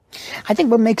I think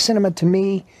what makes cinema to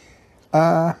me,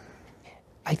 I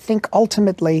think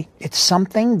ultimately it's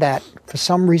something that for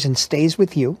some reason stays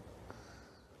with you,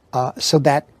 so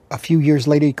that a few years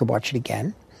later you could watch it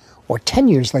again, or 10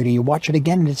 years later you watch it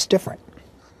again and it's different.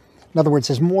 In other words,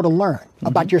 there's more to learn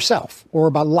about yourself or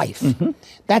about life.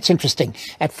 That's interesting.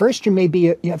 At first, you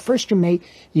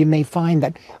may find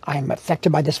that I'm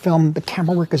affected by this film. The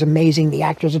camera work is amazing. The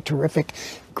actors are terrific.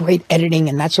 Great editing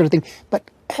and that sort of thing. But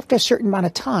after a certain amount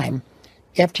of time,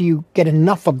 after you get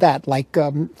enough of that, like,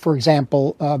 for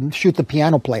example, Shoot the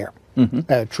Piano Player,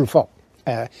 Truffaut.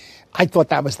 I thought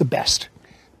that was the best.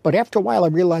 But after a while, I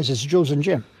realized it's Jules and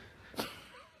Jim.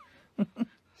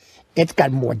 It's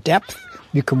got more depth.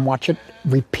 You can watch it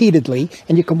repeatedly,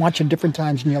 and you can watch it different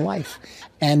times in your life.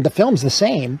 And the film's the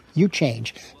same. You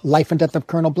change. Life and Death of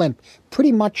Colonel Blimp.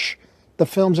 Pretty much the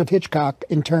films of Hitchcock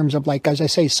in terms of, like, as I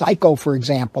say, Psycho, for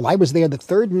example. I was there the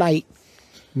third night,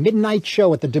 midnight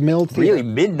show at the DeMille Theater. Really?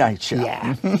 Midnight show?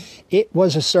 Yeah. It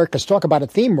was a circus. Talk about a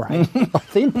theme ride. A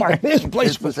theme park. This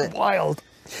place was wild.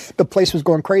 The place was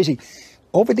going crazy.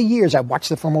 Over the years, I watched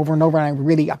the film over and over, and I'm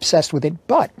really obsessed with it.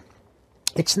 But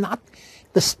it's not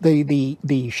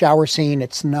the shower scene.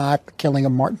 It's not the killing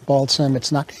of Martin Balsam.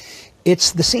 It's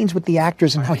the scenes with the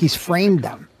actors and how he's framed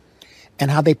them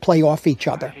and how they play off each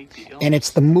other. And it's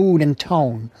the mood and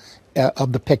tone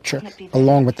of the picture,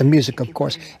 along with the music, of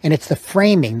course. And it's the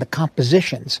framing, the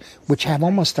compositions, which have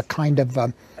almost a kind of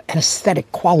an aesthetic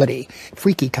quality,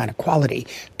 freaky kind of quality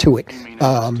to it.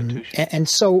 And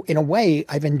so, in a way,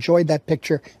 I've enjoyed that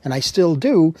picture, and I still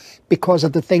do, because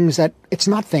of the things that it's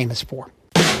not famous for.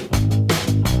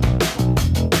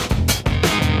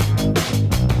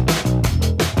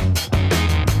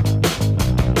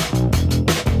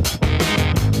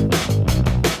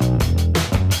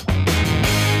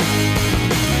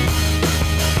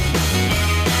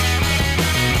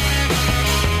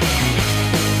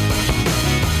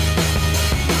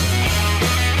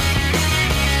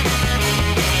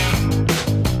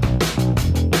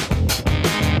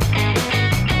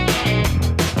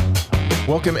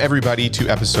 Welcome, everybody, to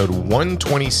episode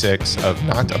 126 of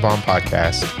Not a Bomb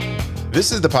Podcast.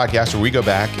 This is the podcast where we go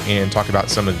back and talk about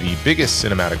some of the biggest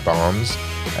cinematic bombs,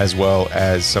 as well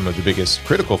as some of the biggest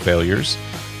critical failures.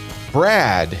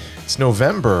 Brad, it's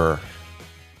November.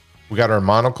 We got our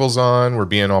monocles on. We're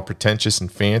being all pretentious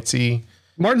and fancy.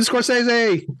 Martin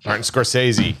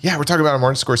Scorsese. Yeah, we're talking about a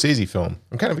Martin Scorsese film.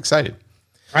 I'm kind of excited.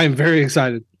 I am very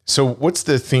excited. So what's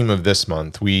the theme of this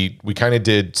month? We kind of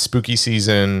did spooky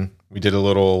season. We did a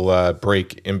little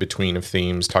break in between of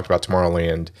themes, talked about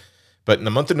Tomorrowland. But in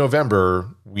the month of November,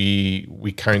 we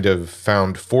kind of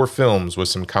found 4 films with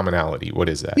some commonality. What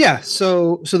is that? Yeah,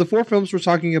 so the 4 films we're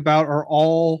talking about are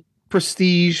all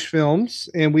prestige films,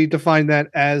 and we define that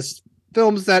as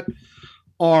films that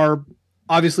are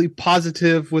obviously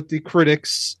positive with the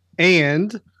critics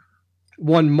and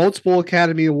won multiple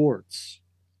Academy Awards.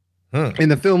 And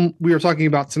the film we are talking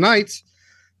about tonight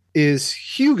is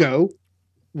Hugo,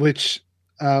 which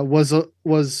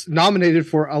was nominated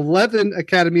for 11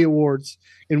 Academy Awards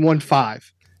and won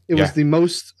 5. It was the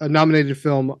most nominated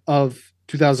film of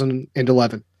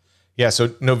 2011. Yeah,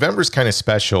 so November's kind of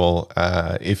special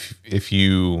if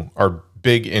you are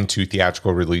big into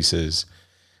theatrical releases.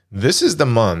 This is the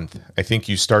month I think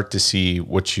you start to see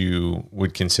what you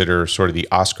would consider sort of the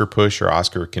Oscar push or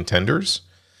Oscar contenders.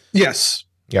 Yes.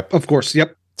 Yep. Of course.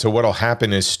 Yep. So what'll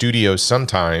happen is studios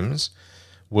sometimes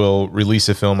will release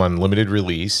a film on limited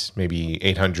release, maybe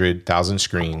 800,000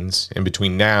 screens. And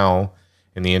between now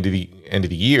and the end of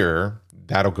the year,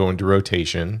 that'll go into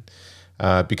rotation.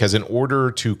 Because in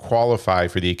order to qualify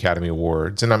for the Academy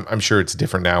Awards, and I'm sure it's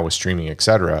different now with streaming, et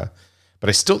cetera, but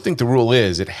I still think the rule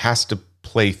is it has to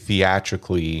play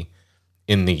theatrically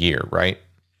in the year, right?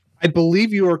 I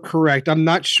believe you are correct. I'm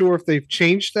not sure if they've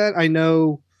changed that. I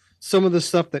know some of the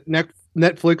stuff that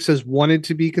Netflix has wanted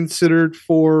to be considered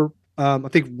for, I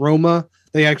think Roma,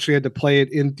 they actually had to play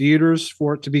it in theaters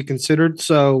for it to be considered.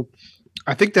 So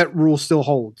I think that rule still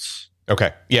holds.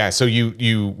 Okay. Yeah. So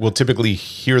you will typically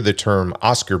hear the term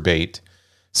Oscar bait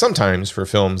sometimes for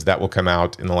films that will come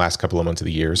out in the last couple of months of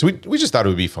the year. So we just thought it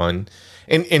would be fun.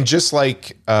 And just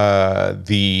like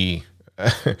the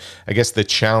I guess the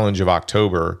challenge of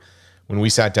October, when we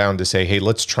sat down to say, hey,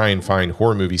 let's try and find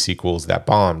horror movie sequels that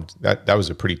bombed, that was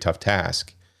a pretty tough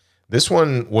task. This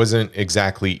one wasn't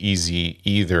exactly easy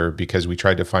either, because we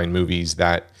tried to find movies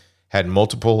that had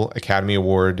multiple Academy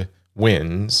Award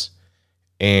wins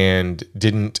and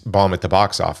didn't bomb at the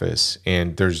box office.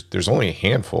 And there's only a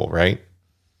handful, right?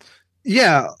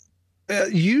 Yeah.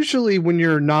 Usually when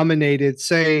you're nominated,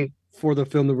 say for the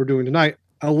film that we're doing tonight,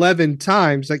 11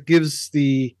 times, that gives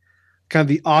the kind of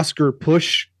the Oscar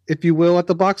push, if you will, at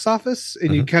the box office,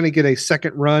 and you kind of get a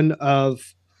second run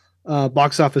of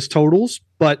box office totals.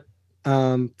 But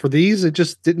for these, it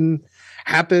just didn't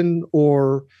happen.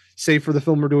 Or say for the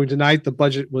film we're doing tonight, the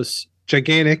budget was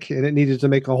gigantic and it needed to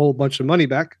make a whole bunch of money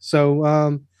back.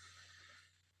 So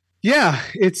yeah,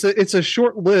 it's a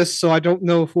short list, so I don't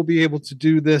know if we'll be able to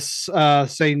do this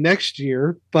say next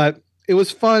year, but it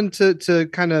was fun to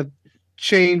kind of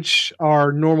change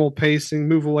our normal pacing,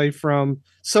 move away from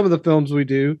some of the films we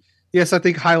do. Yes, I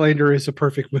think Highlander is a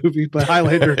perfect movie, but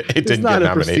Highlander is not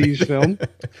a prestige film.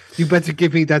 You better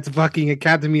give me that fucking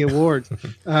Academy Award.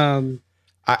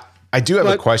 I do have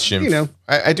a question.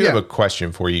 I do have a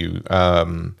question for you.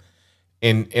 And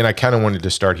I kind of wanted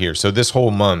to start here. So this whole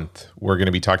month, we're going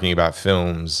to be talking about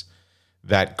films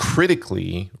that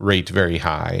critically rate very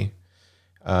high,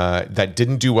 that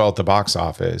didn't do well at the box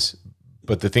office,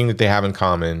 but the thing that they have in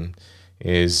common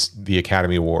is the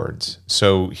Academy Awards.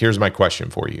 So here's my question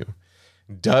for you.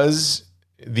 Does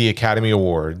the Academy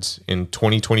Awards in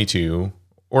 2022,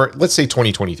 or let's say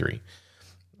 2023,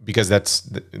 because that's,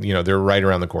 they're right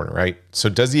around the corner, right? So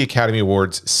does the Academy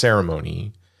Awards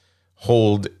ceremony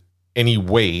hold any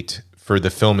weight for the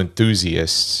film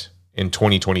enthusiasts in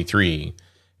 2023,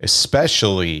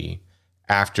 especially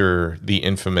after the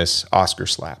infamous Oscar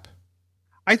slap?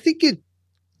 I think it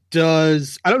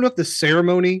does. I don't know if the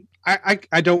ceremony,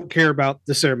 I don't care about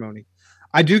the ceremony.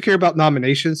 I do care about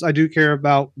nominations. I do care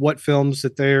about what films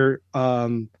that they're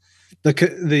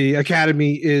the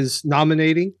Academy is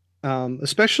nominating,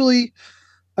 especially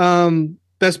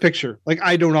Best Picture. Like,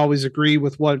 I don't always agree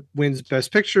with what wins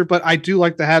Best Picture, but I do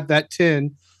like to have that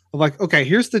 10 of like, okay,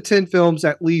 here's the 10 films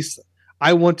at least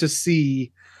I want to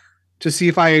see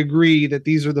if I agree that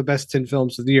these are the best 10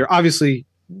 films of the year. Obviously,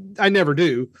 I never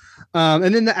do.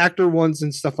 And then the actor ones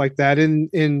and stuff like that.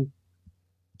 And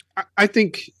I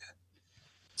think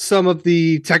some of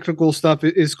the technical stuff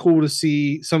is cool to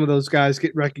see some of those guys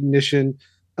get recognition.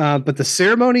 But the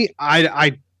ceremony,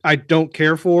 I don't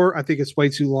care for. I think it's way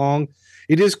too long.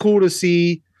 It is cool to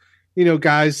see,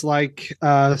 guys like,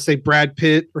 say, Brad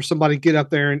Pitt or somebody get up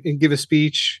there and give a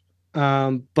speech.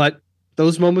 But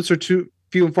those moments are too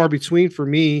few and far between for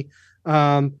me.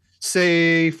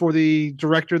 Say for the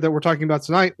director that we're talking about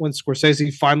tonight, when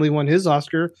Scorsese finally won his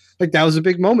Oscar, like, that was a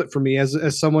big moment for me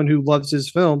as someone who loves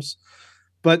his films.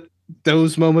 But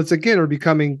those moments, again, are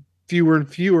becoming fewer and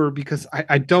fewer because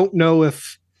I don't know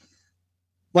if,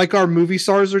 like, our movie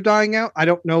stars are dying out. I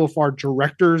don't know if our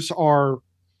directors are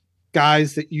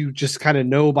guys that you just kind of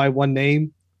know by one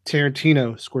name.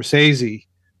 Tarantino, Scorsese,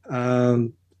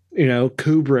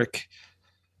 Kubrick,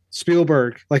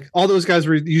 Spielberg, like all those guys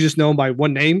where you just know them by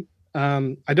one name.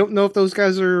 I don't know if those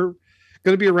guys are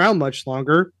going to be around much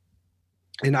longer.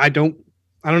 And I don't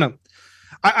know.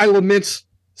 I lament,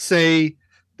 say,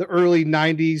 the early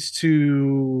 90s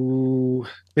to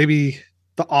maybe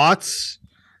the aughts,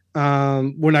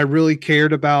 when I really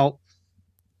cared about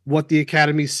what the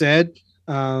Academy said.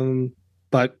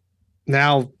 But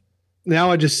now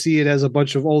I just see it as a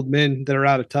bunch of old men that are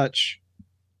out of touch.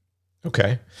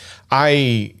 Okay.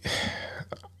 I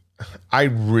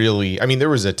mean, there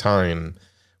was a time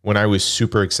when I was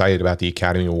super excited about the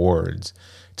Academy Awards,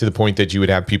 to the point that you would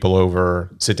have people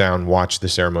over, sit down, watch the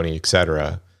ceremony,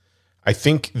 etc. I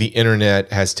think the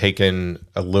internet has taken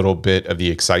a little bit of the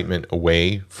excitement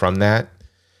away from that.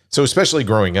 So especially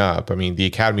growing up, I mean, the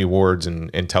Academy Awards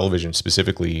and television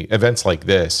specifically, events like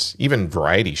this, even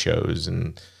variety shows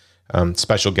and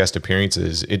special guest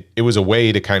appearances, it was a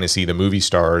way to kind of see the movie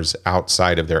stars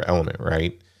outside of their element,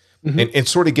 right? Mm-hmm. And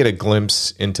sort of get a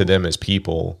glimpse into them as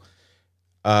people.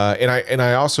 And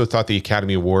I also thought the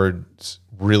Academy Awards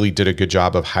really did a good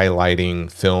job of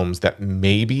highlighting films that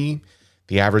maybe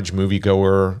the average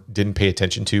moviegoer didn't pay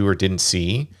attention to or didn't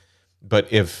see.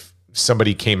 But if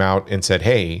somebody came out and said,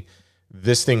 hey,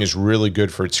 this thing is really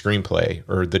good for its screenplay,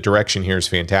 or the direction here is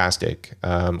fantastic,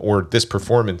 or this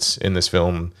performance in this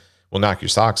film will knock your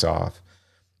socks off,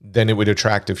 then it would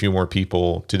attract a few more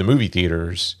people to the movie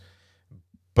theaters.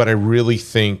 But I really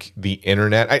think the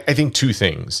internet, I think two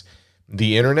things.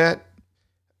 The internet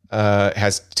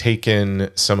has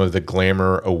taken some of the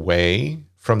glamour away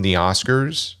from the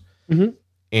Oscars. Mm-hmm.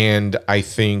 And I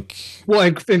think, well,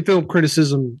 and film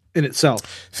criticism in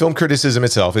itself. I'm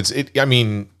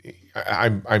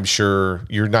sure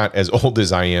you're not as old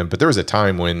as I am, but there was a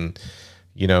time when,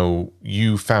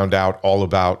 you found out all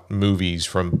about movies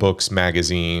from books,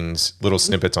 magazines, little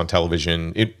snippets on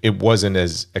television. It wasn't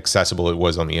as accessible as it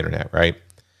was on the internet, right?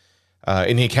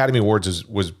 And the Academy Awards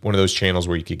was one of those channels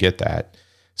where you could get that.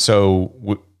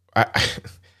 So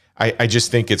I I just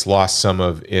think it's lost some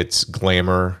of its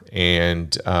glamour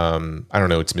and I don't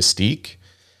know, its mystique.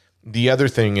 The other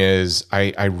thing is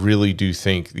I really do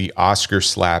think the Oscar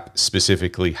slap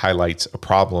specifically highlights a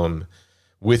problem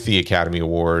with the Academy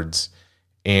Awards,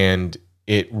 and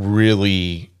it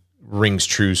really rings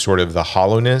true sort of the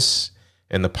hollowness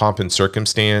and the pomp and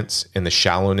circumstance and the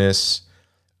shallowness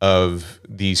of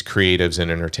these creatives and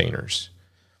entertainers.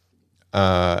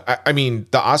 I mean,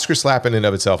 the Oscar slap in and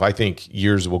of itself, I think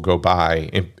years will go by,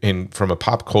 and from a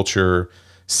pop culture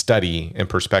study and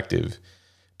perspective,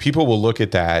 people will look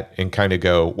at that and kind of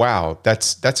go, wow,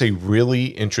 that's a really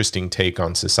interesting take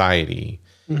on society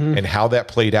and how that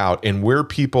played out and where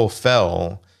people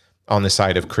fell on the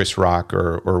side of Chris Rock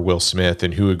or Will Smith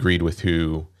and who agreed with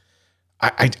who.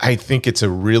 I think it's a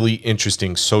really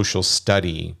interesting social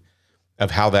study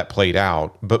of how that played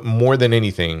out. But more than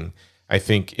anything, I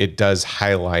think it does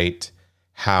highlight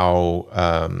how,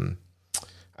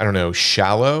 I don't know,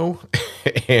 shallow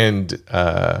and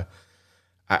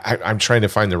I'm trying to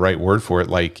find the right word for it,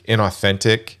 like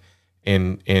inauthentic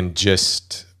and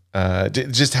just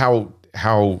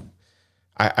how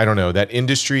I don't know, that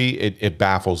industry, it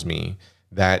baffles me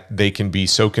that they can be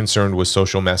so concerned with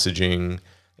social messaging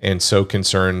and so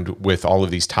concerned with all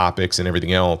of these topics and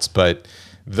everything else. But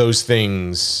those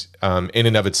things in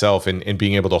and of itself and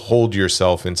being able to hold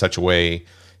yourself in such a way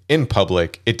in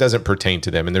public, it doesn't pertain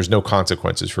to them and there's no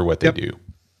consequences for what they do.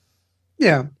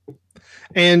 Yeah.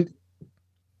 And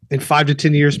in 5 to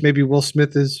 10 years, maybe Will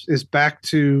Smith is back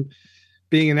to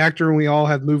being an actor and we all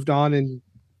have moved on and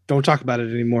don't talk about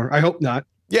it anymore. I hope not.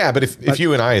 Yeah, but if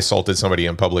you and I assaulted somebody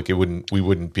in public, we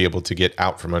wouldn't be able to get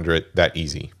out from under it that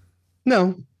easy.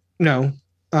 No.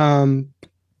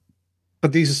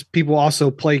 But these people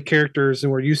also play characters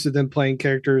and we're used to them playing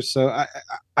characters. So I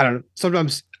don't know.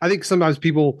 Sometimes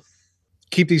people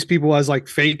keep these people as like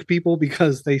fake people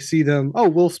because they see them. Oh,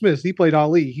 Will Smith, he played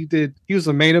Ali. He was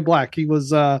a Man in Black. He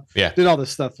was, did all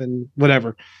this stuff and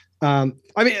whatever. I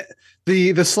mean,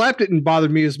 the slap didn't bother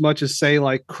me as much as say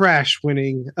like Crash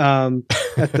winning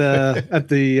at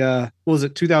the what was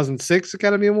it, 2006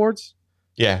 Academy Awards?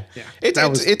 Yeah.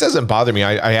 It doesn't bother me.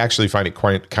 I actually find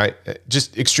it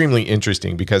just extremely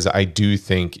interesting because I do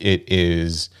think it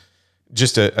is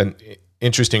just an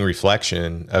interesting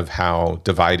reflection of how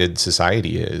divided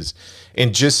society is.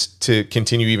 And just to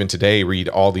continue even today, read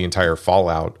all the entire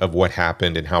fallout of what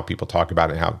happened and how people talk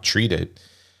about it and how to treat it.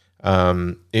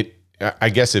 I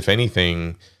guess if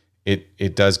anything,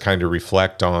 it does kind of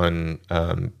reflect on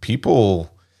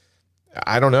people.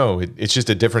 I don't know. It's just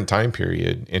a different time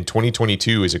period. And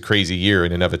 2022 is a crazy year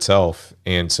in and of itself.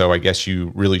 And so I guess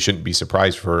you really shouldn't be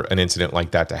surprised for an incident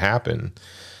like that to happen.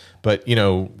 But, you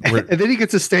know, and then he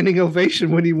gets a standing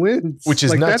ovation when he wins, which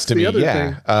is nuts to me.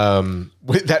 Yeah.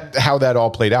 How that all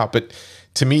played out. But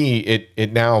to me,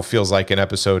 it now feels like an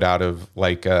episode out of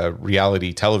like a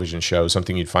reality television show,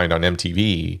 something you'd find on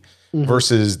MTV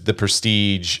versus the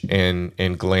prestige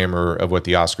and glamour of what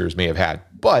the Oscars may have had.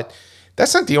 But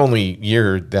that's not the only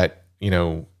year that, you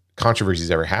know,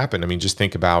 controversies ever happened. I mean, just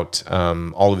think about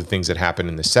all of the things that happened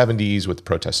in the 70s with the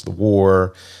protests of the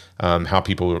war, how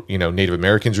people, you know, Native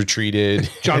Americans were treated.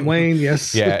 John Wayne,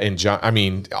 yes. Yeah, and I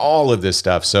mean, all of this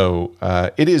stuff. So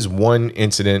it is one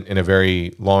incident in a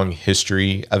very long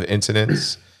history of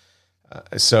incidents.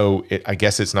 I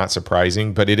guess it's not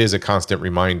surprising, but it is a constant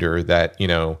reminder that, you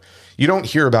know, you don't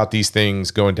hear about these things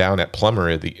going down at Plumber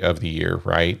of the Year,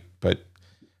 right? But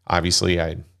obviously,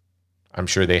 I'm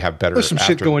sure they have better. There's some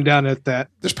shit going down at that.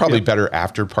 There's probably better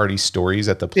after party stories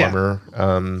at the Plumber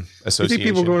Association. You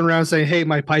see people going around saying, "Hey,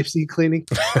 my pipes need cleaning."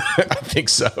 I think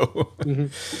so.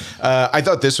 I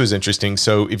thought this was interesting.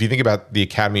 So if you think about the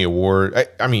Academy Award,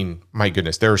 I mean, my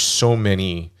goodness, there are so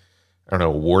many, I don't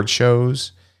know, award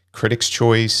shows, Critics'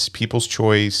 Choice, People's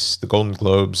Choice, the Golden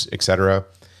Globes, etc.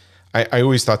 I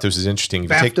always thought this was interesting.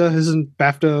 Isn't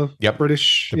BAFTA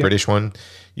British? The British one.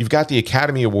 You've got the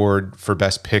Academy Award for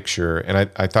Best Picture, and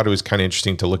I thought it was kind of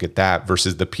interesting to look at that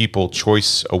versus the People's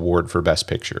Choice Award for Best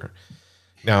Picture.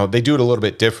 Now, they do it a little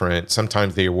bit different.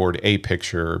 Sometimes they award a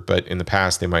picture, but in the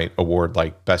past, they might award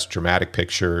like Best Dramatic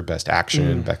Picture, Best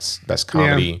Action, Best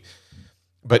Comedy. Yeah.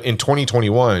 But in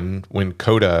 2021, when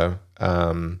Coda,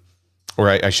 or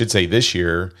I should say this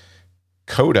year,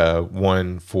 Coda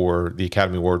won for the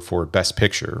Academy Award for Best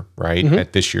Picture, right,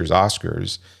 at this year's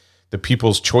Oscars. The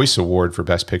People's Choice Award for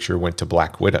Best Picture went to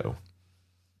Black Widow.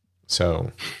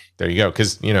 So there you go,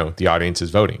 because, you know, the audience is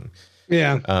voting.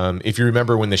 Yeah. If you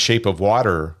remember when The Shape of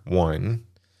Water won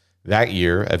that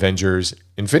year, Avengers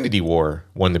Infinity War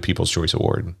won the People's Choice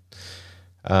Award.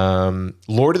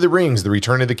 Lord of the Rings, The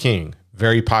Return of the King,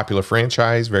 very popular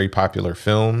franchise, very popular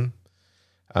film.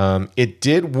 It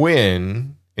did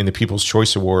win in the People's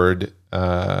Choice Award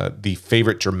the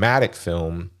favorite dramatic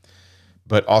film,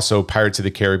 but also Pirates of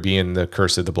the Caribbean, The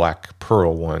Curse of the Black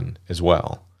Pearl won as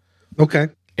well. Okay.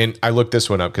 And I looked this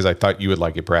one up because I thought you would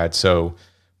like it, Brad. So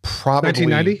probably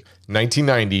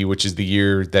 1990, which is the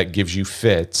year that gives you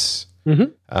fits.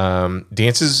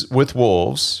 Dances with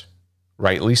Wolves,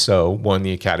 rightly so, won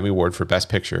the Academy Award for Best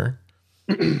Picture.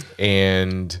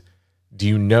 And do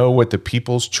you know what the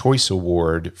People's Choice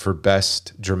Award for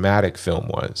Best Dramatic Film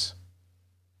was?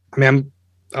 I mean,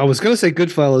 I was going to say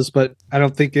Goodfellas, but I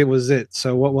don't think it was it.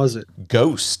 So what was it?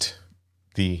 Ghost,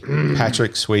 the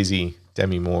Patrick Swayze,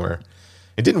 Demi Moore.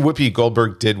 It didn't. Whoopi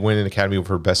Goldberg did win an Academy Award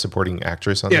for Best Supporting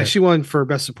Actress on that? Yeah, she won for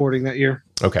Best Supporting that year.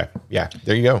 Okay. Yeah,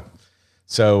 there you go.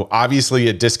 So obviously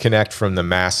a disconnect from the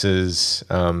masses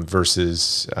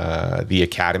versus the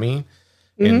Academy.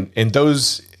 And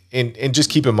those, and just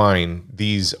keep in mind,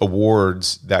 these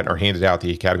awards that are handed out,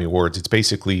 the Academy Awards, it's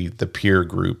basically the peer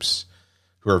groups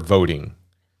who are voting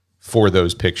for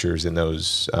those pictures and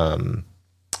those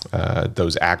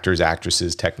actors,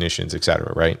 actresses, technicians, et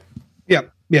cetera, right?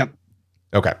 Yep. Yep.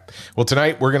 Okay. Well,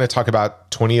 tonight we're going to talk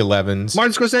about 2011's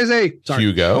Martin Scorsese. Sorry.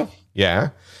 Hugo.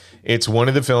 Yeah. It's one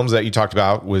of the films that you talked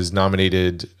about, was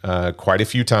nominated quite a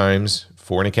few times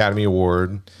for an Academy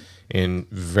Award in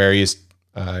various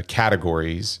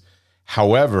categories.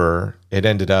 However, it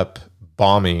ended up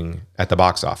bombing at the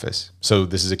box office. So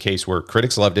this is a case where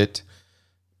critics loved it.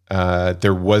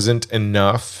 There wasn't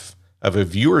enough of a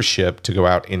viewership to go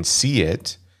out and see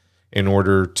it in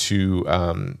order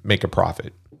to make a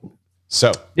profit.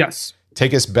 So yes,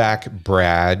 take us back,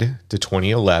 Brad, to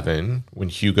 2011 when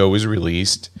Hugo was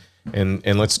released, and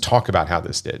let's talk about how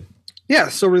this did. Yeah,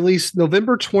 so released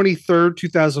November 23rd,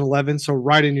 2011, so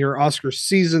right in your Oscar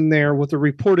season there, with a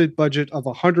reported budget of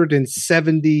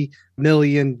 $170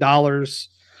 million.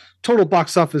 Total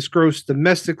box office gross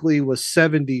domestically was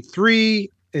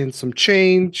 73 and some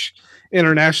change,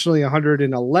 internationally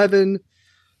 111,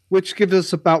 which gives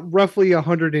us about roughly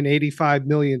 $185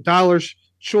 million.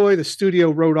 Choi, the studio,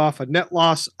 wrote off a net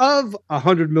loss of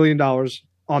 $100 million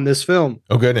on this film.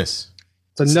 Oh, goodness.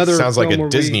 It's another sounds like a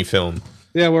Disney film.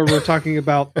 Yeah, where we're talking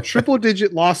about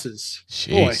triple-digit losses. Jeez.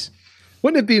 Boy,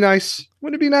 wouldn't it be nice?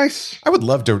 Wouldn't it be nice? I would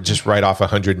love to just write off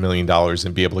 $100 million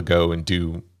and be able to go and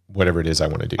do whatever it is I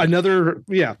want to do. Another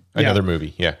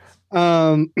movie. Yeah.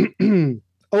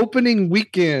 Opening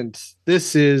weekend.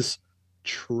 This is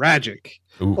tragic.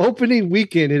 Ooh. Opening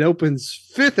weekend, it opens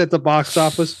fifth at the box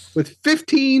office with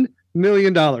 $15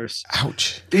 million.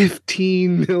 Ouch.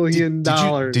 $15 million.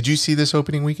 Did you see this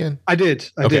opening weekend? I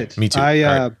did. I did. Me too.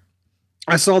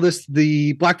 I saw this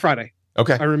the Black Friday.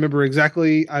 Okay. I remember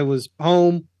exactly. I was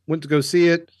home, went to go see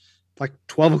it, like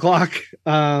 12 o'clock.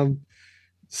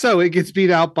 So it gets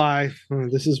beat out by,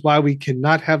 this is why we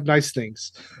cannot have nice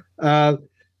things.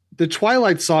 The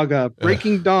Twilight Saga,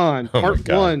 Breaking Dawn, Part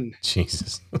 1.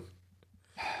 Jesus.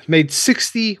 Made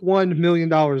 $61 million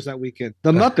that weekend.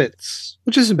 The Muppets,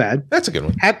 which isn't bad. That's a good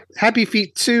one. Happy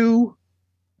Feet 2,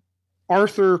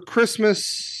 Arthur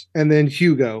Christmas, and then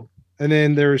Hugo. And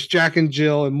then there's Jack and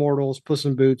Jill, Immortals, Puss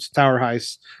in Boots, Tower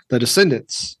Heist, The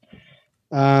Descendants.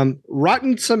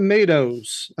 Rotten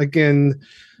Tomatoes, again,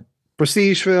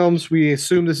 prestige films. We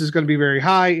assume this is going to be very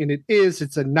high, and it is.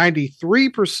 It's a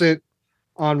 93%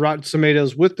 on Rotten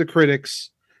Tomatoes with the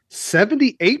critics,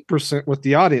 78% with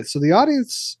the audience. So the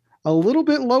audience a little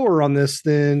bit lower on this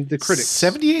than the critics.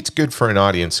 78 is good for an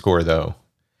audience score, though.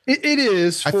 It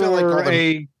is for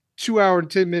a 2 hour and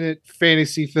 10-minute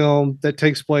fantasy film that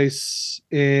takes place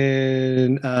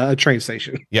in a train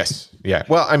station. Yes. Yeah.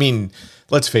 Well, I mean,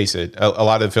 let's face it. A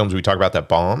lot of the films we talk about that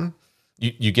bomb,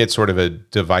 you get sort of a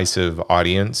divisive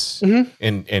audience,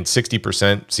 and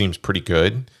 60% seems pretty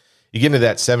good. You get into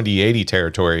that 70-80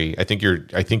 territory. I think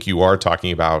you are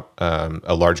talking about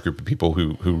a large group of people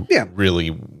who really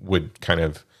would kind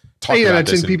of talk about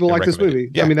this. People like this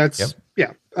movie. Yeah. I mean, that's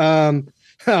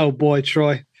oh boy,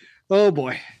 Troy. Oh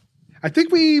boy. I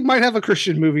think we might have a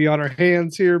Christian movie on our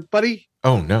hands here, buddy.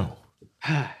 Oh no.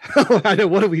 I know.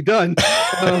 What have we done?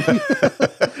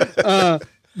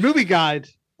 Movie Guide.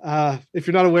 If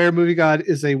you're not aware, Movie Guide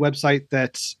is a website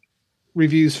that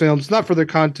reviews films, not for their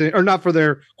content or not for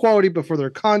their quality, but for their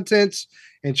content.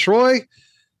 And Troy,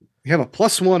 we have a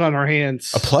 +1 on our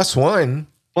hands. A +1?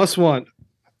 +1.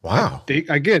 Wow.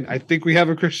 I think we have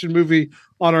a Christian movie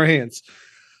on our hands.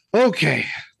 Okay.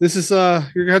 This is, you're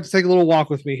going to have to take a little walk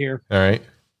with me here. All right.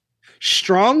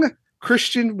 Strong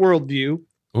Christian worldview.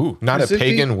 Ooh, not a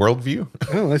pagan worldview?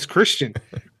 Oh, that's Christian.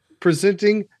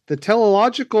 Presenting the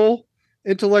teleological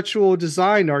intellectual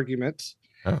design argument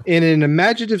in an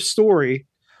imaginative story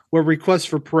where requests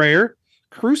for prayer,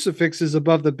 crucifixes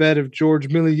above the bed of George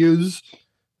Méliès,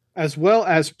 as well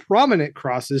as prominent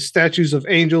crosses, statues of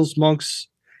angels, monks,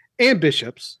 and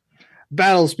bishops,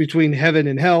 battles between heaven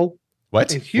and hell.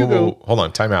 What? And Hugo, whoa. Hold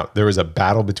on, time out. There was a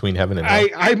battle between heaven and hell.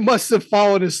 I must have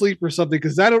fallen asleep or something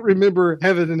because I don't remember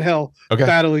heaven and hell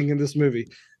battling in this movie.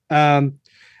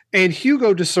 And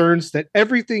Hugo discerns that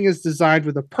everything is designed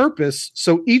with a purpose,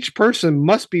 so each person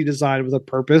must be designed with a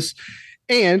purpose.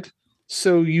 And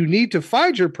so you need to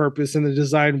find your purpose in the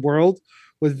design world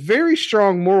with very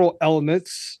strong moral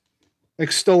elements,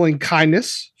 extolling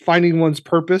kindness, finding one's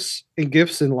purpose and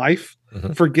gifts in life,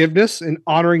 forgiveness, and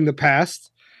honoring the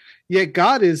past. Yet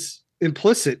God is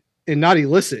implicit and not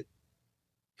illicit.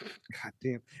 God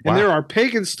damn. And there are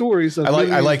pagan stories of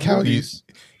I like how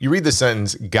you read the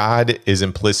sentence, God is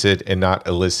implicit and not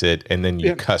illicit, and then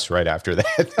you cuss right after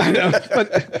that. I know,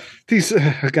 but these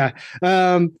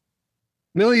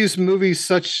Méliès movies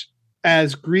such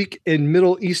as Greek and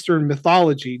Middle Eastern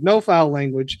mythology, no foul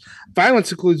language.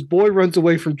 Violence includes boy runs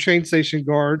away from train station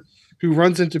guard who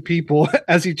runs into people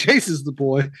as he chases the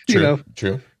boy,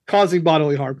 True. Causing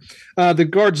bodily harm. The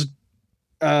guards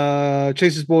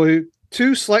chases boy.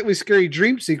 2 slightly scary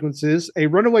dream sequences. A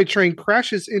runaway train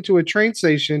crashes into a train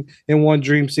station in one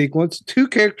dream sequence. 2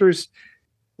 characters.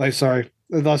 That's where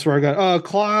I got.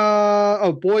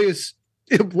 Boy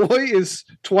is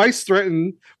twice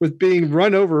threatened with being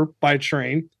run over by a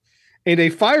train, and a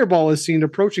fireball is seen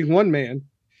approaching one man.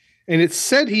 And it's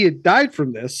said he had died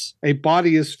from this. A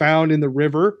body is found in the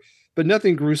river, but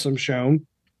nothing gruesome shown.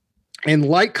 And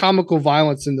light comical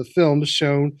violence in the film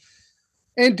shown.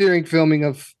 And during filming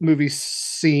of movie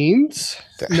scenes,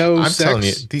 no sex. I'm telling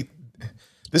you,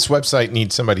 this website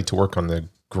needs somebody to work on the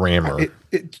grammar.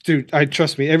 Dude,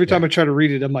 trust me. Every time I try to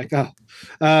read it, I'm like,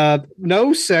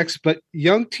 no sex, but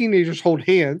young teenagers hold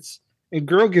hands, and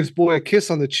girl gives boy a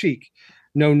kiss on the cheek.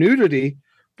 No nudity.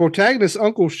 Protagonist's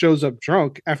uncle shows up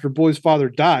drunk after boy's father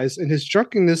dies, and his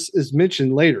drunkenness is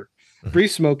mentioned later.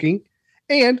 Brief smoking,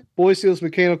 and boy steals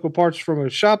mechanical parts from a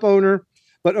shop owner,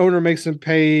 but owner makes him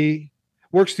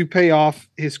works to pay off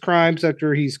his crimes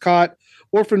after he's caught.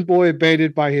 Orphan boy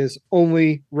abandoned by his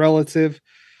only relative.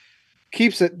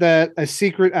 Keeps it that a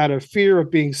secret out of fear of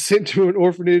being sent to an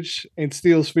orphanage and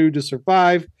steals food to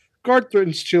survive. Guard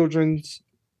threatens children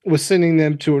with sending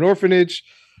them to an orphanage.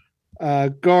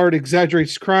 Guard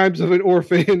exaggerates crimes of an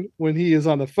orphan when he is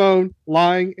on the phone,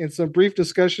 lying, and some brief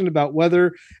discussion about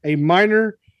whether a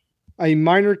minor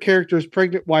character's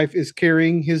pregnant wife is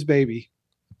carrying his baby.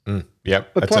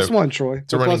 Yep. But +1, Troy.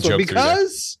 It's a running joke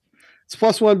because it's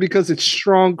 +1 because it's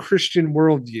strong Christian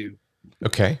worldview.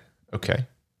 Okay.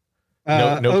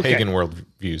 No pagan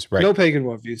worldviews, right? No pagan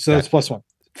worldviews. So it's +1.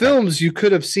 Films you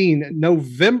could have seen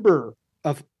November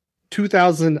of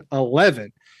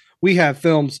 2011. We have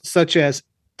films such as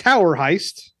Tower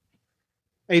Heist,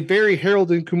 a very Harold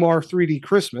and Kumar 3D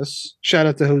Christmas. Shout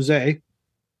out to Jose.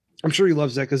 I'm sure he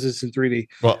loves that because it's in 3D.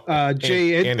 Well,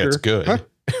 J. Edgar. And it's good. Huh?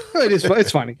 It is.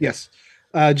 It's funny. Yes.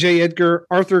 J. Edgar,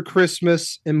 Arthur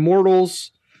Christmas,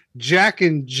 Immortals, Jack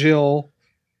and Jill,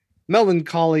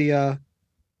 Melancholia,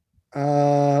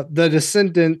 The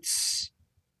Descendants,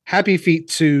 Happy Feet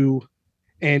 2,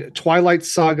 and Twilight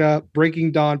Saga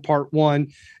Breaking Dawn Part 1,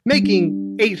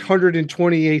 making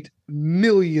 $828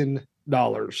 million.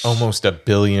 Almost $1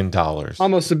 billion.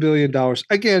 Almost $1 billion.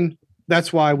 Again,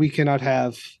 that's why we cannot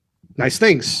have nice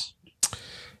things.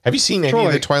 Have you seen any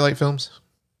of the Twilight films?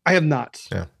 I have not.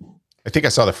 Yeah. I think I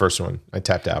saw the first one. I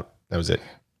tapped out. That was it.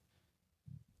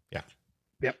 Yeah.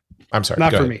 Yep. I'm sorry.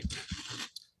 Not for me.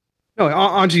 No,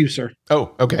 on to you, sir.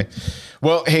 Oh, okay.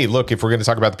 Well, hey, look, if we're going to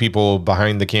talk about the people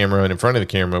behind the camera and in front of the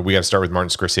camera, we got to start with Martin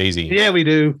Scorsese. Yeah, we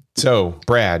do. So,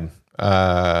 Brad,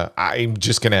 I'm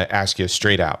just going to ask you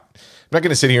straight out. I'm not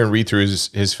going to sit here and read through his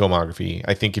filmography.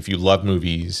 I think if you love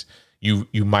movies, you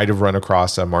might have run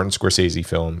across a Martin Scorsese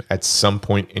film at some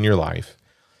point in your life.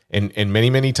 And many,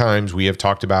 many times we have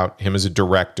talked about him as a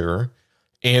director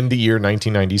and the year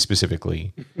 1990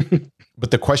 specifically. But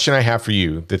the question I have for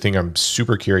you, the thing I'm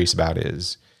super curious about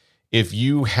is, if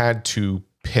you had to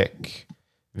pick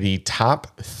the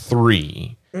top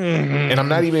 3, and I'm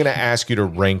not even going to ask you to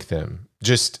rank them,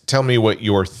 just tell me what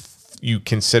you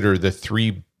consider the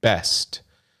 3 best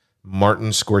Martin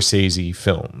Scorsese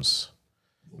films.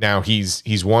 Now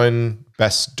he's won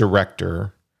Best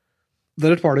Director.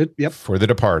 The Departed. Yep. For The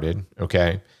Departed.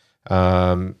 Okay.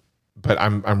 But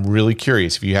I'm really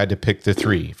curious, if you had to pick the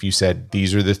 3, if you said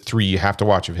these are the 3 you have to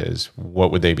watch of his,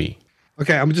 what would they be?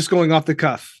 Okay, I'm just going off the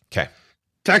cuff. Okay.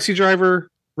 Taxi Driver,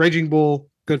 Raging Bull,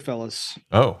 Goodfellas.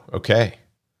 Oh, okay.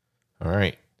 All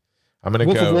right. I'm going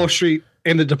to go. Wolf of Wall Street,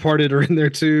 And The Departed are in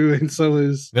there too, and so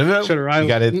is no. Shutter Island.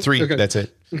 You got it. 3. Okay. That's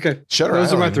it. Okay. Shutter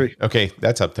Those Island. are my 3. Okay,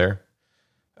 that's up there.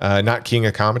 Not King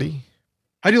of Comedy.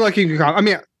 I do like King of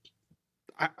Comedy.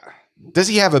 I mean, Does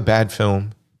he have a bad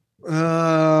film?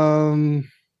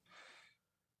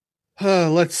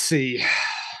 Let's see.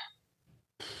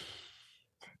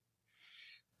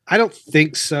 I don't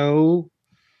think so.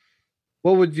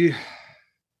 What would you?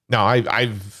 No,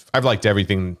 I've liked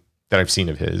everything that I've seen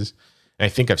of his. And I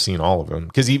think I've seen all of them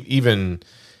because even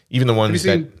the ones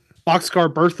that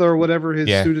Boxcar Bertha or whatever his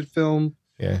suited film.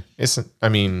 Yeah, I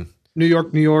mean, New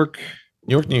York. New York.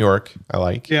 I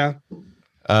like. Yeah.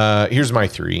 Here's my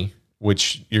 3,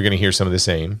 which you're going to hear some of the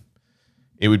same.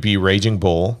 It would be Raging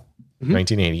Bull,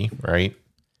 1980, right?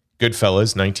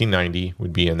 Goodfellas, 1990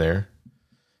 would be in there.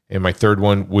 And my 3rd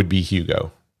one would be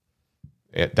Hugo.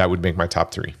 That would make my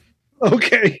top 3.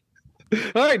 Okay.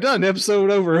 All right, done. Episode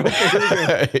over.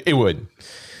 Okay, it would.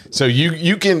 So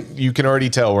you can already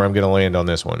tell where I'm going to land on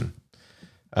this one.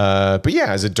 But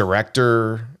yeah, as a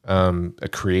director, a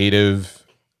creative,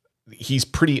 he's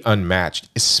pretty unmatched,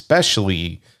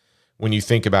 especially when you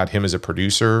think about him as a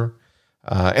producer.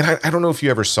 And I don't know if you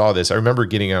ever saw this. I remember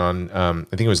getting on, I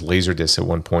think it was Laserdisc at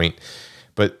one point,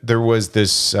 but there was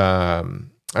this,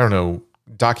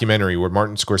 documentary where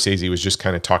Martin Scorsese was just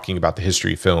kind of talking about the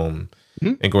history of film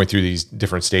and going through these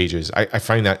different stages. I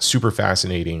find that super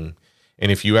fascinating.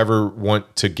 And if you ever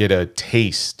want to get a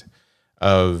taste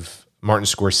of Martin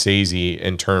Scorsese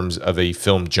in terms of a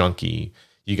film junkie,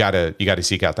 you gotta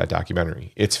seek out that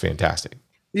documentary. It's fantastic.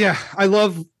 Yeah, I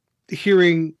love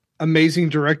hearing amazing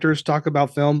directors talk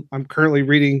about film. I'm currently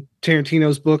reading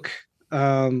Tarantino's book,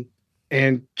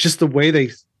 and just the way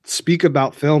they speak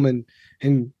about film and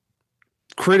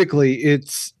critically,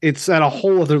 it's at a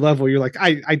whole other level. You're like,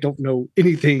 I don't know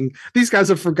anything. These guys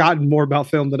have forgotten more about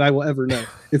film than I will ever know.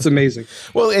 It's amazing.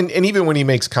 Well, and even when he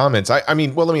makes comments, I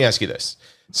mean, let me ask you this.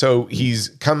 So he's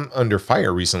come under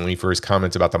fire recently for his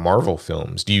comments about the Marvel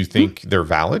films. Do you think they're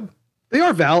valid? They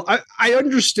are valid. I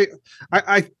understand.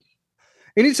 I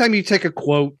anytime you take a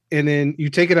quote and then you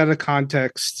take it out of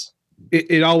context,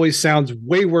 it always sounds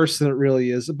way worse than it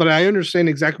really is. But I understand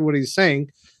exactly what he's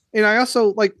saying. And I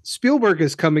also like Spielberg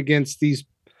has come against these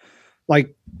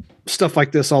like stuff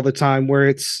like this all the time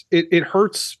where it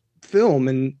hurts film.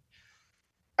 And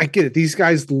I get it. These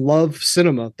guys love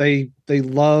cinema. They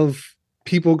love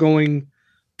people going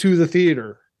to the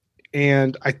theater.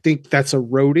 And I think that's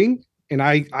eroding. And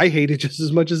I hate it just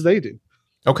as much as they do.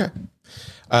 Okay.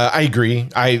 I agree.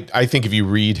 I think if you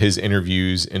read his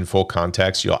interviews in full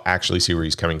context, you'll actually see where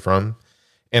he's coming from.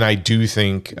 And I do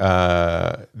think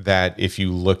that if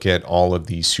you look at all of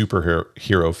these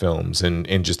superhero films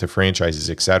and just the franchises,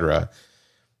 et cetera,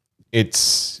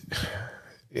 it's,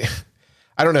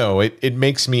 I don't know, it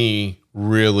makes me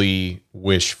really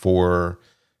wish for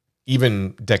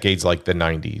even decades like the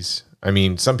 90s. I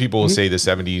mean, some people will say the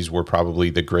 70s were probably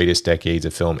the greatest decades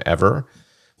of film ever,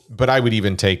 but I would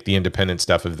even take the independent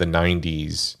stuff of the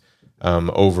 90s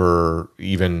over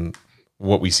even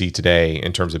what we see today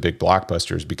in terms of big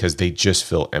blockbusters because they just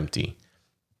feel empty.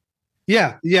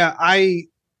 Yeah. I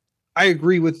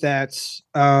agree with that.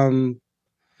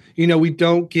 We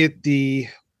don't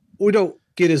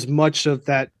get as much of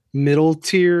that middle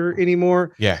tier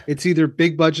anymore. Yeah. It's either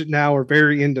big budget now or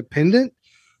very independent.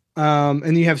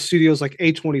 And you have studios like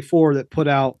A24 that put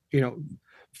out,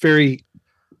 very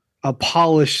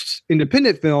polished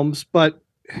independent films, but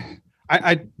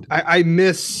I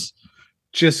miss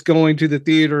just going to the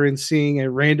theater and seeing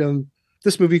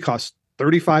this movie cost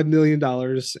 $35 million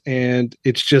and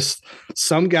it's just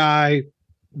some guy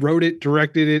wrote it,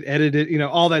 directed it, edited it,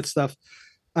 all that stuff.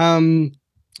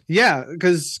 Yeah,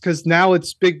 because now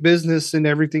it's big business and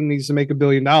everything needs to make $1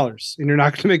 billion and you're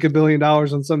not going to make $1 billion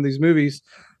on some of these movies.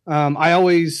 I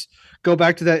always go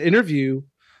back to that interview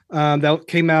that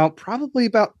came out probably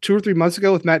about 2 or 3 months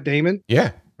ago with Matt Damon.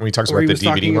 Yeah. When he talks about the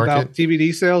DVD market, about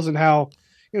DVD sales and how,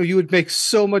 you would make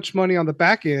so much money on the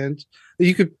back end that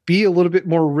you could be a little bit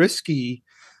more risky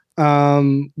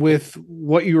with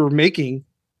what you were making.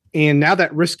 And now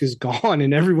that risk is gone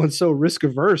and everyone's so risk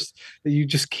averse that you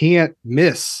just can't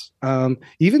miss.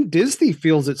 Even Disney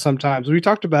feels it sometimes. We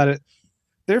talked about it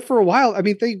there for a while. I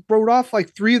mean, they wrote off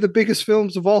like 3 of the biggest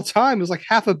films of all time. It was like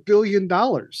 $500 million.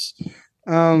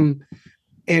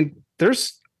 And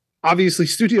there's obviously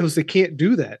studios that can't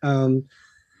do that.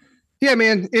 Yeah,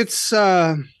 man, it's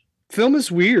film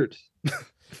is weird.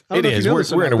 It is.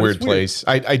 We're in a weird place.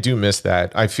 I do miss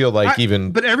that. I feel like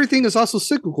but everything is also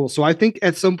cyclical. So I think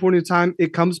at some point in time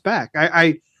it comes back.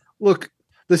 I look,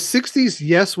 the 60s,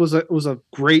 yes, was a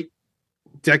great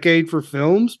decade for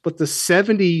films, but the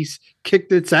 70s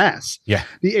kicked its ass. Yeah.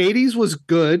 The 80s was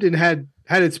good and had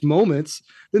its moments.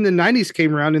 Then the 90s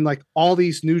came around and like all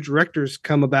these new directors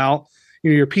come about. You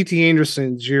know, your P.T.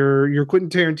 Andersons, your Quentin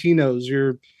Tarantinos,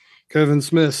 your Kevin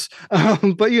Smiths.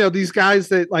 But, you know, these guys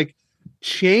that like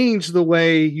change the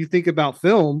way you think about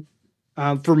film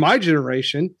for my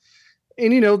generation.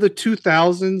 And, you know, the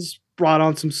 2000s brought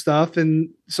on some stuff. And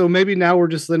so maybe now we're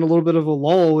just in a little bit of a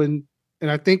lull. And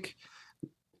I think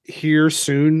here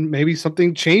soon, maybe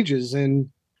something changes and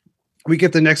we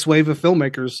get the next wave of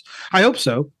filmmakers. I hope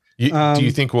so. Do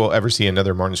you think we'll ever see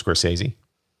another Martin Scorsese?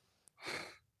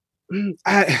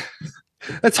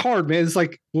 That's hard, man. It's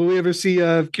like, will we ever see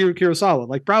Akira Kurosawa?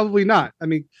 Like, probably not. I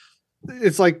mean,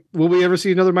 it's like, will we ever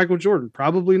see another Michael Jordan?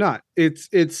 Probably not. It's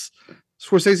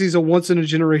Scorsese's a once in a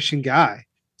generation guy.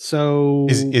 So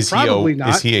is probably not.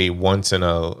 Is he a once in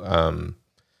a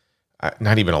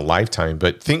not even a lifetime?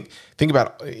 But think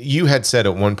about, you had said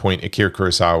at one point Akira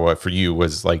Kurosawa for you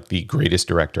was like the greatest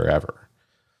director ever.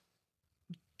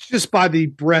 Just by the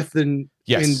breadth and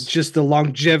just the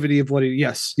longevity of what he.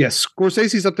 Yes.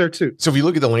 Scorsese's up there too. So if you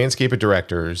look at the landscape of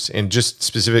directors and just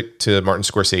specific to Martin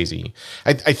Scorsese,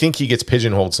 I think he gets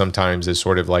pigeonholed sometimes as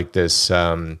sort of like this.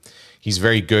 He's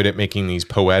very good at making these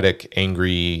poetic,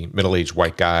 angry, middle-aged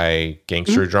white guy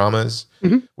gangster dramas,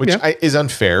 which is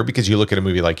unfair because you look at a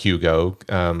movie like Hugo.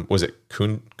 Was it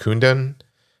Kundun?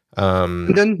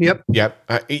 Yep.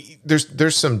 Yep.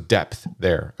 There's some depth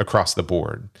there across the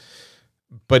board.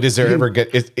 But is there ever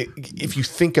if you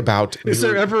think about, is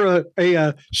there ever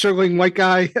a struggling white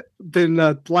guy than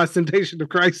Last Temptation of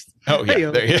Christ? Oh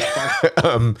yeah.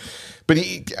 But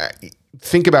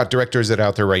think about directors that are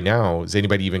out there right now. Is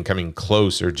anybody even coming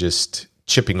close or just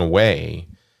chipping away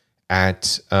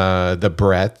at the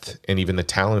breadth and even the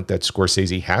talent that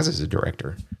Scorsese has as a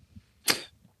director?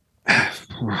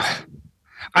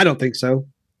 I don't think so.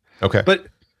 Okay. But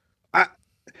I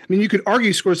mean, you could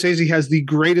argue Scorsese has the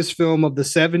greatest film of the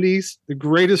 70s, the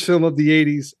greatest film of the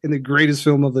 80s, and the greatest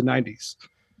film of the 90s.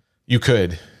 You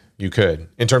could.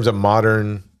 In terms of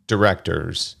modern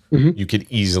directors, you could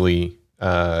easily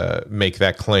make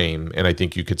that claim, and I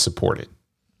think you could support it.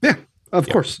 Yeah, of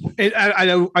course. And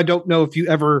I don't know if you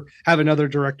ever have another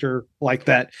director like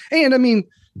that. And I mean,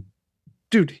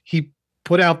 dude, he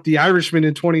put out The Irishman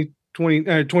in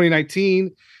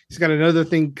 2019. He's got another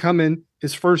thing coming.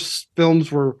 His first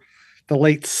films were the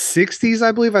late 60s,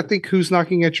 I believe. I think Who's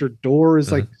Knocking at Your Door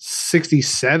is like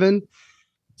 67.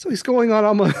 So he's going on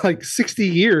almost like 60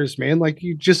 years, man. Like,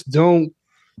 you just don't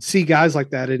see guys like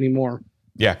that anymore.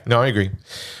 Yeah, no, I agree.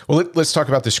 Well, let's talk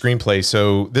about the screenplay.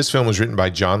 So this film was written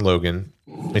by John Logan.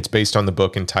 It's based on the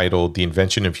book entitled The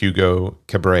Invention of Hugo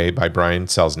Cabret by Brian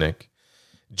Selznick.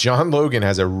 John Logan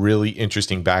has a really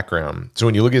interesting background. So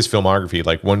when you look at his filmography,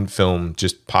 like one film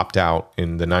just popped out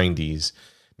in the 90s,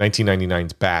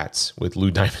 1999's Bats with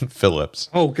Lou Diamond Phillips.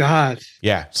 Oh, God.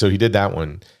 Yeah, so he did that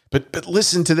one. But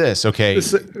listen to this, okay?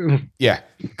 Yeah,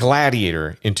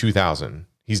 Gladiator in 2000.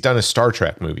 He's done a Star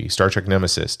Trek movie, Star Trek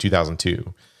Nemesis,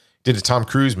 2002. Did a Tom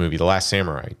Cruise movie, The Last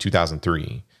Samurai,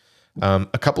 2003. A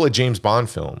couple of James Bond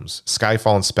films,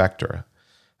 Skyfall and Spectre.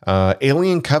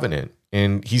 Alien Covenant.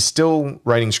 And he's still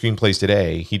writing screenplays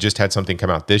today. He just had something come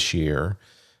out this year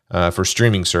for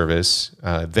streaming service.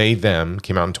 They, Them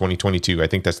came out in 2022. I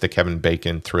think that's the Kevin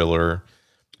Bacon thriller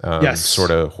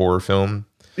sort of horror film.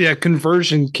 Yeah,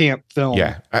 conversion camp film.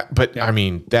 Yeah. I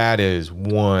mean, that is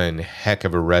one heck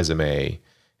of a resume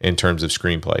in terms of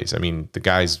screenplays. I mean, the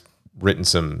guy's written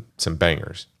some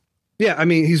bangers. Yeah, I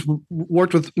mean, he's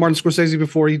worked with Martin Scorsese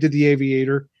before. He did The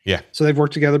Aviator. Yeah. So they've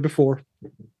worked together before.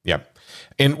 Yeah.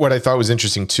 And what I thought was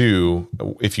interesting too,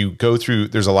 if you go through,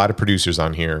 there's a lot of producers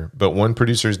on here, but one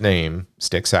producer's name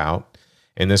sticks out,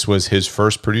 and this was his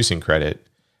first producing credit.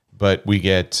 But we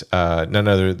get none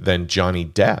other than Johnny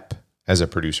Depp as a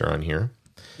producer on here.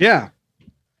 Yeah.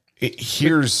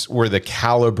 Here's where the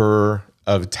caliber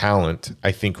of talent,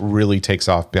 I think, really takes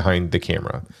off behind the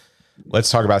camera.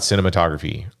 Let's talk about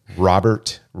cinematography.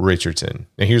 Robert Richardson.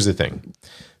 Now, here's the thing.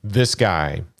 This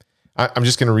guy, I'm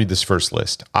just going to read this first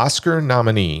list. Oscar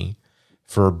nominee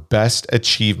for Best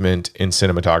Achievement in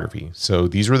Cinematography. So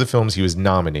these were the films he was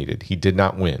nominated. He did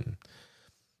not win.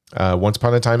 Once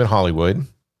Upon a Time in Hollywood,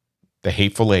 The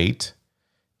Hateful Eight,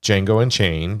 Django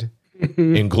Unchained,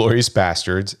 Inglourious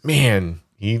Bastards. Man,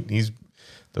 he's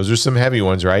those are some heavy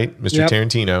ones, right? Mr. Yep.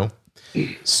 Tarantino.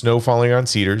 Snow Falling on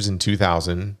Cedars in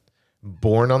 2000.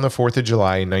 Born on the 4th of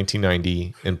July in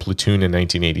 1990, and Platoon in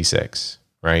 1986,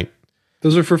 right?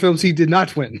 Those are for films he did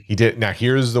not win. He did. Now,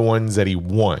 here's the ones that he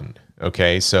won.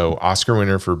 Okay, so Oscar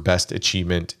winner for Best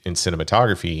Achievement in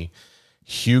Cinematography,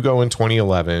 Hugo in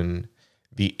 2011,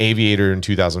 The Aviator in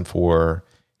 2004,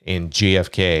 and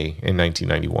JFK in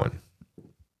 1991.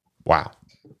 Wow.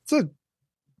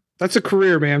 That's a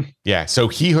career, man. Yeah. So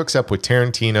he hooks up with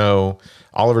Tarantino,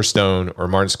 Oliver Stone, or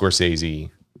Martin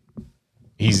Scorsese.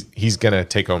 He's gonna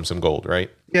take home some gold, right?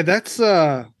 Yeah, that's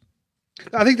I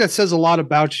think that says a lot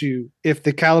about you if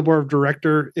the caliber of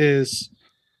director is,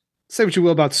 say what you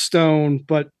will about Stone,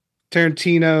 but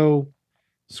Tarantino,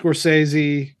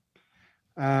 Scorsese,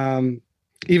 even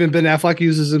Ben Affleck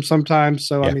uses him sometimes.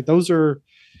 So I mean, those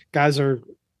guys are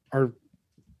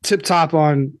tip top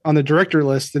on the director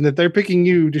list, and that they're picking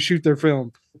you to shoot their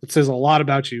film, it says a lot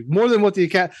about you. More than what the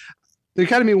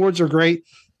Academy Awards are great,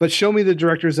 but show me the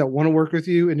directors that want to work with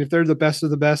you, and if they're the best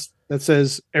of the best, that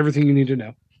says everything you need to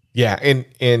know. Yeah,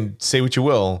 and say what you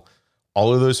will,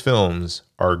 all of those films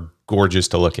are gorgeous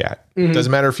to look at. Mm-hmm.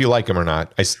 Doesn't matter if you like them or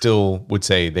not. I still would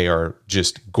say they are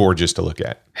just gorgeous to look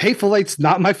at. Hateful Eight's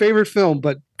not my favorite film,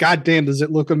 but goddamn, does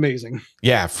it look amazing.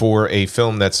 Yeah, for a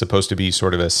film that's supposed to be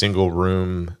sort of a single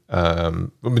room,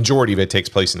 the majority of it takes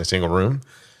place in a single room.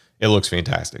 It looks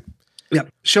fantastic. Yep.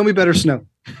 Show me better snow.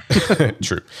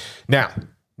 True. Now,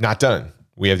 not done.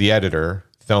 We have the editor,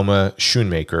 Thelma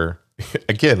Schoonmaker.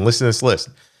 Again, listen to this list.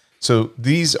 So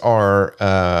these are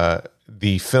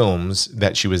the films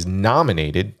that she was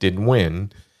nominated, didn't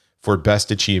win, for Best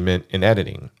Achievement in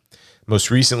Editing. Most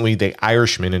recently, The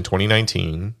Irishman in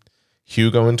 2019,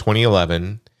 Hugo in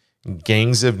 2011,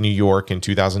 Gangs of New York in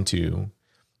 2002,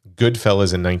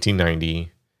 Goodfellas in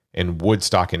 1990, and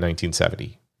Woodstock in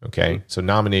 1970. Okay, so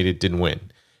nominated, didn't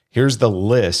win. Here's the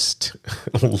list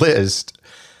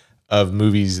of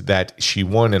movies that she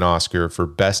won an Oscar for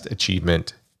Best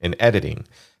Achievement in Editing.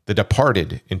 The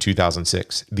Departed in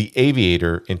 2006, The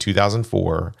Aviator in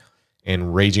 2004,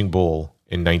 and Raging Bull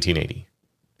in 1980.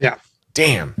 Yeah.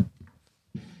 Damn.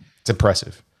 It's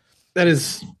impressive. That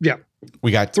is, yeah.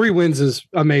 We got 3 wins is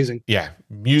amazing. Yeah.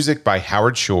 Music by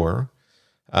Howard Shore.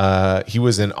 He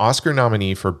was an Oscar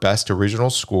nominee for Best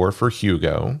Original Score for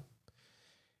Hugo.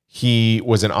 He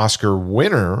was an Oscar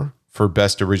winner for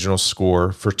Best Original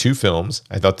Score for 2 films.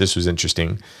 I thought this was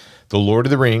interesting. The Lord of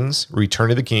the Rings,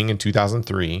 Return of the King in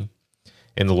 2003,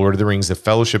 and The Lord of the Rings, The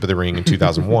Fellowship of the Ring in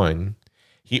 2001.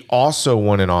 He also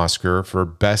won an Oscar for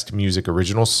Best Music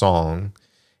Original Song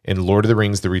in Lord of the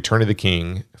Rings, The Return of the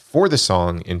King for the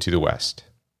song Into the West.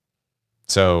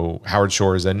 So Howard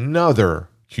Shore is another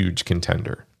huge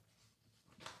contender.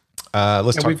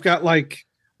 We've got like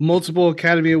multiple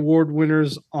Academy Award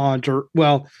winners on,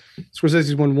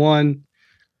 Scorsese's won 1.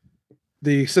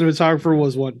 The cinematographer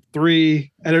was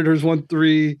 3, editors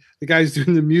 3, the guys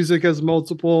doing the music has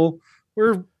multiple.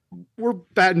 We're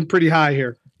batting pretty high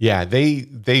here. Yeah,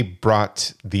 they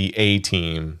brought the A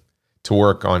team to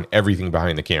work on everything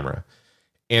behind the camera.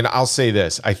 And I'll say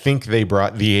this, I think they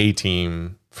brought the A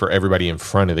team for everybody in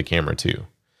front of the camera too.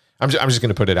 I'm just going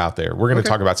to put it out there. We're going to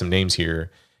talk about some names here,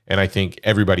 and I think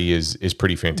everybody is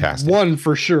pretty fantastic. 1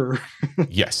 for sure.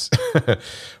 Yes.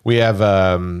 We have,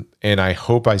 and I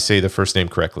hope I say the first name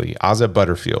correctly, Asa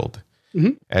Butterfield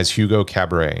as Hugo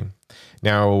Cabret.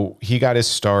 Now, he got his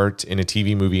start in a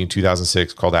TV movie in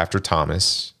 2006 called After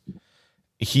Thomas.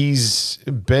 He's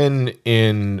been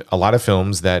in a lot of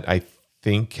films that I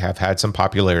think have had some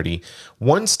popularity.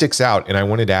 One sticks out, and I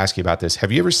wanted to ask you about this.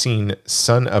 Have you ever seen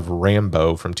Son of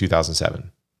Rambo from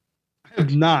 2007? I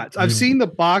have not. I've seen the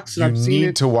box, and I've seen it. You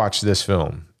need to watch this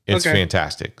film. It's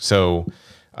fantastic. So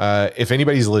if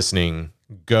anybody's listening,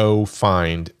 go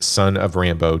find Son of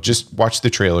Rambo. Just watch the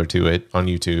trailer to it on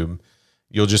YouTube.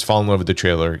 You'll just fall in love with the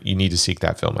trailer. You need to seek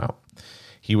that film out.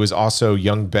 He was also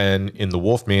young Ben in The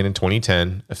Wolfman in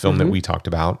 2010, a film that we talked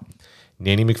about.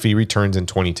 Nanny McPhee Returns in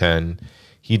 2010.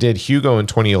 He did Hugo in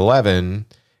 2011,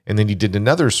 and then he did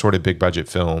another sort of big budget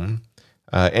film,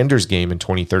 Ender's Game in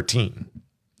 2013.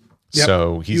 Yep.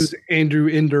 So he was Andrew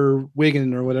Ender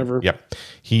Wiggin or whatever. Yep.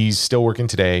 He's still working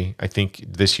today. I think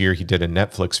this year he did a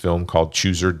Netflix film called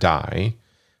Choose or Die.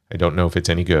 I don't know if it's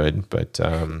any good, but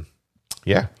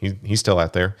yeah, he's still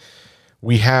out there.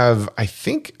 We have, I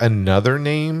think, another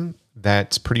name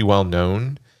that's pretty well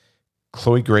known,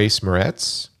 Chloe Grace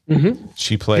Moretz.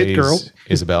 She plays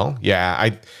Isabel.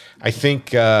 Yeah, I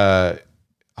think a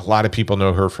lot of people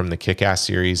know her from the Kick-Ass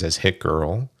series as Hit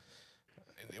Girl.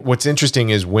 What's interesting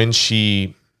is when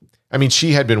she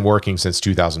had been working since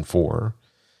 2004.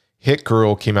 Hit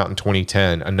Girl came out in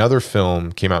 2010. Another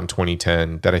film came out in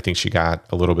 2010 that I think she got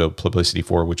a little bit of publicity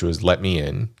for, which was Let Me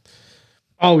In.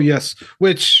 Oh, yes.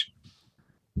 Which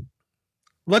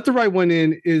Let the Right One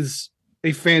In is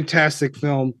a fantastic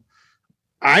film.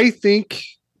 I think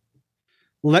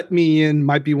Let Me In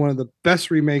might be one of the best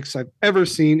remakes I've ever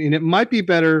seen, and it might be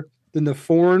better than the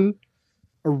foreign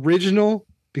original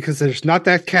because there's not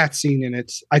that cat scene in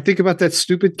it. I think about that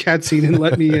stupid cat scene and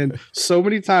Let Me In so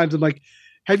many times. I'm like,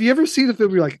 have you ever seen a film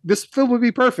where you're like, this film would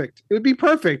be perfect? It would be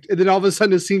perfect. And then all of a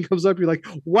sudden the scene comes up, you're like,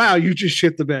 wow, you just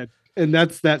shit the bed. And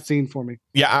that's that scene for me.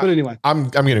 Yeah. But anyway, I'm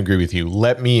going to agree with you.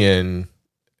 Let Me In.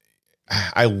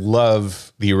 I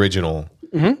love the original,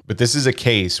 but this is a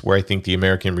case where I think the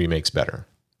American remake's better.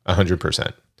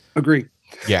 100%. Agree.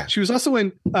 Yeah. She was also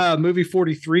in movie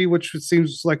 43, which it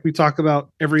seems like we talk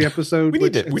about every episode. We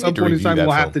need to review that we'll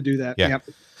film. have to do that. Yeah. Yep.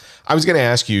 I was going to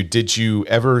ask you, did you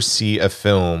ever see a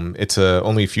film? It's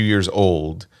only a few years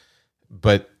old,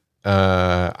 but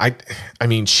I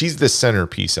mean, she's the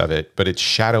centerpiece of it, but it's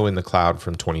Shadow in the Cloud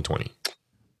from 2020.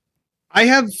 I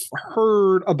have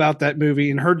heard about that movie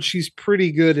and heard she's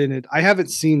pretty good in it. I haven't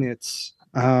seen it.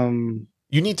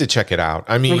 You need to check it out.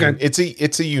 I mean, Okay.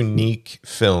 it's a unique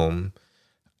film.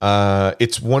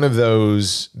 It's one of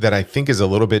those that I think is a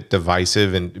little bit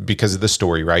divisive, and because of the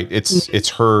story, right? It's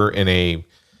her in a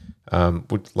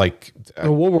like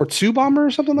A World War II bomber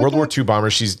or something like World that? War II bomber.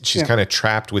 She's kind of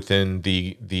trapped within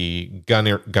the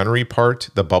gunnery part,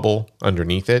 the bubble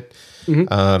underneath it,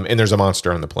 and there's a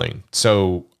monster on the plane.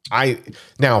 So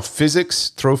throw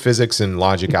physics and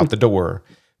logic out the door.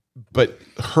 But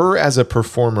her as a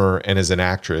performer and as an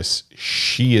actress,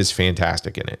 she is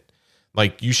fantastic in it.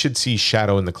 Like, you should see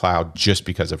Shadow in the Cloud just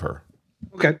because of her.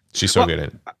 Okay. She's so good in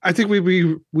it. I think we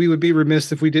would be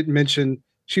remiss if we didn't mention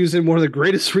she was in one of the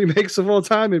greatest remakes of all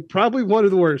time and probably one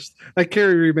of the worst. That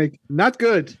Carrie remake, not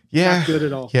good. Yeah. Not good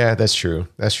at all. Yeah, that's true.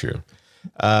 That's true.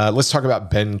 Let's talk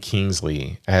about Ben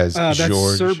Kingsley as That's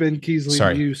George. Sir Ben Kingsley.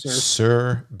 Sorry, You, sir.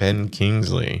 Sir Ben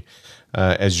Kingsley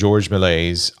as George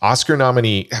Méliès. Oscar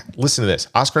nominee. Listen to this.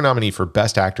 Oscar nominee for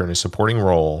Best Actor in a Supporting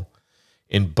Role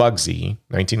in Bugsy,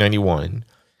 1991.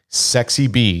 Sexy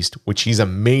Beast, which he's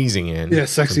amazing in. Yeah,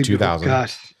 Sexy from 2000.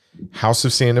 God. House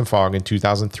of Sand and Fog in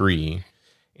 2003.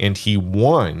 And he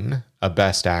won a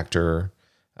Best Actor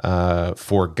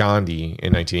for Gandhi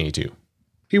in 1982.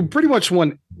 He pretty much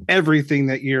won everything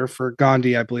that year for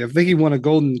Gandhi, I believe. I think he won a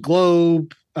Golden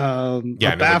Globe, a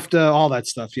BAFTA, all that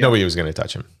stuff. Yeah. Nobody was going to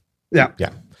touch him. Yeah.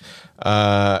 Yeah.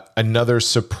 Another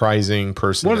surprising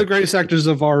person. One of the greatest actors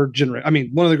of our generation. I mean,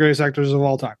 one of the greatest actors of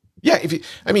all time. Yeah.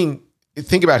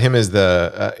 Think about him as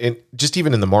just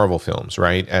even in the Marvel films,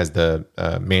 right? As the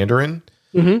Mandarin.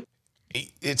 Mm-hmm.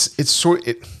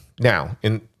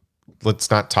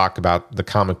 Let's not talk about the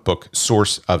comic book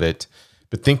source of it,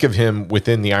 but think of him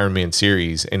within the Iron Man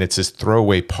series, and it's this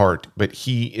throwaway part, but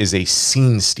he is a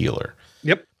scene stealer.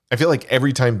 Yep. I feel like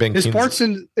every time His parts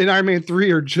in Iron Man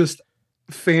 3 are just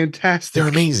fantastic. they're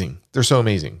amazing. They're so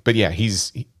amazing. But yeah,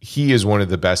 he is one of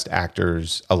the best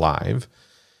actors alive.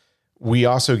 We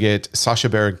also get Sacha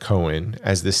Baron Cohen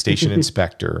as the station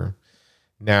inspector.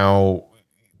 Now,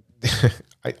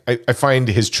 I find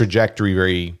his trajectory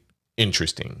very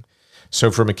interesting.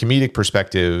 So from a comedic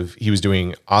perspective, he was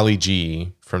doing Ali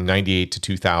G from 98 to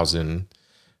 2000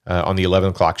 on the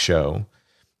 11 o'clock show.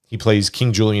 He plays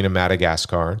King Julian in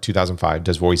Madagascar, 2005,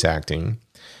 does voice acting.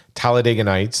 Talladega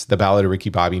Nights, The Ballad of Ricky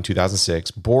Bobby in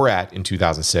 2006. Borat in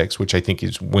 2006, which I think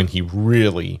is when he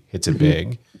really hits it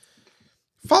big.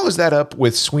 Follows that up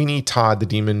with Sweeney Todd, the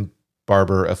Demon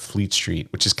Barber of Fleet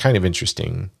Street, which is kind of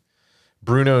interesting.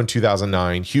 Bruno in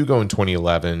 2009, Hugo in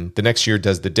 2011. The next year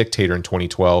does The Dictator in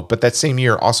 2012, but that same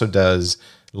year also does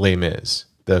Les Mis,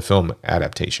 the film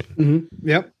adaptation. Mm-hmm.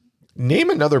 Yep. Name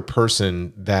another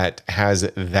person that has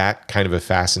that kind of a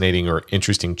fascinating or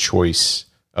interesting choice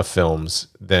of films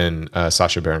than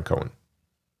Sacha Baron Cohen.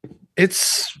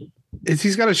 It's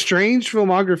he's got a strange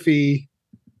filmography.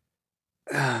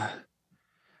 The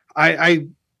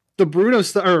Bruno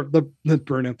stuff, or the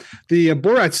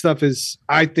Borat stuff is,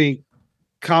 I think,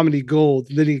 comedy gold.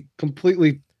 Then he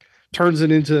completely turns it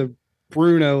into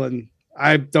Bruno, and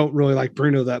I don't really like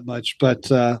Bruno that much. But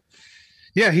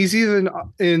yeah, he's even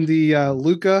in the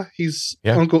Luca. He's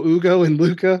Uncle Ugo in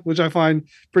Luca, which I find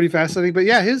pretty fascinating. But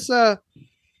yeah, his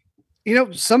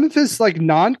some of his like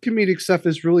non-comedic stuff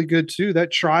is really good too.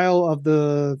 That Trial of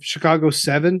the Chicago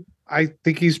 7, I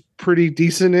think he's pretty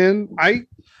decent in.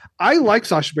 I like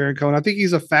Sacha Baron Cohen. I think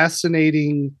he's a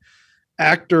fascinating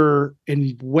actor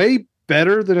and way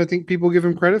better than I think people give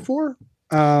him credit for.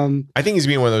 I think he's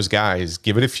being one of those guys.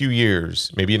 Give it a few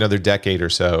years, maybe another decade or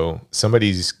so.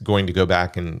 Somebody's going to go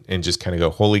back and just kind of go,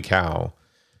 holy cow,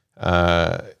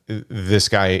 this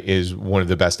guy is one of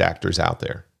the best actors out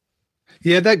there.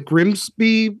 Yeah, that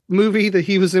Grimsby movie that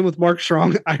he was in with Mark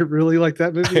Strong, I really like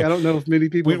that movie. I don't know if many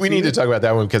people we need to talk about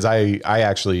that one because I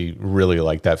actually really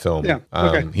like that film. Yeah,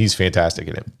 okay. He's fantastic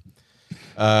in it.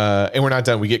 And we're not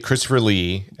done. We get Christopher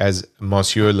Lee as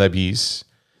Monsieur Lebis.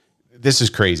 This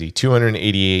is crazy.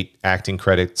 288 acting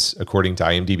credits, according to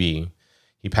IMDb.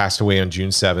 He passed away on June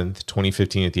 7th,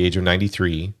 2015, at the age of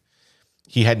 93.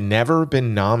 He had never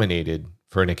been nominated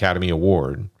for an Academy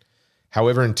Award.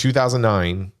 However, in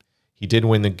 2009, he did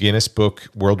win the Guinness Book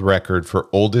World Record for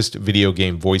oldest video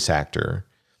game voice actor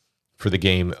for the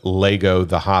game Lego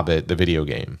The Hobbit, the video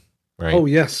game. Right? Oh,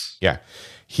 yes. Yeah.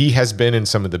 He has been in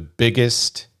some of the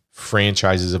biggest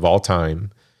franchises of all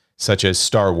time, such as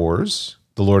Star Wars,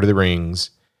 The Lord of the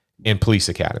Rings, and Police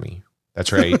Academy.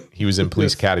 That's right. He was in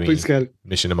Police Academy,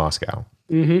 Mission to Moscow.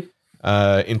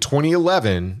 Mm-hmm. In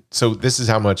 2011, so this is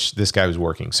how much this guy was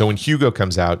working. So when Hugo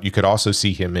comes out, you could also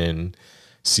see him in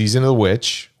Season of the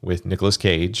Witch with Nicolas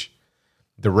Cage,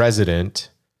 The Resident,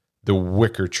 The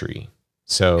Wicker Tree.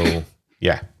 So,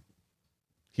 yeah.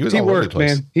 He was all over the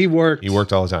place. Man. He worked. He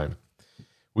worked all the time.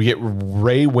 We get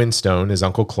Ray Winstone as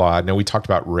Uncle Claude. Now, we talked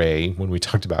about Ray when we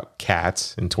talked about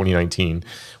Cats in 2019,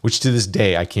 which to this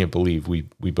day, I can't believe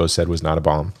we both said was not a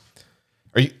bomb.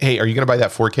 Are you going to buy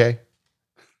that 4K?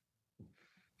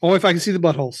 Only if I can see the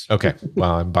buttholes. Okay.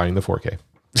 Well, I'm buying the 4K.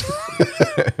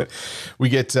 We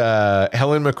get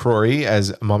Helen McCrory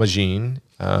as Mama Jean.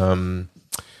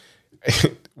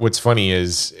 What's funny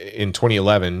is in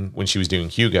 2011, when she was doing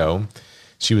Hugo,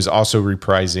 she was also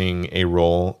reprising a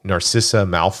role, Narcissa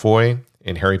Malfoy,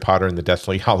 in Harry Potter and the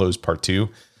Deathly Hallows Part 2.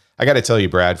 I got to tell you,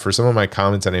 Brad, for some of my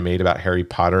comments that I made about Harry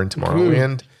Potter and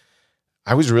Tomorrowland,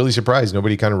 I was really surprised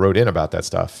nobody kind of wrote in about that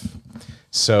stuff.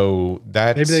 So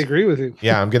that maybe they agree with you.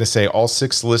 Yeah, I'm going to say all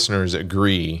 6 listeners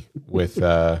agree with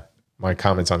my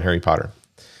comments on Harry Potter.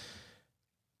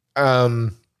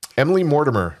 Emily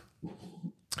Mortimer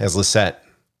as Lisette.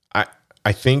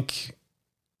 I think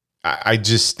I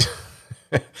just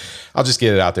I'll just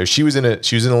get it out there. She was in a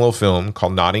little film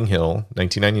called Notting Hill,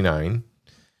 1999.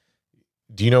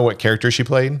 Do you know what character she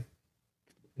played?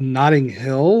 Notting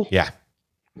Hill? Yeah.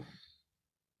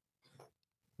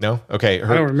 No? Okay.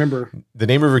 I don't remember. The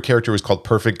name of her character was called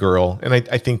Perfect Girl, and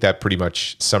I think that pretty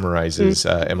much summarizes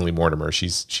Emily Mortimer.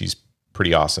 She's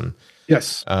pretty awesome.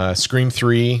 Yes. Scream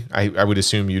 3, I would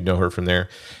assume you'd know her from there.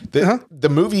 The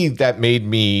movie that made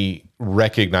me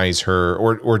recognize her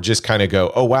or just kind of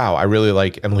go, oh, wow, I really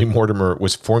like Emily Mortimer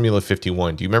was Formula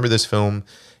 51. Do you remember this film?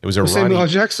 It was a Samuel L.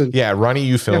 Jackson. Yeah, Ronnie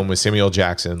Yu film with Samuel L.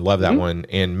 Jackson. Love that one.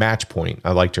 And Match Point.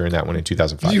 I liked her in that one in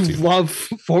 2005. You love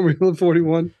Formula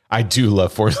 41? I do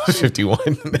love Formula 51.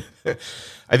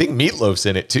 I think Meatloaf's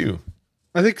in it too.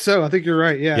 I think so. I think you're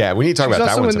right. Yeah. Yeah, we need to talk about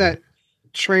that one. Also in that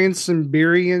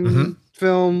Trans-Siberian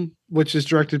film, which is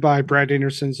directed by Brad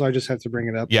Anderson, so I just have to bring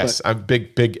it up. Yes, I'm a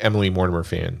big Emily Mortimer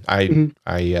fan.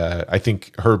 I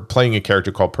think her playing a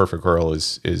character called Perfect Girl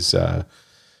is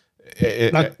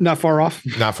not far off.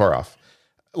 Not far off.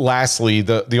 Lastly,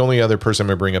 the only other person I'm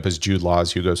going to bring up is Jude Law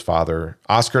as Hugo's father.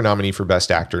 Oscar nominee for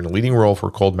Best Actor in a Leading Role for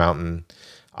Cold Mountain.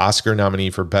 Oscar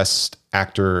nominee for Best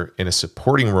Actor in a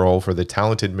Supporting Role for The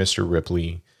Talented Mr.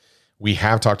 Ripley. We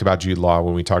have talked about Jude Law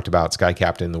when we talked about Sky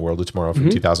Captain: The World of Tomorrow from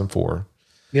 2004.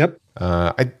 Yep.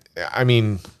 I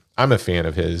mean, I'm a fan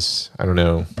of his. I don't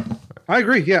know. I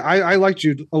agree. Yeah, I like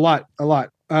Jude a lot.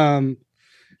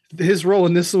 His role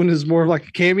in this one is more like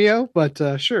a cameo, but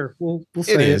sure, we'll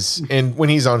say it is. And when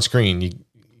he's on screen,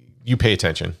 you pay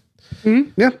attention.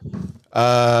 Yeah.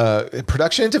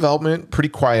 Production and development, pretty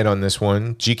quiet on this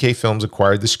one. GK Films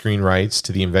acquired the screen rights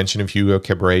to The Invention of Hugo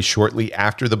Cabret shortly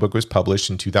after the book was published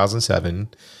in 2007.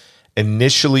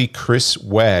 Initially, Chris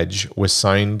Wedge was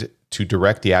signed to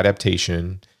direct the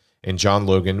adaptation, and John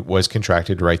Logan was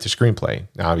contracted to write the screenplay.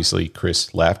 Now, obviously,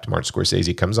 Chris left. Martin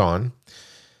Scorsese comes on.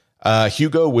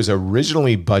 Hugo was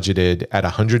originally budgeted at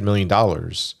 $100 million,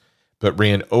 but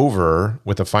ran over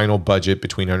with a final budget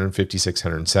between 156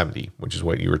 and 170, which is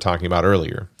what you were talking about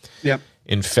earlier. Yep.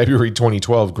 In February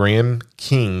 2012, Graham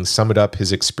King summed up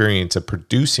his experience of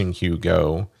producing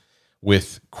Hugo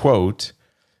with, quote,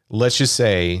 "Let's just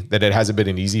say that it hasn't been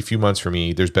an easy few months for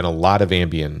me. There's been a lot of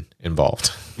Ambien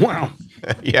involved." Wow.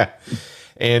 Yeah.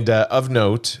 And of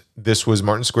note, this was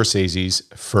Martin Scorsese's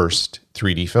first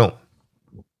 3D film.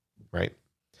 Right?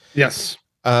 Yes.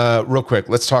 Real quick,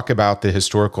 let's talk about the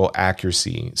historical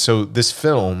accuracy. So this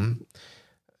film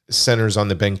centers on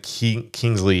the Ben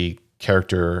Kingsley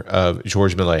character of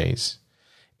Georges Méliès.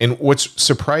 And what's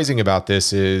surprising about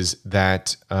this is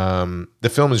that the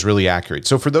film is really accurate.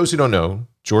 So for those who don't know,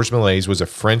 Georges Méliès was a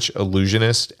French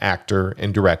illusionist, actor,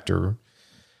 and director.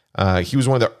 He was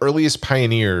one of the earliest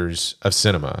pioneers of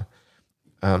cinema.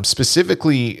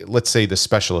 Specifically, let's say the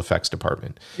special effects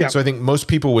department. Yeah. So I think most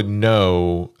people would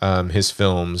know his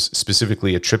films,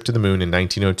 specifically A Trip to the Moon in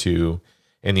 1902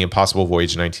 and The Impossible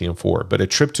Voyage in 1904. But A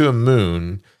Trip to a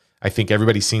Moon I think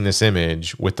everybody's seen this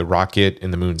image with the rocket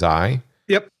in the moon's eye.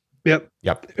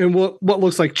 Yep. And what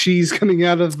looks like cheese coming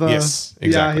out of yes,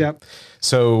 exactly. Yeah.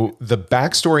 So the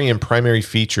backstory and primary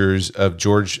features of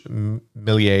George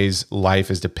Méliès's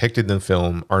life as depicted in the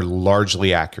film are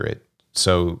largely accurate.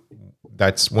 So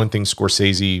that's one thing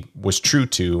Scorsese was true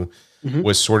to,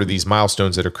 was sort of these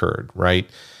milestones that occurred, right?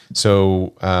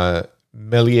 So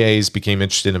Méliès became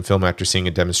interested in film after seeing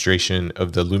a demonstration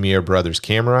of the Lumiere brothers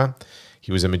camera.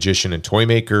 He was a magician and toy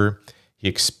maker. He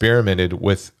experimented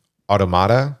with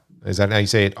automata. Is that how you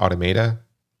say it? Automata?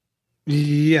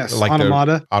 Yes, like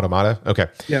automata. Automata. Okay.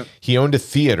 Yeah. He owned a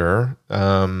theater,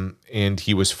 and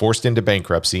he was forced into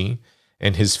bankruptcy,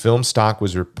 and his film stock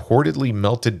was reportedly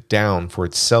melted down for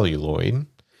its celluloid.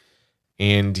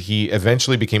 And he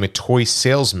eventually became a toy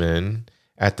salesman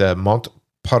at the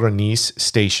Montparnasse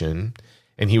station,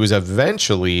 and he was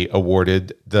eventually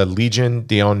awarded the Légion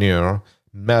d'honneur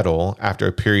medal after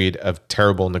a period of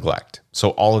terrible neglect.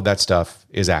 So all of that stuff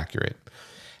is accurate.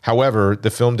 However,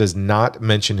 the film does not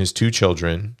mention his two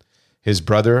children, his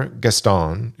brother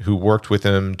Gaston, who worked with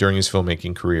him during his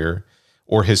filmmaking career,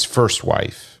 or his first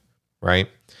wife, right?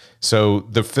 So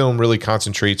the film really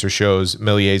concentrates or shows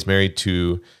Méliès married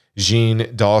to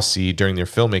Jeanne Dossi during their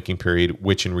filmmaking period,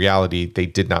 which in reality, they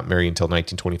did not marry until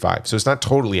 1925. So it's not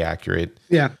totally accurate.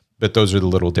 Yeah. But those are the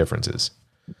little differences.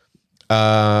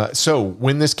 So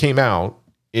when this came out,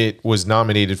 it was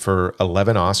nominated for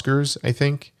 11 Oscars, I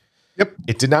think. Yep.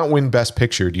 It did not win Best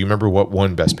Picture. Do you remember what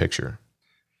won Best Picture?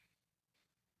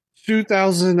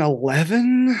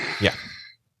 2011? Yeah.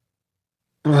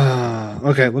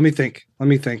 Okay, let me think.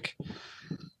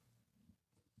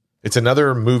 It's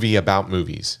another movie about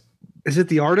movies. Is it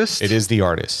The Artist? It is The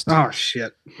Artist. Oh,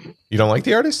 shit. You don't like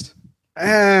The Artist?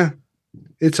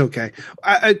 It's okay.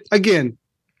 I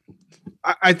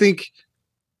think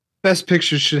Best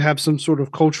Picture should have some sort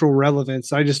of cultural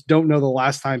relevance. I just don't know the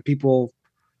last time people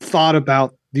thought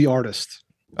about The Artist.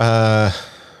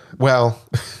 Well,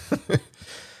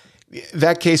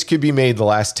 that case could be made the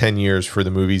last 10 years for the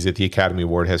movies that the Academy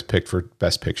Award has picked for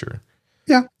Best Picture.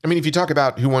 Yeah. I mean, if you talk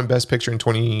about who won Best Picture in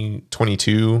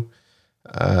 2022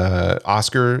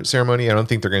 Oscar ceremony, I don't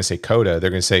think they're going to say Coda. They're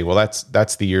going to say, well,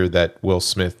 that's the year that Will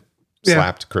Smith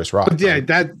slapped Chris Rock. Yeah,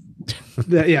 right?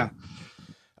 Yeah.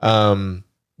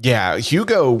 Yeah,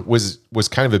 Hugo was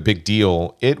kind of a big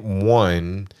deal. It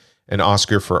won an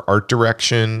Oscar for art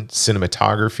direction,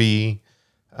 cinematography.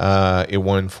 It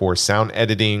won for sound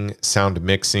editing, sound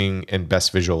mixing, and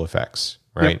best visual effects,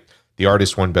 right? Yep. The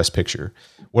Artist won Best Picture.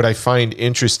 What I find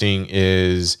interesting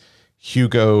is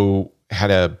Hugo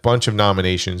had a bunch of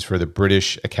nominations for the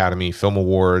British Academy Film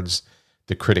Awards,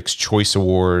 the Critics' Choice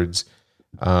Awards,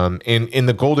 and in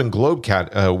the Golden Globe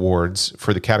Awards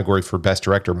for the category for Best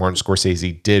Director, Martin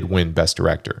Scorsese did win Best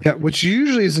Director. Yeah, which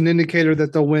usually is an indicator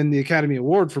that they'll win the Academy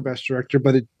Award for Best Director,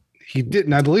 but he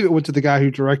didn't. I believe it went to the guy who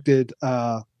directed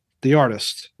The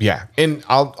Artist. Yeah, and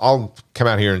I'll come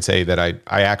out here and say that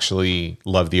I actually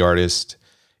love The Artist.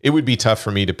 It would be tough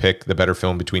for me to pick the better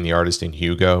film between The Artist and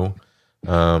Hugo.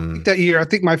 That year, I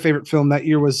think my favorite film that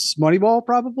year was Moneyball,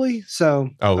 probably. So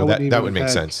that would make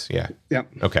sense. Yeah. Yeah.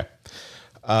 Okay.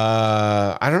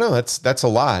 I don't know. That's a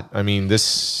lot. I mean,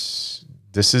 this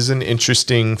is an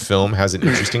interesting film, has an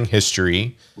interesting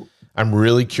history. I'm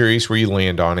really curious where you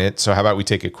land on it. So how about we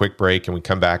take a quick break and we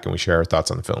come back and we share our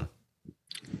thoughts on the film?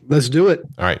 Let's do it.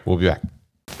 All right, we'll be back.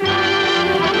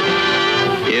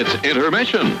 It's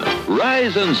intermission.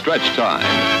 Rise and stretch time.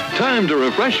 Time to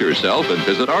refresh yourself and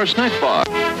visit our snack bar.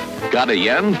 Got a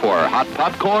yen for hot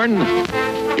popcorn?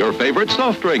 Your favorite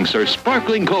soft drinks are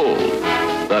sparkling cold.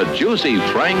 The juicy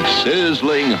Frank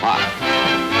sizzling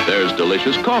hot. There's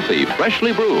delicious coffee,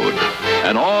 freshly brewed,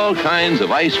 and all kinds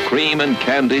of ice cream and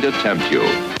candy to tempt you.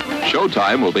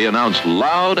 Showtime will be announced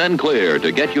loud and clear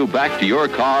to get you back to your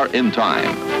car in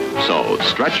time. So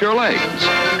stretch your legs.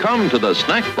 Come to the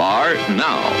snack bar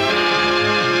now.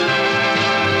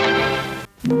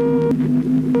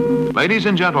 Ladies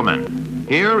and gentlemen,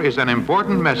 here is an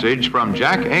important message from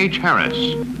Jack H.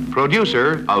 Harris,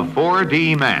 producer of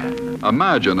 4D Man.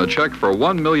 Imagine a check for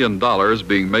 $1 million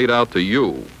being made out to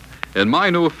you. In my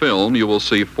new film, you will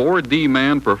see 4D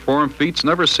Man perform feats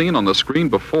never seen on the screen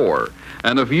before.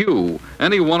 And if you,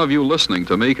 any one of you listening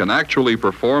to me, can actually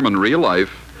perform in real life,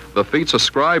 the feats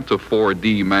ascribed to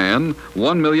 4D Man,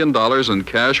 $1 million in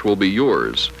cash will be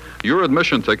yours. Your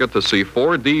admission ticket to see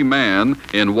 4D Man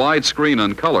in widescreen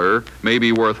and color may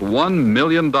be worth $1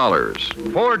 million.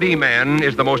 4D Man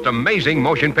is the most amazing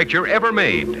motion picture ever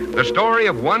made. The story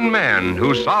of one man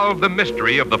who solved the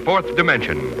mystery of the fourth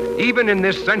dimension. Even in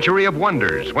this century of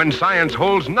wonders, when science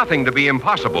holds nothing to be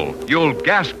impossible, you'll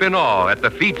gasp in awe at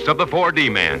the feats of the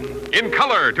 4D Man. In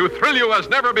color to thrill you as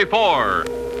never before,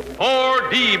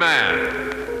 4D Man.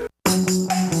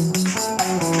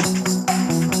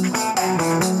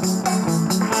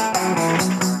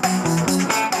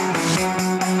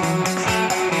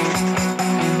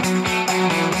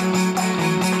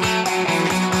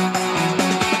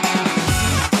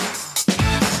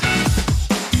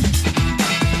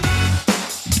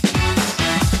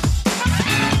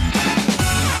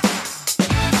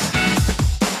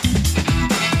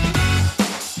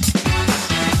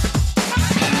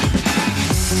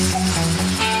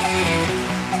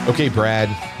 Okay, Brad,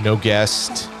 no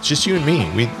guest, just you and me.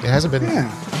 It hasn't been.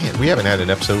 Man, we haven't had an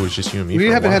episode with just you and me. We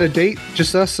haven't had a date,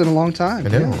 just us, in a long time. I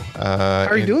know. How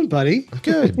are you doing, buddy? I'm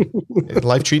good.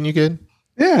 Life treating you good?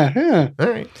 Yeah. All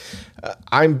right.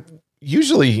 I'm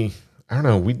usually, I don't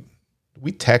know.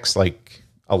 We text like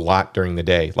a lot during the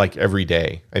day, like every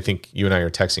day. I think you and I are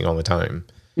texting all the time,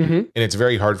 and it's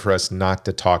very hard for us not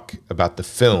to talk about the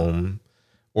film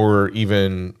or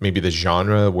even maybe the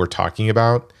genre we're talking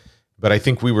about. But I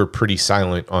think we were pretty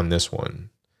silent on this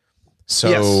one. So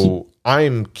yes.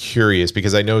 I'm curious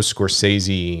because I know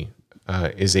Scorsese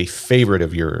is a favorite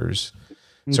of yours.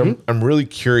 So I'm really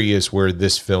curious where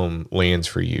this film lands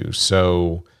for you.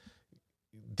 So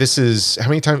this is, how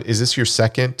many times, is this your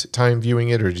second time viewing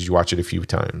it or did you watch it a few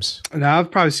times? No, I've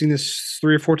probably seen this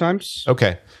 3 or 4 times.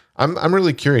 Okay. I'm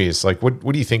really curious. Like, what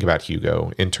do you think about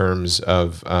Hugo in terms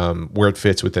of where it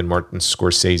fits within Martin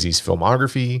Scorsese's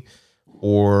filmography?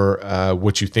 Or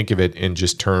what you think of it in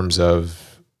just terms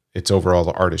of its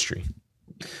overall artistry?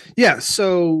 Yeah.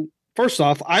 So first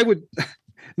off, I would.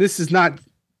 This is not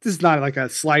like a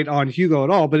slight on Hugo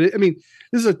at all, but this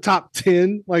is a top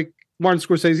 10 like Martin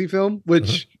Scorsese film,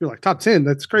 which you're like top 10.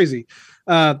 That's crazy.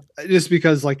 Just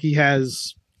because like he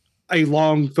has a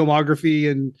long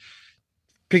filmography and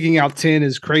picking out 10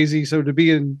 is crazy. So to be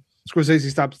in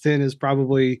Scorsese's top 10 is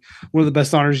probably one of the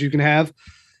best honors you can have.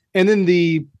 And then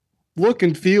the look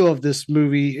and feel of this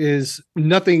movie is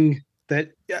nothing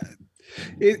that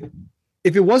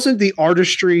if it wasn't the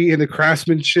artistry and the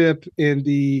craftsmanship and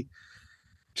the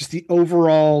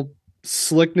overall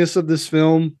slickness of this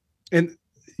film, and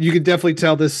you could definitely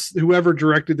tell this, whoever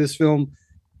directed this film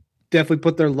definitely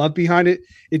put their love behind it.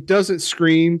 It doesn't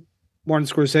scream Martin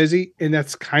Scorsese, and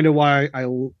that's kind of why I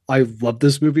love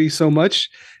this movie so much,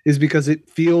 is because it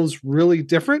feels really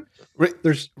different.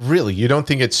 Really, you don't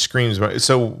think it screams?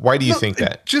 So why do you think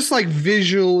that? Just like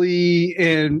visually,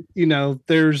 and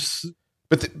there's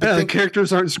but the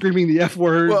characters aren't screaming the F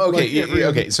word. Well, okay,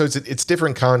 okay. So it's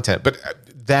different content, but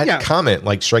that comment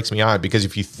like strikes me odd because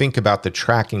if you think about the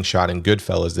tracking shot in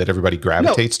Goodfellas that everybody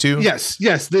gravitates to, yes,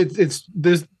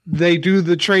 they do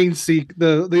the train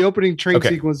the opening train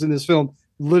sequence in this film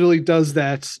literally does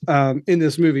that in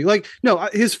this movie. Like, no,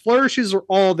 his flourishes are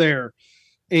all there.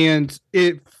 And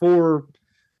for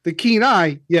the keen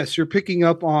eye, yes, you're picking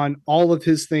up on all of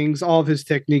his things, all of his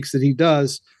techniques that he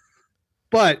does.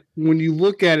 But when you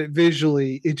look at it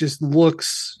visually, it just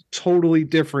looks totally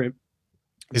different.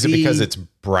 Is it because it's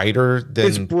brighter than?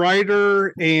 It's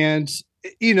brighter, and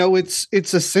it's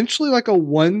essentially like a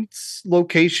one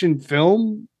location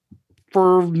film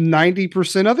for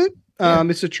 90% of it.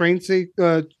 It's a train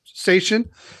station.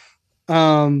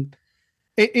 I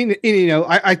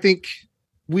think.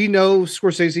 We know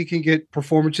Scorsese can get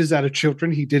performances out of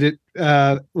children. He did it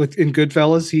in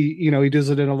Goodfellas. He does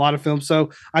it in a lot of films. So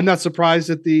I'm not surprised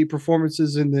that the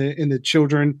performances in the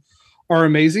children are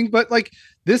amazing. But like,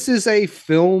 this is a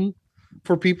film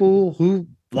for people who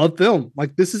love film.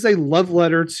 Like, this is a love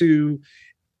letter to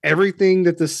everything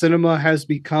that the cinema has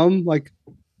become. Like,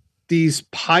 these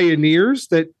pioneers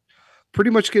that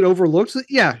pretty much get overlooked. So,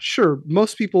 yeah, sure.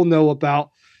 Most people know about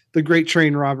The Great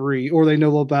Train Robbery, or they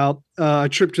know about A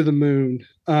Trip to the Moon,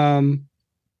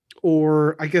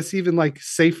 or I guess even like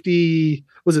Safety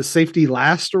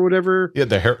Last or whatever? Yeah,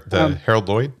 the Harold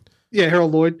Lloyd. Yeah,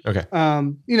 Harold Lloyd. Okay.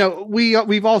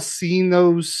 We've all seen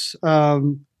those,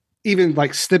 even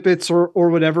like snippets or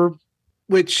whatever,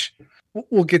 which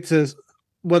we'll get to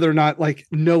whether or not like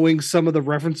knowing some of the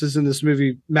references in this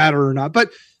movie matter or not.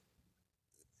 But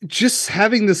just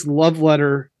having this love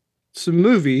letter to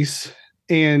movies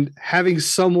and having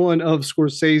someone of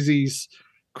Scorsese's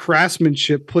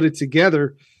craftsmanship put it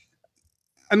together,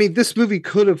 I mean, this movie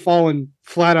could have fallen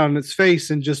flat on its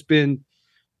face and just been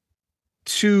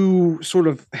too sort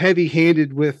of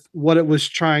heavy-handed with what it was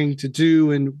trying to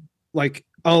do, and like,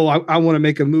 oh, I want to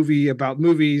make a movie about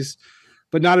movies,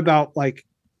 but not about like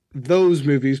those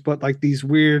movies, but like these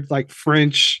weird like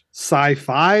French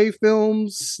sci-fi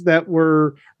films that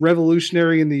were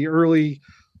revolutionary in the early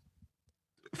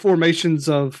formations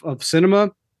of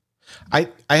cinema. I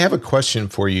have a question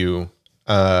for you,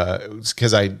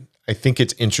 because I think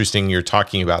it's interesting you're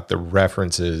talking about the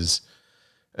references,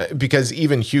 because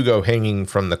even Hugo hanging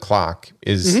from the clock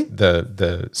is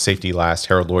the Safety Last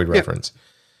Harold Lloyd reference.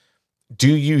 Do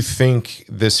you think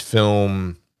this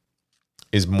film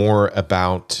is more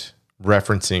about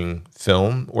referencing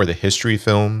film or the history of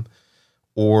film,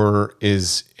 or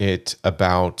is it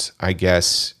about, I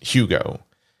guess, Hugo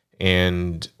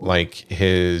and like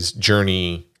his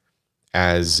journey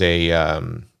as a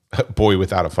boy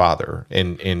without a father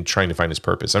and trying to find his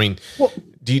purpose? I mean,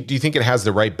 do you think it has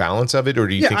the right balance of it, or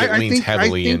do you think it leans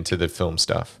heavily into the film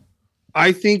stuff?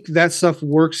 I think that stuff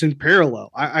works in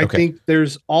parallel. I think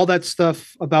there's all that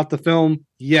stuff about the film,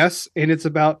 yes, and it's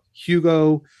about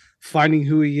Hugo finding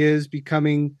who he is,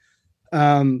 becoming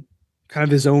kind of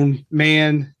his own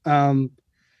man, and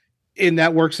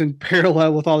that works in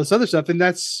parallel with all this other stuff, and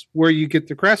that's where you get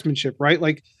the craftsmanship, right?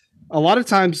 Like a lot of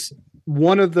times,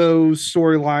 one of those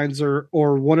storylines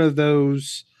or one of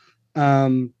those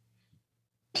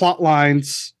plot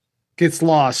lines gets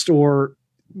lost or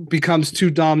becomes too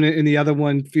dominant, and the other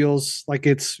one feels like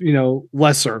it's,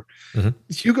 lesser.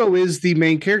 Hugo is the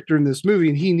main character in this movie,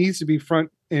 and he needs to be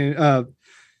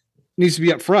needs to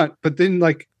be up front. But then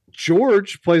like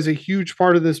George plays a huge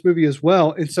part of this movie as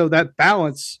well. And so that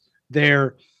balance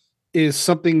there is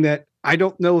something that I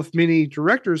don't know if many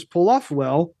directors pull off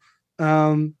well.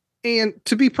 And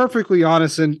to be perfectly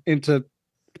honest and to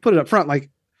put it up front,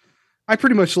 like I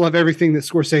pretty much love everything that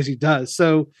Scorsese does.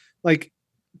 So like,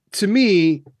 to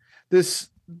me, this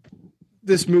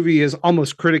movie is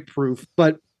almost critic proof,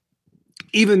 but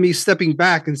even me stepping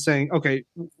back and saying, okay,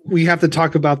 we have to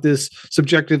talk about this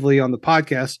subjectively on the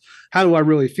podcast. How do I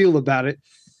really feel about it?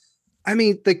 I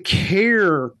mean, the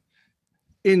care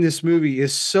in this movie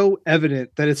is so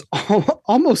evident that it's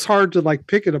almost hard to like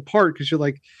pick it apart, because you're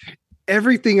like,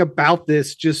 everything about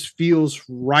this just feels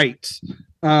right.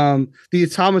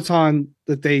 The automaton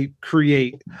that they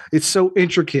create, it's so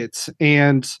intricate,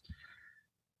 and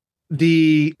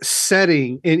the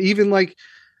setting, and even like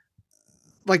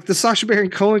the Sacha Baron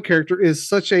Cohen character is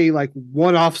such a like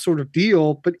one-off sort of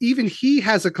deal, but even he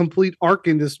has a complete arc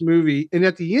in this movie. And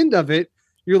at the end of it,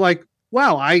 you're like,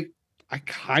 wow, I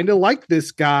kind of like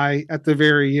this guy at the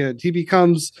very end. He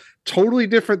becomes totally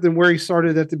different than where he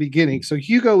started at the beginning. So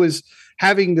Hugo is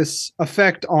having this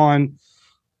effect on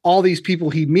all these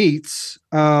people he meets.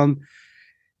 And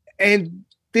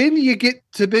then you get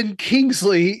to Ben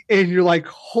Kingsley and you're like,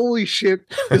 holy shit,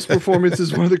 this performance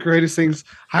is one of the greatest things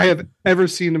I have ever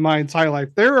seen in my entire life.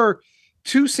 There are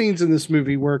two scenes in this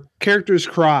movie where characters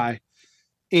cry,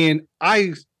 and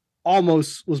I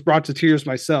almost was brought to tears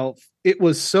myself. It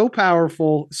was so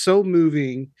powerful, so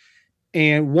moving.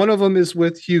 And one of them is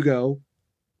with Hugo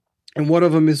and one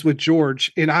of them is with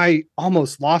George. And I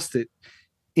almost lost it.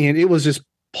 And it was just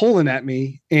pulling at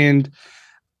me. And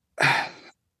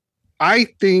I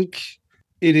think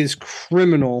it is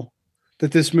criminal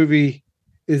that this movie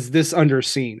is this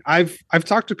underseen. I've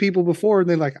talked to people before and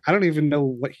they're like, I don't even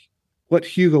know what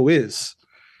Hugo is.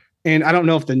 And I don't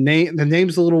know if the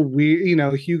name's a little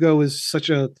weird. Hugo is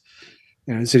such a,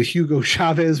 is it a Hugo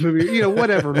Chavez movie?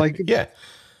 Whatever. Like, yeah,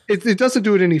 it doesn't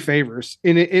do it any favors.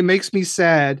 And it makes me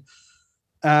sad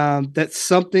that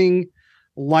something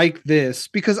like this,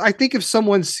 because I think if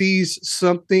someone sees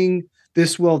something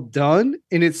this well done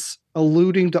and it's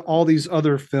alluding to all these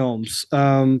other films,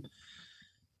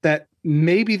 that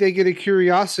maybe they get a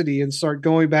curiosity and start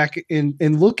going back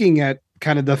and looking at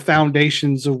kind of the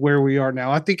foundations of where we are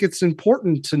now. I think it's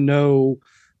important to know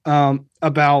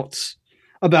about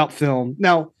film.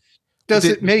 Now, does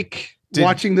it make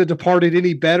watching The Departed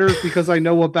any better because I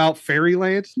know about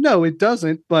Fairyland? No, it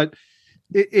doesn't, but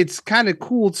it's kind of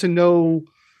cool to know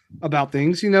about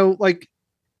things, like,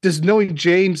 does knowing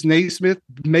James Naismith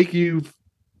make you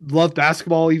love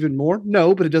basketball even more?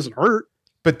 No, but it doesn't hurt.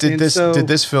 But did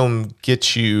this film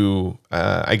get you,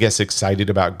 I guess, excited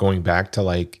about going back to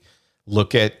like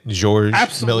look at Georges Méliès?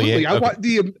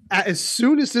 Absolutely. Okay. As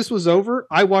soon as this was over,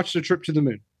 I watched A Trip to the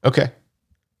Moon. Okay.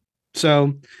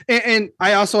 So, and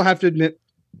I also have to admit,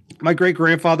 my great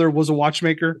grandfather was a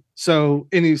watchmaker. So,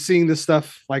 seeing this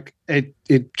stuff, like it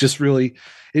just really,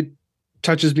 it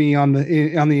touches me on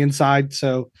the inside.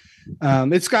 So,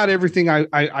 It's got everything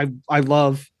I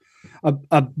love.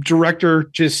 A director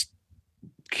just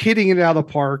hitting it out of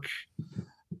the park.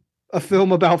 A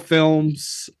film about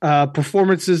films,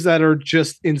 performances that are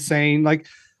just insane. Like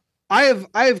I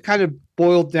have kind of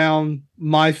boiled down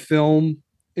my film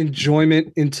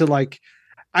enjoyment into like,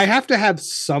 I have to have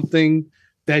something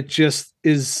that just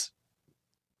is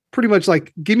pretty much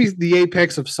like, give me the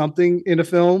apex of something in a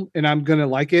film and I'm going to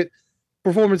like it.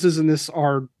 Performances in this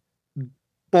are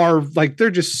like,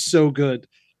 they're just so good.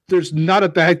 There's not a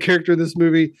bad character in this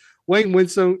movie. Ray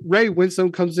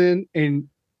Winstone comes in and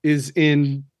is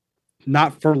in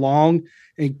Not for Long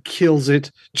and kills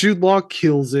it. Jude Law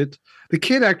kills it. The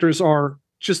kid actors are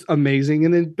just amazing.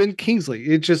 And then Ben Kingsley,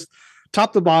 it just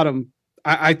top to bottom.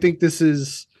 I think this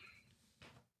is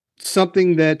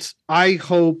something that I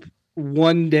hope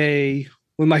one day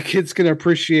when my kids can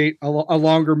appreciate a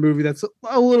longer movie that's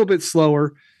a little bit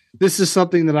slower, this is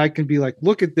something that I can be like,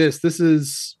 look at this. This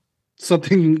is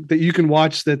something that you can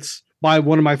watch that's by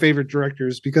one of my favorite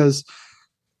directors, because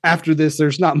after this,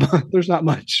 there's not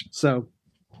much. So,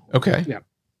 okay. Yeah.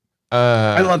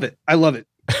 I love it.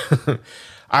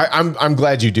 I'm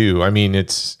glad you do. I mean,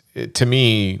 to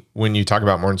me, when you talk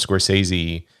about Martin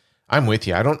Scorsese, I'm with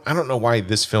you. I don't know why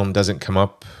this film doesn't come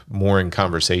up more in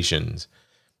conversations.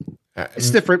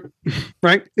 It's different,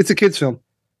 right? It's a kid's film.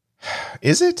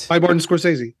 Is it? By Martin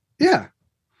Scorsese. Yeah.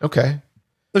 Okay.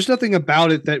 There's nothing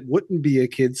about it that wouldn't be a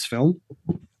kid's film.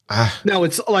 No,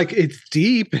 it's like, it's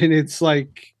deep and it's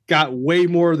like got way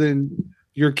more than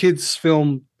your kid's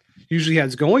film usually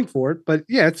has going for it. But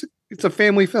yeah, it's a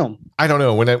family film. I don't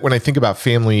know. When I think about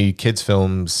family kids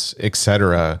films,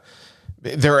 etc.,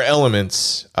 there are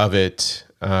elements of it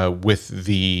with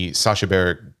the Sacha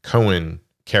Baron Cohen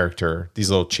character, these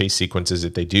little chase sequences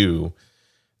that they do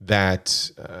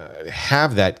that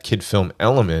have that kid film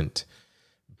element.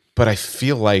 But I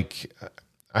feel like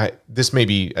this may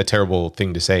be a terrible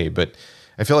thing to say, but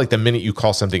I feel like the minute you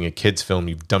call something a kid's film,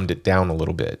 you've dumbed it down a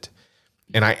little bit.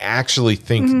 And I actually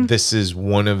think this is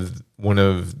one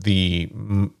of the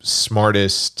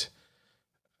smartest,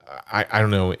 I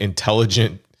don't know,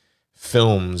 intelligent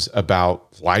films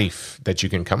about life that you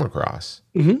can come across.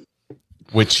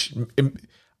 Which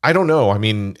I don't know. I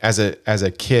mean, as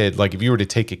a kid, like if you were to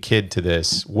take a kid to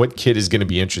this, what kid is going to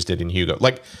be interested in Hugo?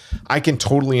 Like, I can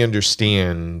totally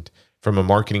understand from a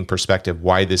marketing perspective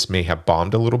why this may have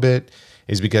bombed a little bit,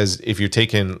 is because if you're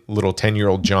taking little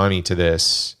 10-year-old Johnny to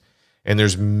this, and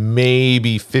there's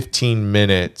maybe 15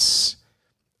 minutes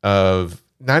of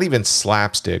not even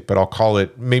slapstick, but I'll call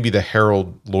it maybe the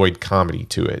Harold Lloyd comedy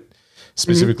to it,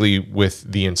 specifically with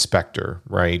the inspector,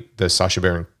 right? The Sacha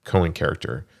Baron Cohen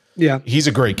character. Yeah. He's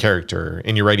a great character,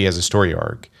 and you're right, he has a story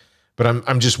arc. But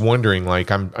I'm just wondering, like,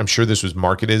 I'm sure this was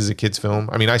marketed as a kid's film.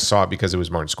 I mean, I saw it because it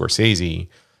was Martin Scorsese,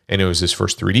 and it was his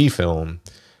first 3D film.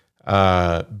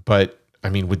 But I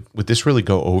mean, would this really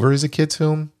go over as a kid's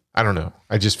film? I don't know.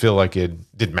 I just feel like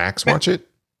did Max watch it?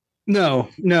 No,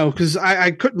 because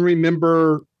I couldn't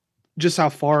remember just how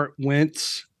far it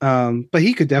went. But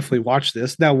he could definitely watch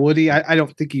this. Now, would he? I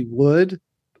don't think he would.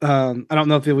 I don't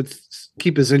know if it would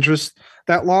keep his interest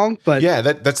that long, but yeah,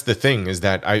 that's the thing, is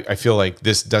that I feel like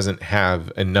this doesn't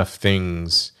have enough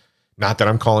things. Not that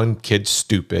I'm calling kids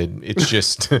stupid. It's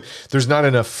just there's not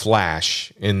enough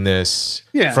flash in this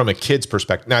from a kid's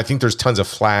perspective. Now, I think there's tons of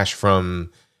flash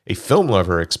from a film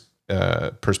lover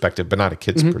perspective, but not a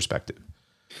kid's perspective.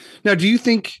 Now, do you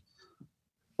think,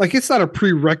 like, it's not a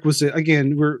prerequisite?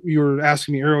 Again, you were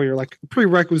asking me earlier, like, a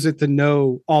prerequisite to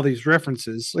know all these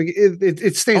references. Like,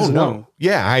 it stands alone. No.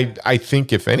 Yeah, I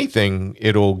think if anything,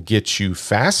 it'll get you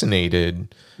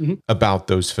fascinated about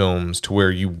those films to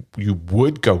where you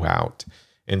would go out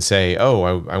and say, oh,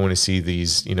 I want to see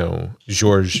these,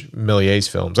 Georges Méliès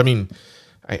films. I mean,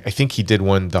 I think he did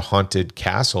one, The Haunted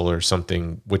Castle or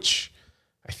something, which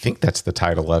I think that's the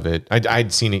title of it.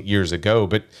 I'd seen it years ago,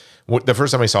 but the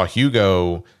first time I saw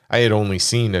Hugo, I had only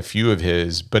seen a few of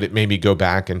his, but it made me go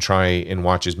back and try and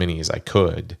watch as many as I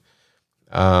could.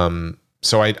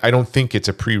 So I don't think it's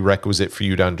a prerequisite for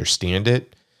you to understand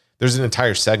it. There's an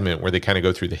entire segment where they kind of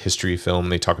go through the history of film.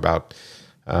 They talk about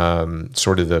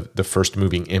sort of the first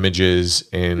moving images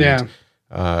and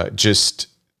just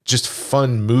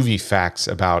fun movie facts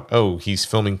about, oh, he's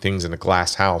filming things in a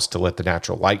glass house to let the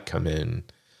natural light come in.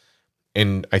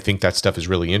 And I think that stuff is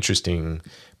really interesting.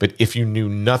 But if you knew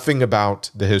nothing about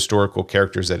the historical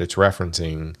characters that it's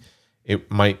referencing,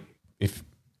 it might,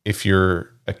 if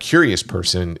you're a curious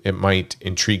person, it might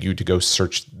intrigue you to go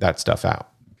search that stuff out.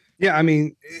 Yeah, I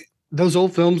mean, those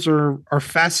old films are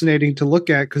fascinating to look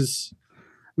at because,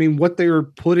 I mean, what they were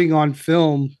putting on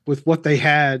film with what they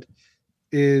had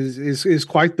is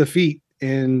quite the feat,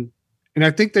 and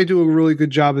I think they do a really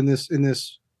good job in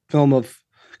this film of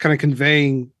kind of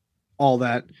conveying all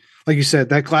that. Like you said,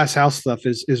 that glass house stuff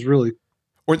is really,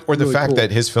 or the really fact cool.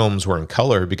 that his films were in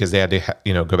color because they had to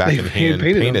go back They and hand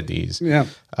painted these. Yeah.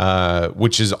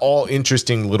 Which is all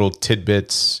interesting little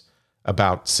tidbits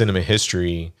about cinema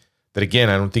history that, again,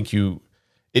 I don't think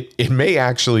it may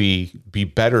actually be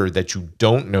better that you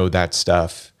don't know that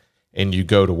stuff and you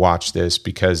go to watch this,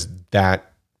 because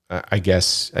that, I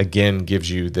guess, again,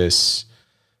 gives you this,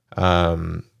 I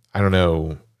don't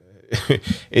know,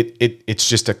 it's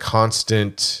just a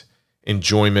constant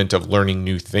enjoyment of learning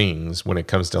new things when it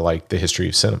comes to like the history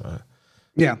of cinema.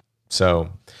 Yeah. So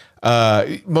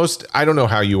I don't know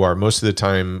how you are. Most of the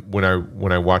time when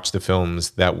I watch the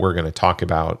films that we're going to talk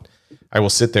about, I will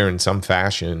sit there in some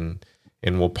fashion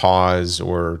and we'll pause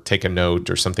or take a note,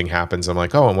 or something happens. I'm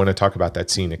like, oh, I want to talk about that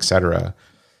scene, etc.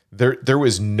 There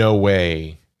was no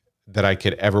way that I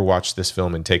could ever watch this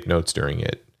film and take notes during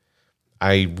it.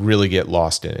 I really get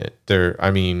lost in it.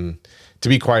 To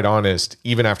be quite honest,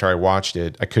 even after I watched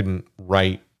it, I couldn't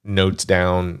write notes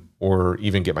down or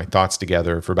even get my thoughts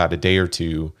together for about a day or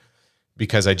two,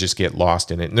 because I just get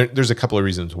lost in it. And there's a couple of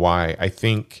reasons why. I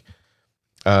think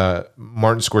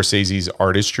Martin Scorsese's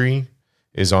artistry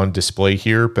is on display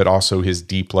here, but also his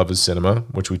deep love of cinema,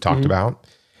 which we talked about.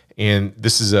 And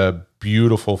this is a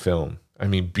beautiful film. I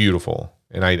mean, beautiful.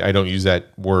 And I don't use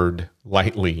that word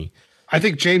lightly. I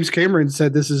think James Cameron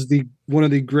said this is one of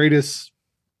the greatest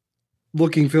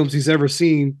looking films he's ever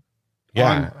seen.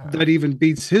 Yeah. That even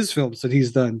beats his films that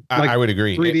he's done. I would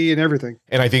agree. 3D and everything.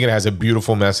 And I think it has a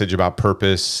beautiful message about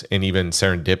purpose and even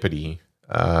serendipity,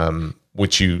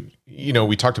 which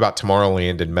we talked about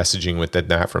Tomorrowland and messaging within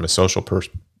that from a social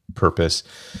purpose.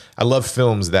 I love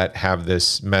films that have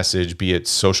this message, be it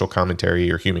social commentary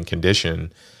or human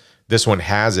condition. This one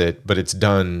has it, but it's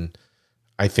done,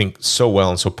 I think, so well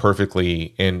and so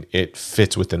perfectly, and it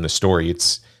fits within the story.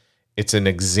 It's an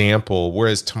example,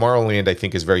 whereas Tomorrowland, I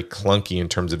think, is very clunky in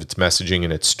terms of its messaging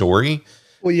and its story.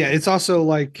 Well, yeah, it's also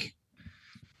like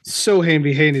so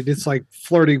heavy-handed. It's like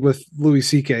flirting with Louis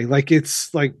C.K. Like,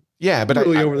 it's like, yeah, but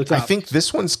really over the top. I think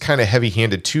this one's kind of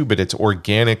heavy-handed too, but it's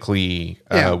organically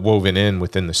woven in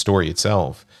within the story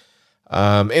itself.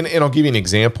 And I'll give you an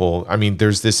example. I mean,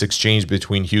 there's this exchange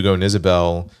between Hugo and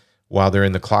Isabel while they're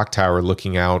in the clock tower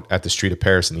looking out at the street of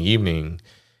Paris in the evening.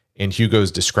 And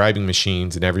Hugo's describing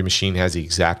machines, and every machine has the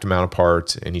exact amount of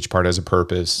parts, and each part has a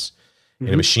purpose. And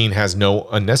a machine has no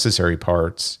unnecessary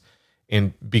parts.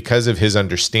 And because of his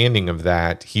understanding of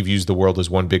that, he views the world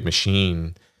as one big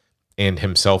machine and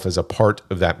himself as a part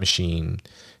of that machine.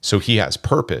 So he has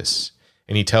purpose.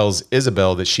 And he tells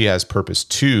Isabel that she has purpose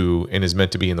too and is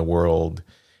meant to be in the world.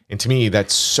 And to me,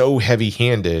 that's so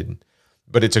heavy-handed,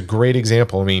 but it's a great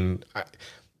example. I mean,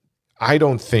 I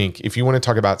don't think, if you want to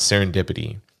talk about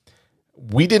serendipity,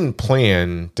 we didn't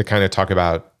plan to kind of talk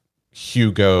about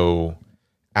Hugo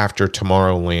after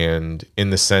Tomorrowland in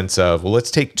the sense of, well,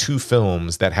 let's take two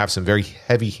films that have some very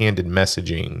heavy-handed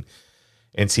messaging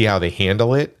and see how they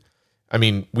handle it. I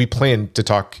mean, we planned to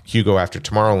talk Hugo after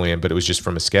Tomorrowland, but it was just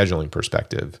from a scheduling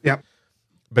perspective. Yep.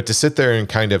 But to sit there and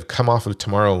kind of come off of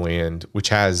Tomorrowland, which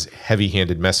has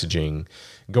heavy-handed messaging,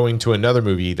 going to another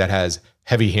movie that has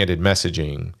heavy-handed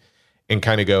messaging, and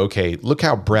kind of go, okay, look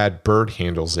how Brad Bird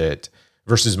handles it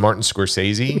versus Martin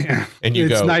Scorsese. Yeah, and you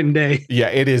it's go, night and day. Yeah,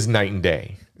 it is night and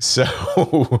day. So,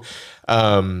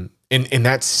 and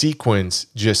that sequence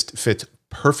just fits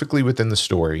perfectly within the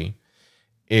story.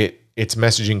 Its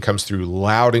messaging comes through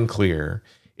loud and clear.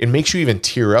 It makes you even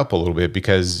tear up a little bit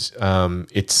because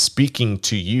it's speaking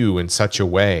to you in such a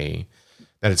way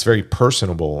that it's very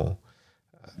personable.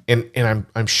 And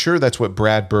I'm sure that's what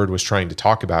Brad Bird was trying to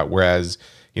talk about. Whereas,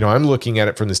 I'm looking at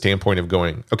it from the standpoint of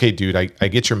going, okay, dude, I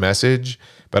get your message,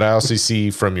 but I also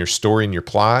see from your story and your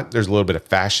plot, there's a little bit of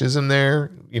fascism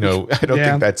there. I don't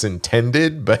think that's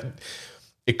intended, but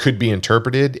it could be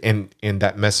interpreted. And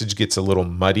that message gets a little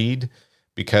muddied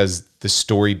because the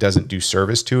story doesn't do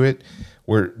service to it,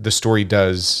 where the story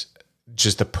does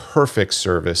just the perfect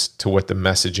service to what the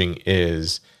messaging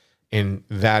is. And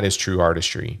that is true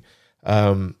artistry.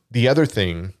 The other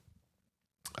thing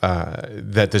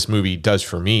that this movie does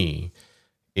for me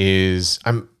is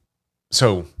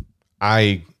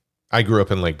I grew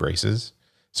up in leg braces,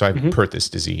 so I have Perthes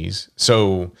disease.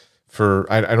 So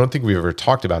I don't think we've ever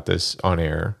talked about this on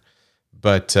air,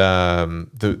 but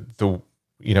it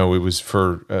was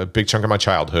for a big chunk of my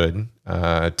childhood,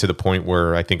 to the point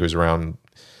where I think it was around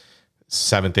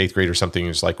 7th, 8th grade or something. It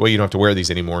was like, well, you don't have to wear these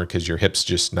anymore because your hip's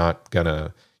just not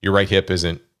gonna, your right hip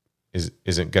isn't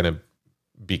gonna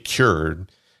be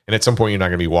cured. And at some point, you're not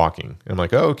going to be walking. And I'm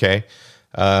like, oh, okay.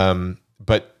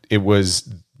 But it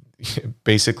was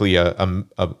basically a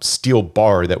steel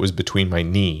bar that was between my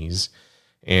knees.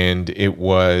 And it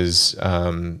was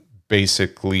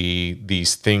basically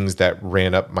these things that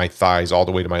ran up my thighs all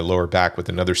the way to my lower back with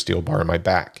another steel bar in my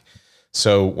back.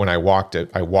 So when I walked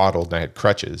it, I waddled and I had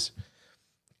crutches.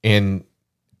 And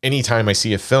anytime I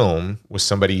see a film with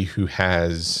somebody who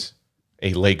has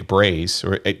a leg brace,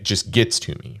 or it just gets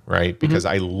to me, right? Because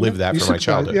I lived that from my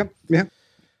childhood. Yeah.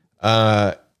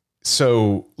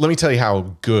 So let me tell you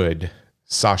how good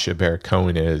Sacha Baron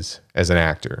Cohen is as an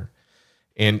actor.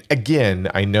 And again,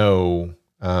 I know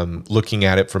looking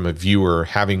at it from a viewer,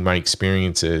 having my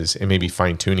experiences and maybe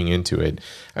fine tuning into it,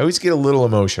 I always get a little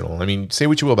emotional. I mean, say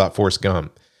what you will about Forrest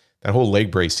Gump, that whole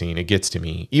leg brace scene, it gets to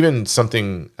me. Even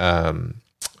something,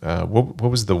 what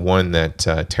was the one that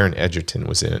Taron Egerton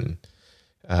was in?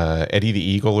 Eddie the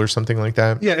Eagle or something like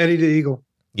that? Yeah, Eddie the Eagle.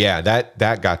 Yeah,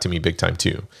 that got to me big time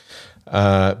too.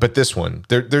 But this one,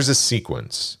 there's a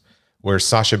sequence where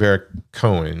Sacha Baron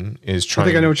Cohen is trying. I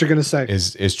think I know what you're going to say.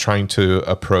 Is trying to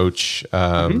approach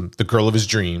the girl of his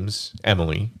dreams,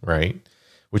 Emily, right?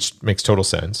 Which makes total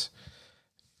sense.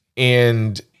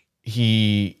 And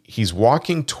he's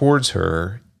walking towards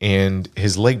her, and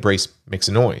his leg brace makes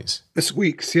a noise. It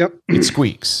squeaks. Yep. It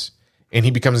squeaks, and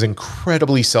he becomes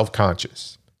incredibly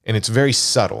self-conscious, and it's very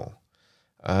subtle,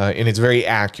 and it's very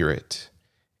accurate,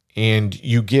 and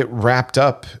you get wrapped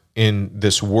up in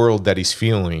this world that he's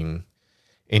feeling.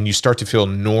 And you start to feel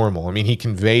normal. I mean, he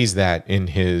conveys that in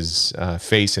his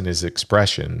face and his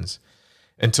expressions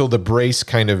until the brace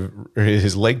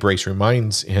his leg brace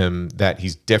reminds him that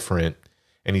he's different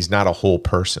and he's not a whole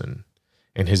person.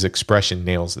 And his expression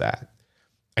nails that.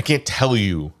 I can't tell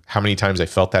you how many times I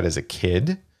felt that as a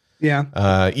kid. Yeah.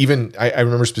 Even I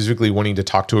remember specifically wanting to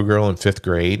talk to a girl in 5th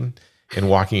grade and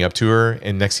walking up to her.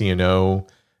 And next thing you know,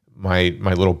 my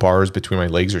little bars between my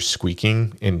legs are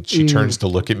squeaking and she turns to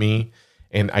look at me.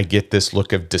 And I get this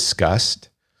look of disgust,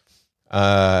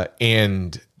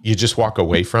 and you just walk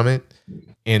away from it.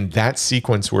 And that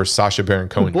sequence where Sacha Baron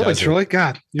Cohen does Troy,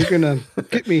 God, you're gonna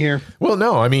get me here. Well,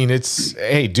 no, I mean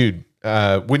hey, dude,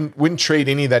 wouldn't trade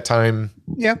any of that time,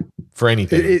 for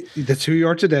anything. That's who you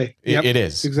are today. Yep, it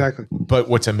is exactly. But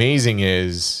what's amazing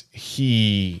is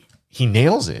he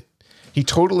nails it. He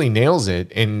totally nails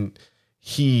it, and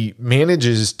he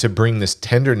manages to bring this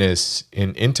tenderness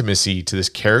and intimacy to this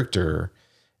character.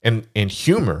 And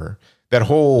humor, that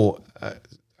whole,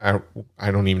 I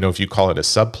don't even know if you call it a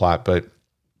subplot, but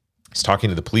he's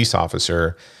talking to the police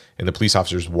officer, and the police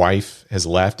officer's wife has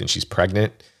left and she's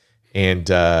pregnant. And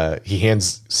he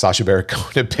hands Sacha Baron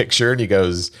Cohen a picture and he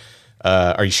goes,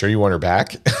 are you sure you want her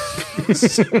back?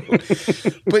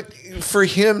 But for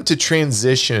him to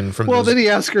transition from... Well, then he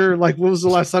asked her, like, when was the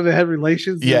last time they had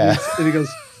relations? Yeah. And he goes,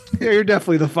 yeah, you're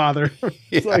definitely the father.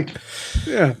 It's like,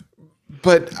 yeah.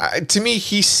 But to me,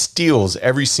 he steals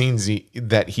every scene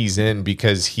that he's in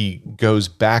because he goes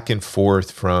back and forth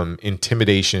from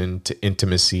intimidation to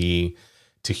intimacy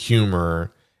to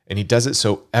humor, and he does it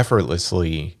so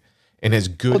effortlessly and as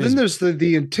good. Well, then there's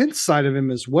the intense side of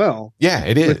him as well. Yeah,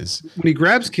 it is. When he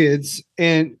grabs kids,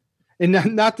 and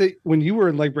not that when you were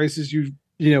in leg braces,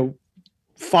 you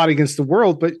fought against the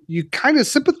world, but you kind of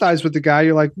sympathize with the guy.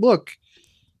 You're like, look,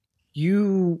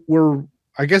 you were,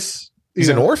 I guess. He's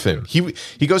an orphan.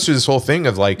 He goes through this whole thing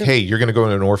of like, hey, you're going to go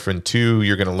in an orphan too.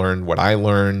 You're going to learn what I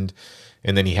learned.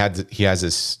 And then he has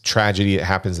this tragedy that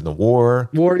happens in the war.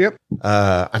 Yep.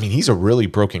 I mean, he's a really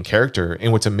broken character.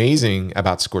 And what's amazing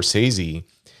about Scorsese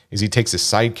is he takes a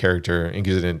side character and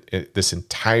gives it this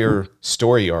entire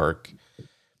story arc.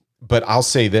 But I'll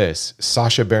say this,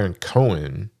 Sacha Baron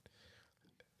Cohen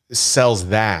sells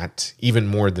that even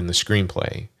more than the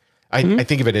screenplay. I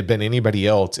think if it had been anybody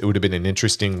else, it would have been an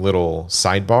interesting little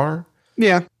sidebar.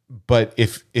 Yeah. But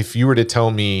if you were to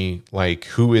tell me like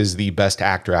who is the best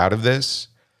actor out of this,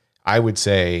 I would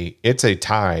say it's a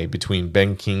tie between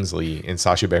Ben Kingsley and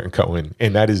Sacha Baron Cohen,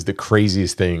 and that is the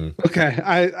craziest thing. Okay,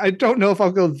 I don't know if I'll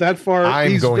go that far.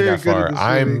 I'm going that far.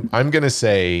 I'm going to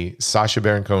say Sacha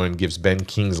Baron Cohen gives Ben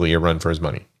Kingsley a run for his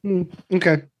money.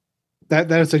 Okay. That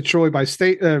is a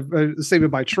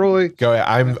statement by Troy. Go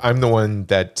ahead. I'm the one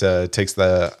that takes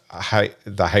the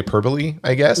hyperbole,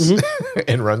 I guess,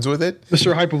 and runs with it.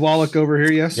 Mr. Hyperbolic over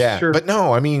here, yes. Yeah, sure. But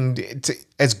no, I mean,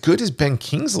 as good as Ben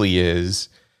Kingsley is,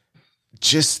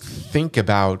 just think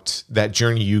about that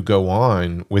journey you go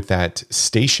on with that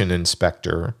station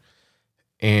inspector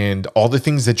and all the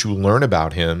things that you learn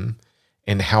about him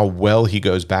and how well he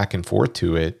goes back and forth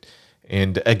to it.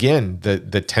 And again,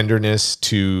 the tenderness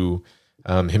to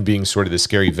him being sort of the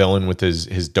scary villain with his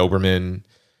Doberman.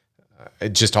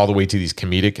 just all the way to these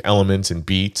comedic elements and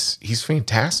beats. He's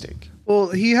fantastic. Well,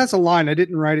 he has a line. I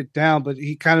didn't write it down, but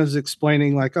he kind of is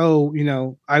explaining like, oh,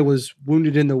 I was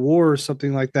wounded in the war or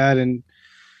something like that.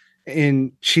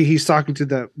 And he's talking to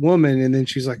that woman, and then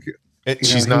she's like,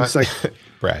 she's not like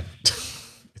Brad.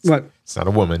 What? It's not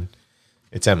a woman.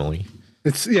 It's Emily.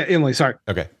 Emily. Sorry.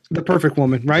 Okay. The perfect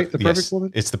woman, right? The perfect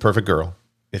woman. It's the perfect girl.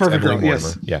 It's perfect Emily girl. Mortimer.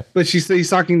 Yes. Yeah. But he's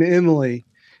talking to Emily,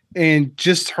 and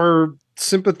just her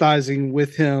sympathizing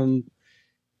with him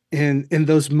in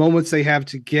those moments they have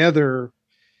together.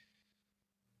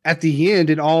 At the end,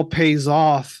 it all pays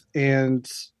off, and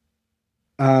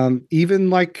even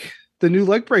like the new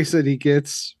leg brace that he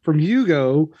gets from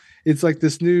Hugo, it's like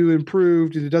this new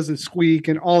improved, and it doesn't squeak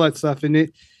and all that stuff.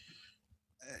 And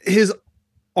his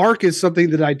arc is something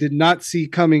that I did not see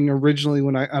coming originally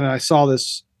when I saw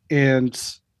this. And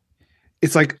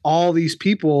it's like all these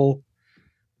people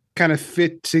kind of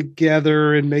fit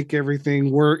together and make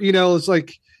everything work. It's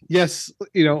like, yes,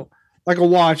 like a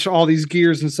watch, all these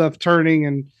gears and stuff turning,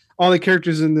 and all the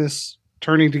characters in this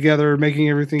turning together, making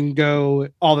everything go,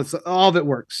 all of it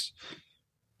works.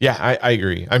 Yeah, I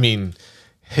agree. I mean,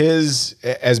 as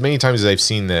many times as I've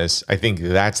seen this, I think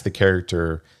that's the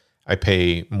character I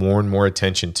pay more and more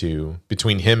attention to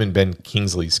between him and Ben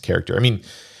Kingsley's character. I mean,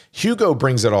 Hugo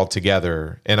brings it all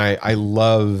together, and I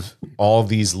love all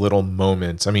these little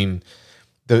moments. I mean,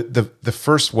 the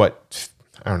first,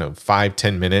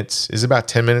 5-10 minutes is about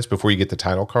 10 minutes before you get the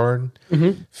title card.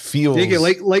 Mm-hmm. Feels you get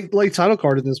late title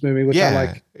card in this movie, which I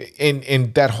like.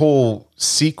 And that whole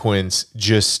sequence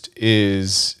just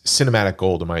is cinematic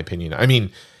gold, in my opinion. I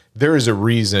mean, there is a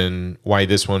reason why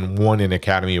this one won an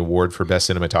Academy Award for Best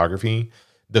Cinematography.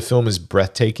 The film is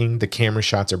breathtaking. The camera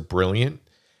shots are brilliant.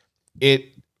 It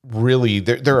really,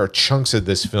 there are chunks of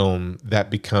this film that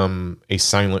become a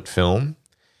silent film,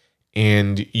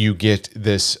 and you get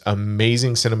this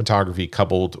amazing cinematography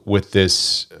coupled with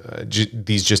these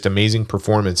just amazing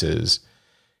performances.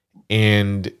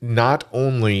 And not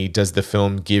only does the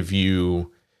film give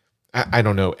you,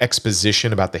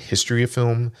 exposition about the history of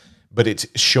film, but it's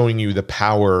showing you the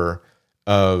power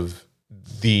of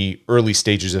the early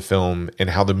stages of film and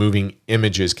how the moving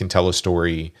images can tell a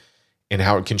story and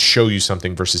how it can show you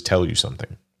something versus tell you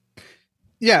something.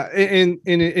 Yeah. And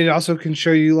it also can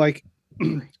show you, like,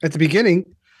 at the beginning,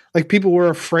 like, people were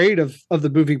afraid of the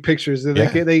moving pictures.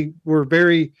 They were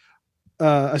very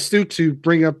astute to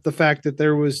bring up the fact that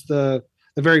there was the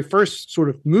very first sort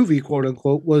of movie, quote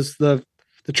unquote, was the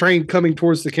train coming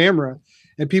towards the camera,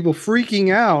 and people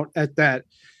freaking out at that.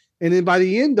 And then by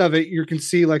the end of it, you can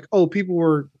see like, oh, people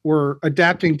were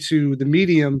adapting to the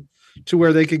medium to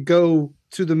where they could go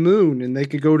to the moon, and they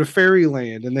could go to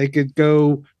fairyland, and they could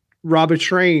go rob a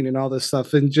train and all this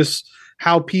stuff. And just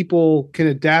how people can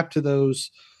adapt to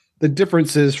the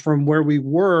differences from where we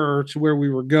were to where we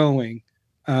were going.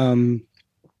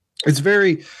 It's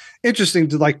very interesting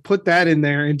to like put that in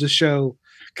there and to show,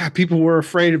 God, people were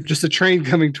afraid of just a train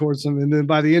coming towards them. And then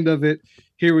by the end of it,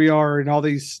 here we are in all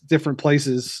these different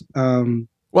places. Well,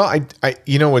 I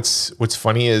what's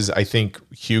funny is I think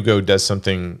Hugo does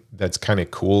something that's kind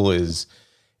of cool. Is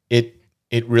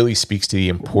it really speaks to the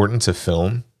importance of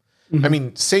film. Mm-hmm. I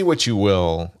mean, say what you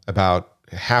will about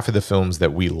half of the films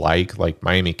that we like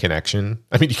Miami Connection.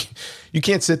 I mean, you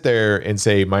can't sit there and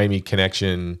say Miami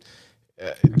Connection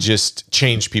just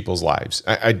changed people's lives.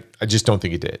 I just don't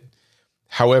think it did.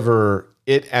 However,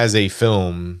 it as a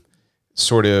film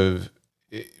sort of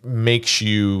makes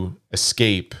you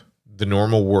escape the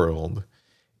normal world,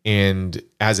 and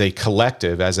as a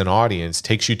collective, as an audience,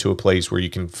 takes you to a place where you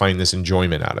can find this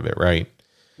enjoyment out of it, right?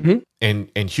 Mm-hmm.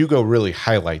 And Hugo really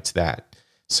highlights that.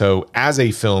 So as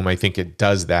a film, I think it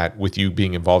does that with you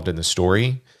being involved in the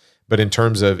story. But in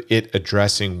terms of it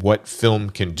addressing what film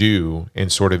can do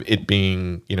and sort of it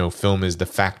being, film is the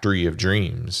factory of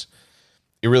dreams,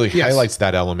 it really highlights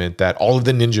that element that all of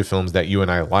the ninja films that you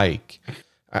and I like.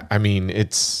 I mean,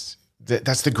 that's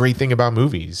the great thing about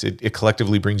movies. It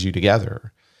collectively brings you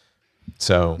together.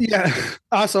 So yeah.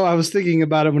 Also, I was thinking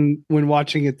about it when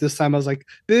watching it this time. I was like,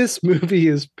 this movie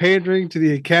is pandering to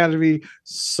the Academy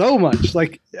so much.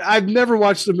 Like, I've never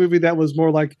watched a movie that was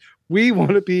more like, we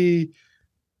want to be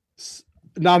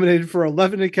nominated for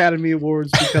 11 Academy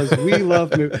Awards because we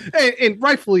love movies. And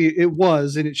rightfully it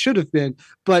was, and it should have been.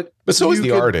 But so is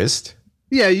the artist.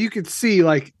 Yeah, you could see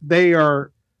like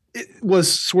was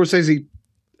Scorsese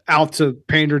out to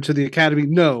pander to the Academy?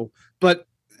 No, but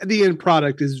the end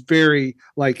product is very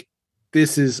like,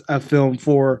 this is a film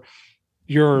for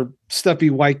your stuffy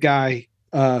white guy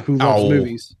who loves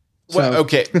movies. So, well,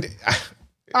 okay.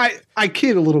 I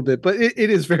kid a little bit, but it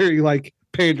is very like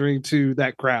pandering to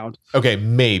that crowd. Okay,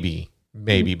 maybe.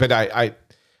 maybe, but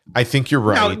I think you're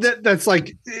right. No, that's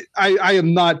like, I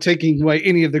am not taking away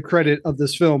any of the credit of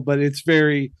this film, but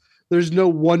there's no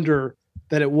wonder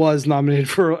that it was nominated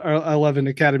for 11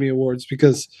 Academy Awards,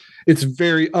 because it's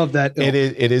very of that ilk.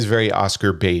 It is very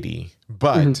Oscar baity,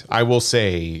 but I will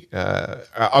say,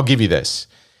 I'll give you this.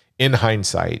 In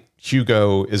hindsight,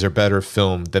 Hugo is a better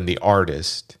film than The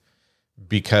Artist,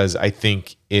 because I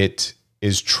think it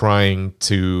is trying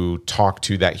to talk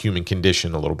to that human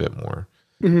condition a little bit more.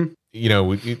 You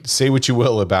know, say what you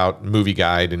will about Movie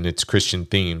Guide and its Christian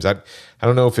themes. I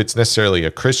don't know if it's necessarily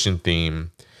a Christian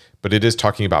theme, but it is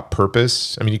talking about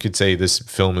purpose. I mean, you could say this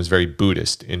film is very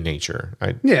Buddhist in nature.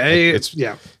 It's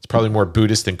probably more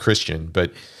Buddhist than Christian,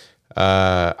 but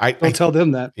don't tell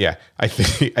them that. Yeah, I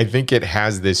think it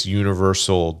has this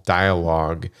universal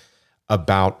dialogue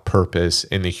about purpose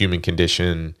in the human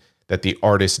condition that The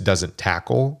Artist doesn't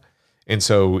tackle. And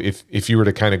so if you were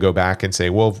to kind of go back and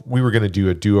say, well, if we were going to do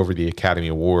a do-over the Academy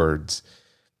Awards,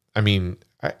 I mean,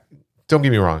 don't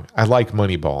get me wrong, I like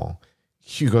Moneyball.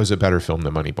 Hugo's a better film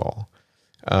than Moneyball.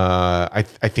 I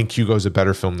think Hugo's a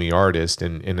better film than The Artist,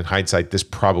 and in hindsight, this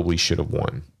probably should have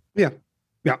won. Yeah.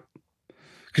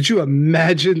 Could you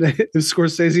imagine that if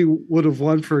Scorsese would have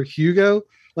won for Hugo?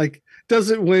 Like,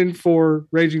 doesn't win for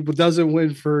Raging Bull, doesn't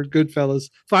win for Goodfellas,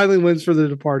 finally wins for The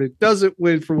Departed, doesn't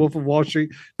win for Wolf of Wall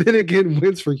Street, then again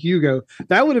wins for Hugo.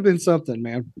 That would have been something,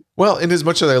 man. Well, and as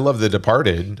much as I love The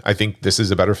Departed, I think this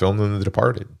is a better film than The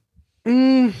Departed.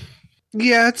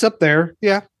 Yeah, it's up there.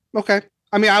 Yeah. Okay.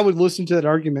 I mean, I would listen to that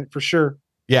argument for sure.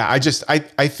 Yeah.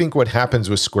 I think what happens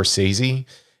with Scorsese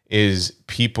is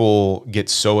people get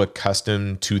so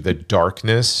accustomed to the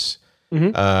darkness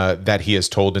that he has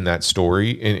told in that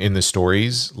story, in the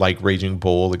stories like Raging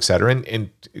Bull, et cetera. And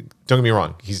don't get me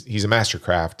wrong, he's a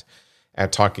mastercraft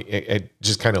at talking, at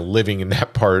just kind of living in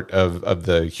that part of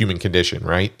the human condition,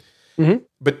 right?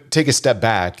 But take a step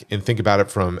back and think about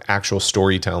it from actual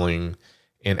storytelling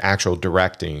and actual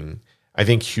directing. I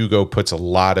think Hugo puts a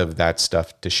lot of that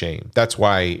stuff to shame. That's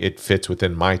why it fits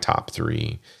within my top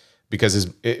 3, because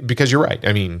you're right.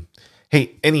 I mean,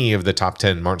 hey, any of the top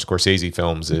 10 Martin Scorsese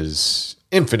films is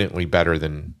infinitely better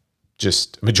than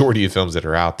just majority of films that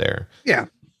are out there. Yeah.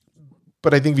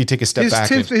 But I think if you take a step back,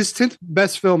 his 10th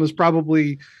best film is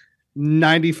probably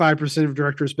 95% of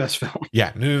director's best film.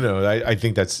 Yeah, no. I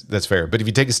think that's fair. But if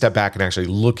you take a step back and actually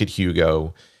look at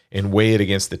Hugo and weigh it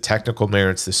against the technical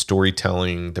merits, the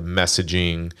storytelling, the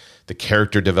messaging, the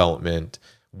character development,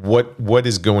 what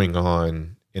is going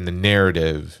on in the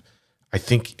narrative, I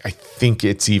think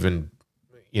it's even,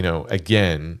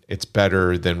 again, it's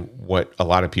better than what a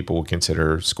lot of people would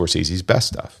consider Scorsese's best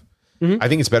stuff. I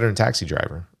think it's better than Taxi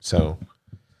Driver. So,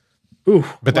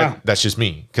 but that's just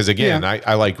me. Because again,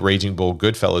 I like Raging Bull,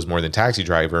 Goodfellas more than Taxi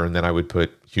Driver, and then I would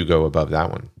put Hugo above that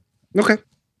one. Okay.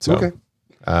 So,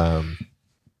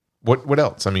 what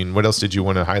else? I mean, what else did you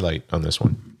want to highlight on this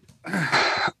one?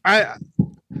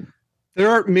 There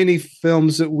aren't many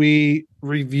films that we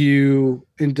review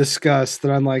and discuss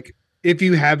that I'm like, if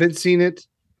you haven't seen it,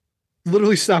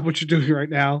 literally stop what you're doing right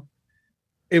now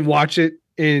and watch it,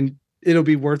 and it'll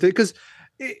be worth it. Because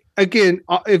again,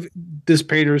 if this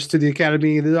panders to the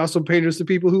Academy, there's also panders to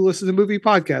people who listen to movie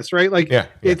podcasts, right? Like,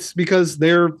 it's because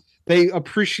they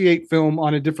appreciate film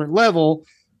on a different level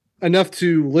enough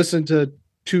to listen to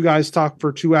two guys talk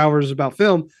for 2 hours about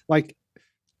film. Like,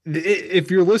 if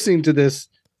you're listening to this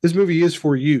movie is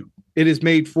for you. It is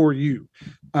made for you.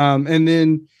 And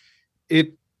then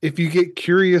if you get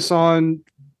curious on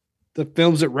the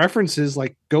films it references,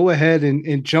 like, go ahead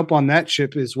and jump on that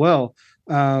ship as well.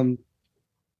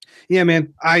 Yeah,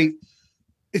 man,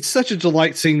 it's such a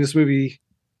delight seeing this movie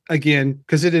again,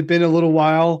 because it had been a little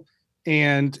while,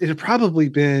 and it had probably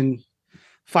been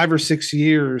 5 or 6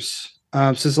 years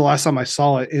since the last time I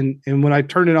saw it. And when I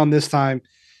turned it on this time,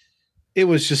 it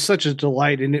was just such a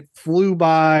delight, and it flew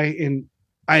by, and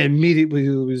I immediately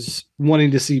was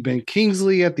wanting to see Ben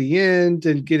Kingsley at the end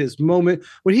and get his moment.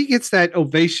 When he gets that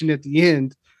ovation at the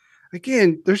end,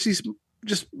 again, there's these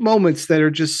just moments that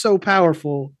are just so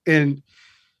powerful, and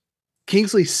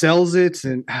Kingsley sells it.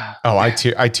 And I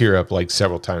tear up like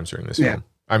several times during this film.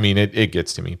 I mean, it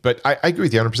gets to me, but I agree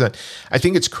with you 100%. I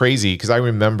think it's crazy because I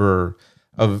remember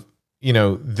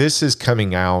this is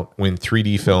coming out when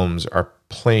 3D films are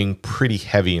playing pretty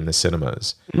heavy in the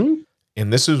cinemas.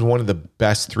 And this is one of the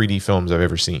best 3D films I've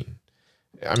ever seen.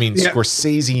 I mean,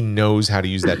 Scorsese knows how to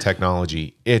use that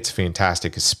technology. It's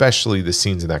fantastic, especially the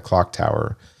scenes in that clock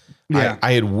tower.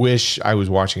 I had wished I was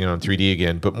watching it on 3D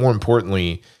again, but more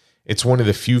importantly, it's one of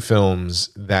the few films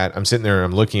that I'm sitting there,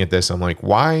 I'm looking at this, I'm like,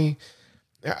 why?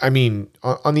 I mean,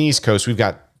 on the East Coast, we've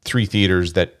got three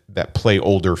theaters that play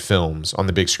older films on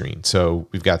the big screen. So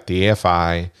we've got the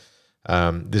AFI,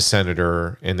 the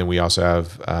Senator, and then we also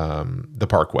have the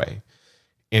Parkway.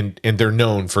 And they're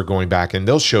known for going back, and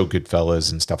they'll show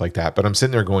Goodfellas and stuff like that. But I'm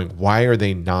sitting there going, why are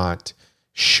they not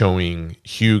showing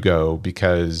Hugo?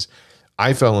 Because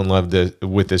I fell in love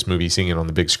with this movie seeing it on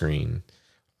the big screen.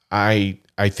 I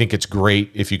think it's great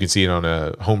if you can see it on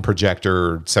a home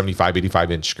projector, 75,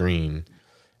 85 inch screen.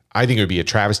 I think it would be a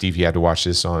travesty if you had to watch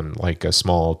this on like a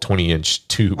small 20-inch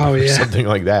tube or something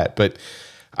like that. But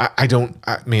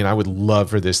I would love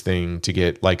for this thing to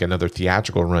get like another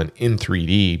theatrical run in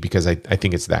 3D because I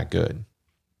think it's that good.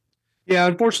 Yeah,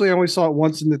 unfortunately, I only saw it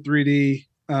once in the 3D.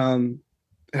 And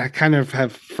I kind of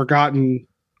have forgotten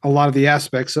a lot of the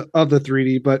aspects of the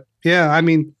 3D. But yeah, I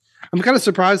mean, I'm kind of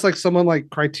surprised like someone like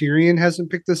Criterion hasn't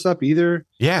picked this up either.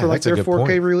 Yeah, for like their 4K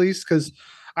point. release, because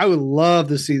I would love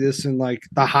to see this in like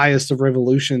the highest of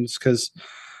resolutions, because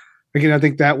again, I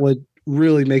think that would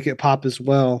really make it pop as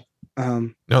well.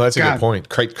 No, that's a good point.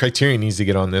 Criterion needs to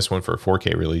get on this one for a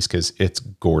 4K release because it's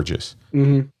gorgeous.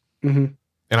 Mm-hmm. Mm-hmm.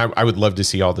 And I would love to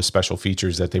see all the special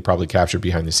features that they probably captured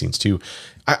behind the scenes too.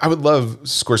 I would love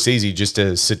Scorsese just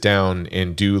to sit down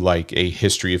and do like a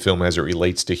history of film as it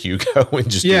relates to Hugo and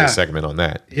just do a segment on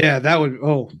that. Yeah,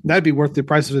 that'd be worth the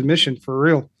price of admission for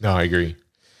real. No, I agree.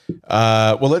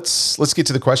 Well, let's get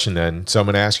to the question then. So I'm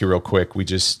going to ask you real quick. We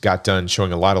just got done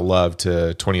showing a lot of love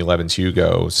to 2011's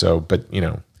Hugo. So, but you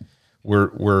know,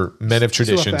 we're men of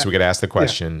tradition, so we got to ask the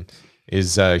question: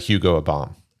 is Hugo a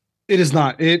bomb? It is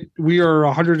not. We are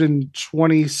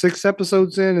 126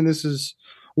 episodes in, and this is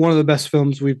one of the best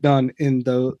films we've done in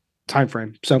the time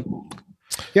frame. So,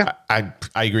 yeah, I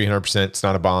agree 100%. It's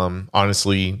not a bomb.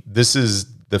 Honestly, this is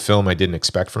the film I didn't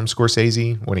expect from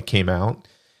Scorsese when it came out.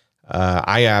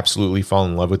 I absolutely fall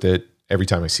in love with it every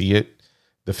time I see it.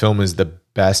 The film is the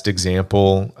best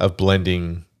example of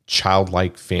blending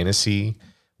childlike fantasy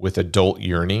with adult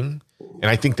yearning. And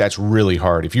I think that's really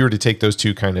hard. If you were to take those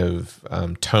two kind of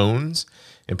tones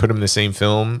and put them in the same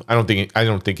film, I don't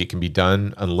think it can be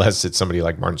done unless it's somebody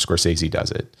like Martin Scorsese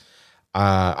does it.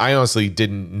 I honestly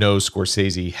didn't know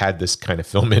Scorsese had this kind of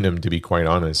film in him, to be quite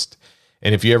honest.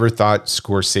 And if you ever thought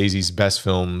Scorsese's best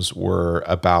films were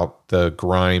about the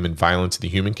grime and violence of the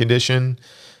human condition,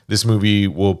 this movie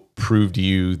will prove to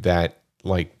you that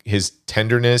like his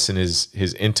tenderness and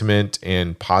his intimate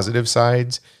and positive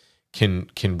sides can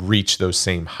reach those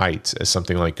same heights as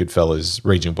something like Goodfellas,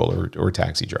 Raging Bull, or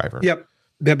Taxi Driver. Yep,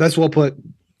 that's well put.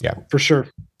 Yeah, for sure.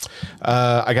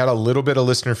 I got a little bit of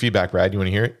listener feedback, Brad. You want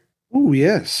to hear it? Oh,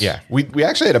 yes. Yeah, we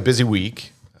actually had a busy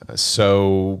week.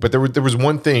 But there was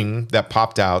one thing that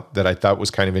popped out that I thought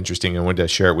was kind of interesting. I wanted to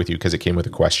share it with you because it came with a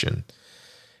question.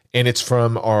 And it's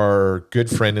from our good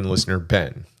friend and listener,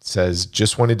 Ben. It says,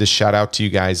 just wanted to shout out to you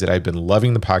guys that I've been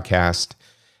loving the podcast.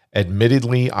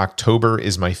 Admittedly, October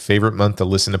is my favorite month to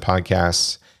listen to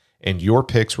podcasts, and your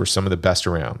picks were some of the best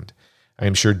around. I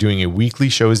am sure doing a weekly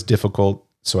show is difficult,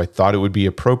 so I thought it would be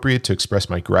appropriate to express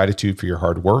my gratitude for your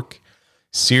hard work.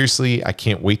 Seriously, I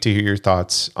can't wait to hear your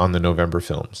thoughts on the November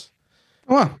films.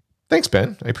 Wow. Thanks,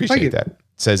 Ben. I appreciate that. It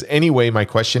says, anyway, my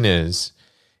question is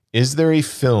there a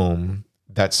film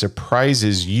that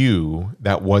surprises you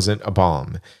that wasn't a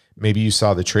bomb? Maybe you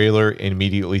saw the trailer and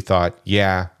immediately thought,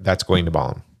 yeah, that's going to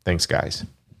bomb. Thanks, guys.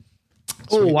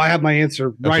 Sweet. Oh, I have my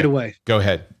answer right away. Go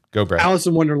ahead. Go, Brad. Alice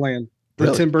in Wonderland.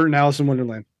 The Tim Burton Alice in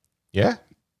Wonderland. Yeah?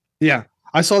 Yeah.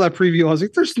 I saw that preview. I was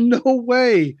like, there's no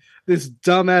way this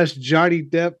dumbass Johnny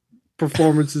Depp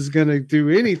performance is going to do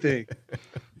anything.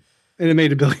 And it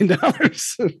made $1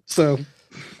 billion. So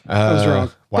I was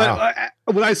wrong. Wow.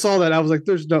 But when I saw that, I was like,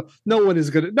 there's no one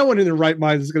in their right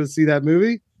mind is going to see that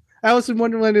movie. Alice in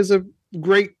Wonderland is a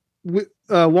great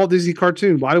Walt Disney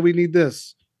cartoon. Why do we need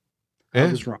this? I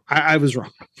was wrong. I was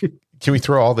wrong. Can we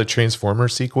throw all the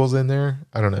Transformers sequels in there?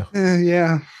 I don't know.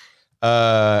 Yeah.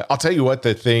 I'll tell you what,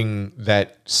 the thing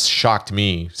that shocked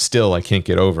me, still I can't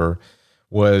get over,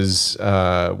 was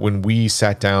when we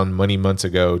sat down many months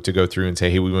ago to go through and say,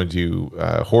 hey, we want to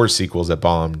do horror sequels that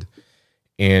bombed.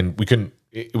 And we couldn't,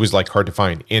 it was like hard to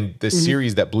find. And the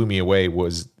series that blew me away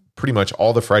was pretty much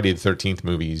all the Friday the 13th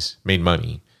movies made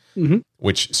money,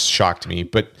 which shocked me.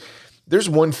 But there's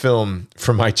one film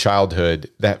from my childhood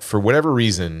that for whatever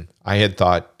reason I had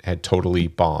thought had totally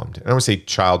bombed. And I would say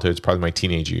childhood, it's probably my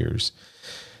teenage years.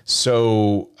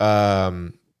 So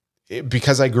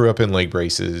because I grew up in leg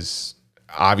braces,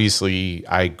 obviously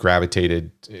I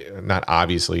gravitated, not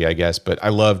obviously, I guess, but I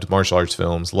loved martial arts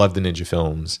films, loved the ninja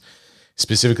films.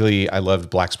 Specifically, I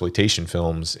loved blaxploitation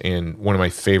films. And one of my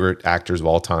favorite actors of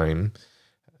all time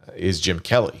is Jim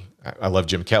Kelly. I love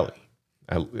Jim Kelly.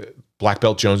 Black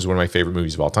Belt Jones is one of my favorite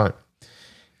movies of all time.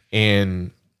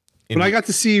 And when I got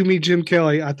to see you meet Jim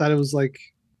Kelly, I thought it was like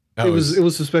it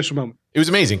was a special moment. It was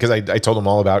amazing because I told him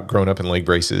all about growing up in leg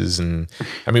braces, and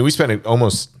I mean we spent it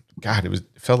was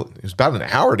about an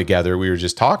hour together. We were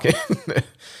just talking.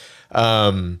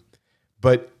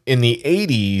 But in the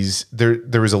 80s,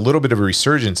 there was a little bit of a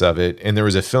resurgence of it, and there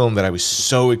was a film that I was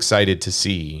so excited to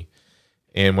see.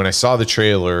 And when I saw the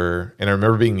trailer, and I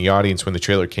remember being in the audience when the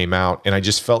trailer came out, and I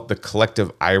just felt the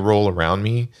collective eye roll around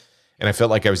me, and I felt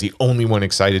like I was the only one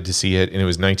excited to see it, and it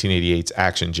was 1988's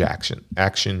Action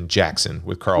Jackson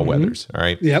with Carl Weathers. All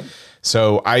right. Yep.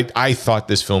 So I thought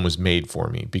this film was made for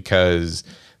me because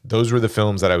those were the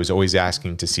films that I was always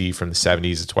asking to see from the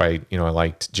 70s. That's why, I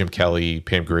liked Jim Kelly,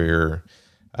 Pam Grier,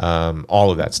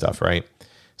 all of that stuff. Right.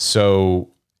 So,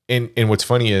 and what's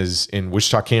funny is in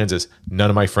Wichita, Kansas, none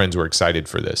of my friends were excited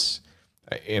for this.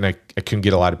 And I couldn't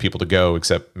get a lot of people to go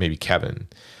except maybe Kevin.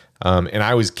 And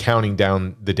I was counting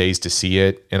down the days to see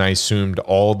it. And I assumed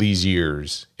all these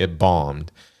years it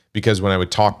bombed because when I would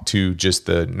talk to just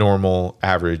the normal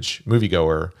average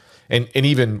moviegoer, and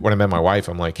even when I met my wife,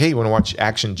 I'm like, hey, you want to watch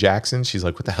Action Jackson? She's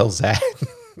like, what the hell's that?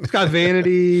 It's got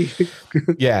Vanity.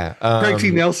 Yeah. Craig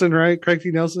T. Nelson, right? Craig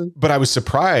T. Nelson. But I was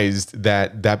surprised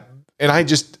that, and I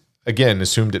just, again,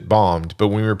 assumed it bombed. But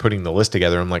when we were putting the list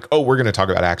together, I'm like, oh, we're going to talk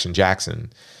about Action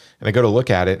Jackson. And I go to look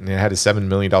at it, and it had a $7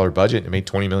 million budget, and it made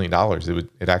 $20 million.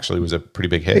 It actually was a pretty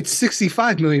big hit. It's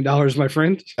 $65 million, my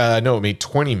friend. No, it made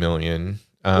 $20 million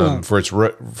for its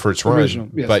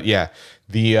run. Yes. But yeah,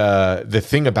 the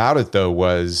thing about it though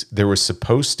was there was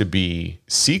supposed to be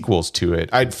sequels to it.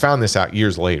 I'd found this out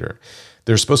years later.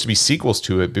 There's supposed to be sequels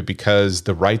to it, but because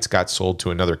the rights got sold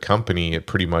to another company, it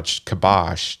pretty much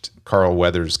kiboshed Carl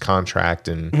Weathers' contract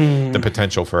and the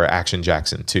potential for Action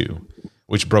Jackson 2,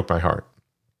 which broke my heart.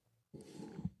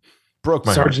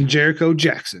 Sergeant Jericho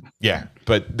Jackson. Yeah,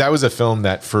 but that was a film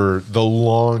that for the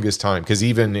longest time, because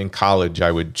even in college,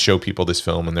 I would show people this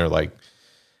film and they're like,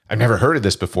 I've never heard of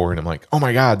this before. And I'm like, oh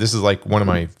my God, this is like one of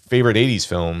my favorite 80s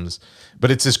films. But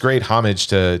it's this great homage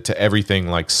to everything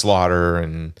like Slaughter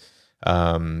and,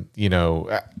 I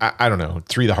don't know,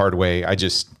 Three the Hard Way.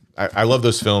 I love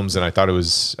those films. And I thought it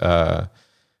was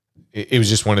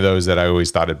just one of those that I always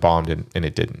thought it bombed and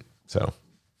it didn't. So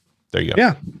there you go.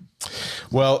 Yeah.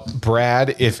 Well,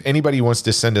 Brad, if anybody wants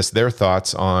to send us their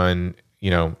thoughts on,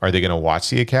 are they going to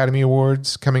watch the Academy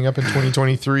Awards coming up in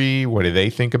 2023? What do they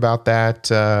think about that?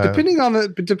 Depending on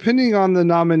the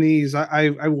nominees, I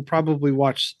will probably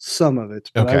watch some of it,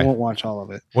 but I won't watch all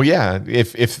of it. Well, yeah.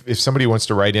 If somebody wants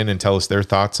to write in and tell us their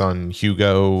thoughts on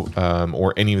Hugo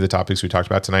or any of the topics we talked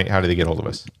about tonight, how do they get hold of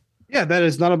us? Yeah, that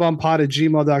is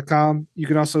notabombpod@gmail.com. You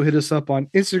can also hit us up on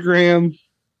Instagram,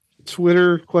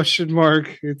 Twitter ?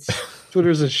 It's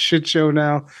Twitter's a shit show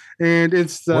now, and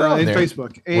it's in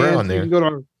Facebook. And we're on there. You can go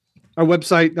to our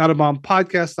website,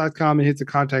 notabombpodcast.com, and hit the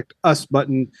contact us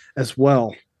button as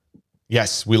well.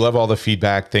 Yes, we love all the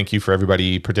feedback. Thank you for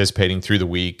everybody participating through the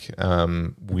week.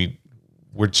 We'll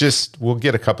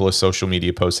get a couple of social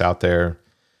media posts out there.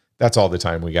 That's all the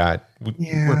time we got.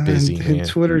 We're busy. And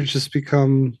Twitter's just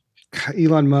become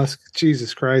Elon Musk.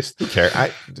 Jesus Christ. Who cares?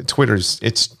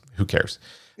 Who cares?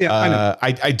 Yeah, I know.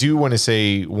 I do want to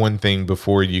say one thing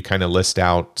before you kind of list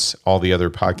out all the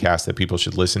other podcasts that people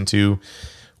should listen to.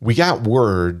 We got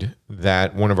word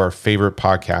that one of our favorite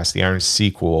podcasts, The Iron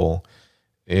Sequel,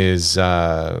 is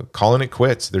calling it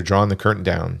quits. They're drawing the curtain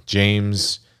down.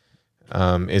 James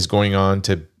is going on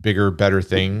to bigger, better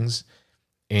things.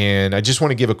 And I just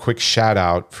want to give a quick shout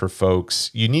out for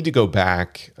folks. You need to go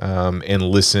back and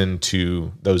listen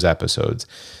to those episodes.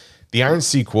 The Iron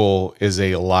Sequel is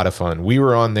a lot of fun. We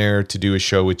were on there to do a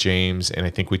show with James, and I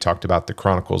think we talked about the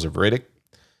Chronicles of Riddick,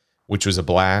 which was a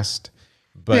blast.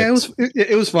 But yeah, it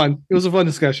was fun. It was a fun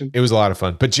discussion. It was a lot of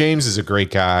fun. But James is a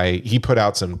great guy. He put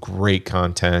out some great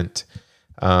content.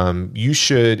 You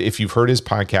should, if you've heard his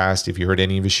podcast, if you heard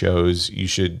any of his shows, you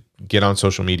should get on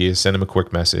social media, send him a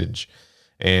quick message,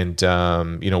 and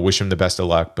wish him the best of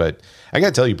luck. But I got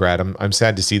to tell you, Brad, I'm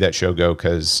sad to see that show go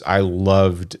because I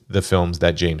loved the films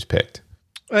that James picked.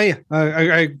 Yeah,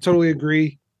 I totally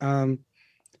agree.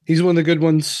 He's one of the good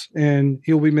ones, and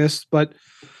he'll be missed. But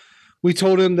we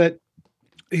told him that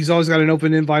he's always got an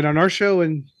open invite on our show,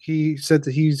 and he said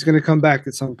that he's going to come back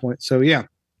at some point. So yeah.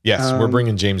 Yes, we're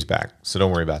bringing James back, so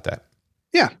don't worry about that.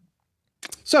 Yeah.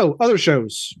 So other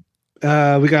shows,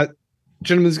 we got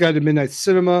Gentleman's Guide to Midnight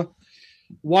Cinema,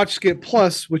 Watch Skip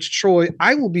Plus, which Troy,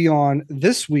 I will be on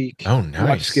this week. Oh, nice.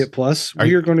 Watch Skip Plus.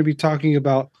 We are going to be talking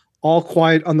about All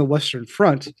Quiet on the Western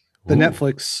Front, the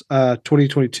Netflix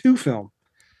 2022 film.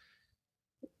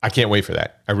 I can't wait for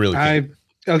that. I really can't.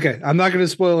 Okay, I'm not going to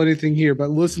spoil anything here,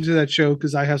 but listen to that show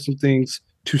because I have some things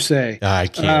to say. I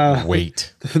can't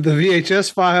wait. The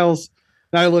VHS Files,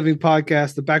 Night of Living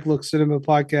Podcast, the Backlook Cinema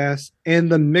Podcast,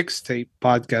 and the Mixtape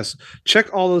Podcast.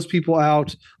 Check all those people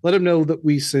out. Let them know that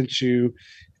we sent you.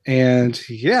 And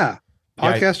yeah,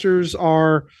 podcasters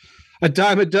are a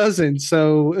dime a dozen.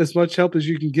 So as much help as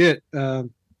you can get,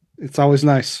 it's always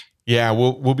nice. Yeah,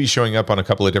 we'll be showing up on a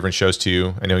couple of different shows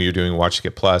too. I know you're doing Watch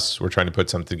It Plus. We're trying to put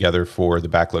something together for the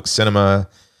Backlook Cinema.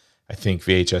 I think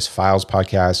VHS Files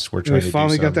podcast. We're trying to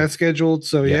finally got that scheduled.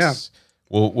 So yes.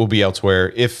 Yeah, we'll be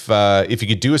elsewhere. If you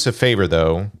could do us a favor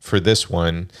though, for this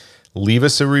one, leave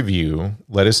us a review.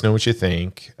 Let us know what you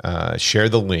think. Share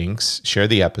the links. Share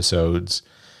the episodes.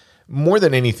 More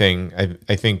than anything,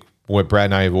 I think what Brad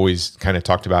and I have always kind of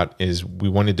talked about is we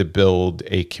wanted to build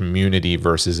a community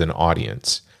versus an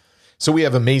audience. So we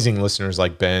have amazing listeners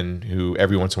like Ben, who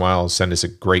every once in a while send us a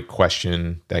great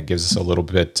question that gives us a little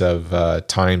bit of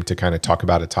time to kind of talk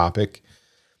about a topic.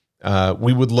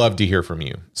 We would love to hear from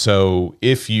you. So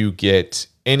if you get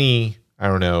any, I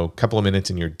don't know, couple of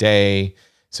minutes in your day,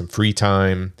 some free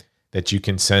time that you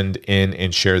can send in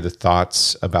and share the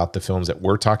thoughts about the films that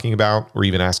we're talking about, or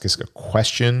even ask us a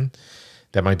question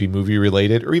that might be movie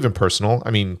related or even personal.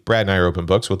 I mean, Brad and I are open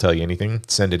books. We'll tell you anything.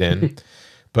 Send it in.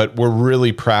 But we're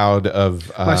really proud of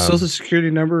my social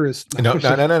security number is no.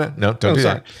 Don't do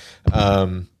that.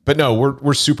 But no,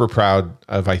 we're super proud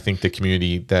of, I think, the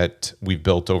community that we've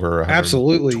built over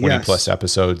 120 plus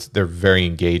episodes. They're very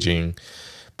engaging.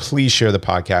 Please share the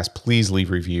podcast. Please leave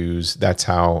reviews. That's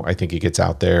how I think it gets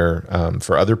out there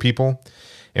for other people.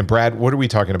 And Brad, what are we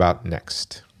talking about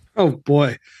next? Oh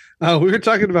boy, we were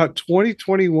talking about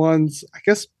 2021's, I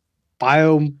guess,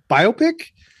 biopic.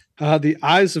 The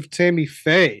Eyes of Tammy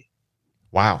Faye.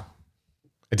 Wow.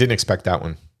 I didn't expect that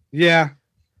one. Yeah.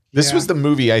 This was the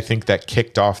movie, I think, that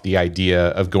kicked off the idea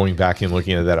of going back and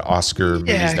looking at that Oscar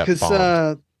movies that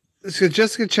bombed. So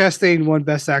Jessica Chastain won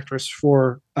Best Actress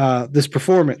for this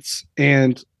performance.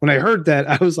 And when I heard that,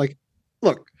 I was like,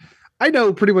 look, I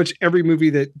know pretty much every movie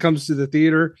that comes to the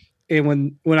theater. And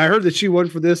when I heard that she won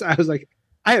for this, I was like,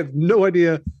 I have no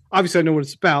idea. Obviously, I know what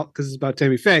it's about because it's about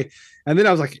Tammy Faye. And then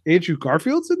I was like, Andrew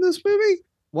Garfield's in this movie?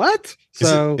 What?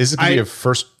 So is it going to be a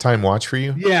first time watch for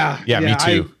you? Yeah. Me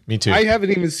too. Me too. I haven't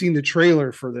even seen the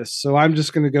trailer for this. So I'm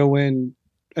just going to go in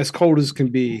as cold as can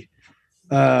be.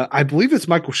 I believe it's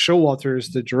Michael Showalter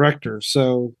is the director.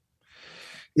 So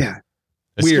yeah.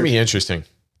 It's going to be interesting.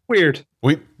 Weird.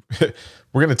 We're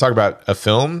going to talk about a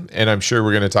film, and I'm sure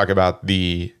we're going to talk about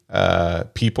the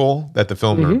people that the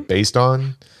film are based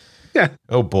on. Yeah.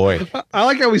 Oh boy. I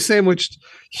like how we sandwiched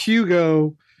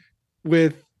Hugo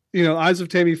with, Eyes of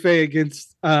Tammy Faye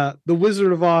against The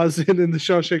Wizard of Oz and then The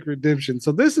Shawshank Redemption.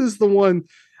 So this is the one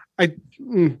that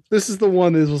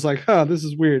was like, this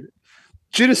is weird.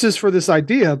 Genesis for this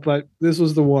idea, but this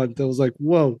was the one that was like,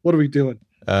 whoa, what are we doing?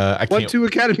 I won 2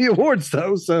 Academy Awards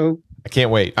though, so I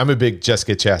can't wait. I'm a big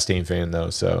Jessica Chastain fan though,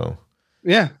 so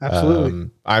yeah,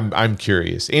 absolutely. I'm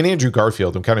curious. And Andrew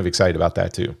Garfield, I'm kind of excited about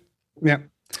that too. Yeah.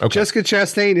 Okay. Jessica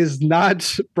Chastain is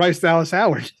not Bryce Dallas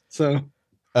Howard. So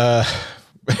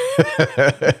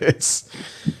this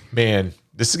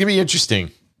is gonna be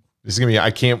interesting. I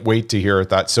can't wait to hear her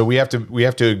thoughts. So we have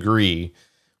to agree.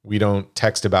 We don't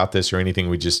text about this or anything.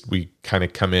 We kind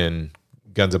of come in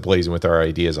guns a-blazing with our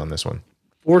ideas on this one.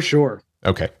 For sure.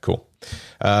 Okay, cool.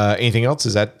 Anything else?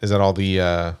 Is that all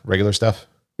the regular stuff?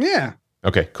 Yeah.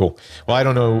 Okay, cool. Well, I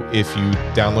don't know if you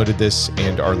downloaded this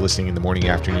and are listening in the morning,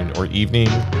 afternoon, or evening.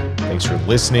 Thanks for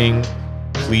listening.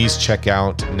 Please check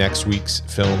out next week's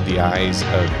film, The Eyes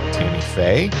of Tammy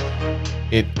Faye.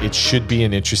 It should be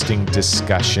an interesting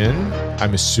discussion.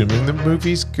 I'm assuming the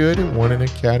movie's good. It won an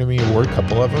Academy Award, a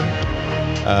couple of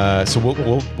them. So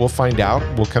we'll find out.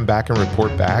 We'll come back and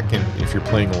report back. And if you're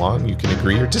playing along, you can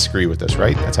agree or disagree with us,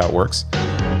 right? That's how it works.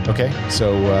 Okay,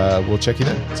 so we'll check you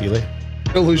then. See you later.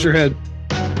 Don't lose your head.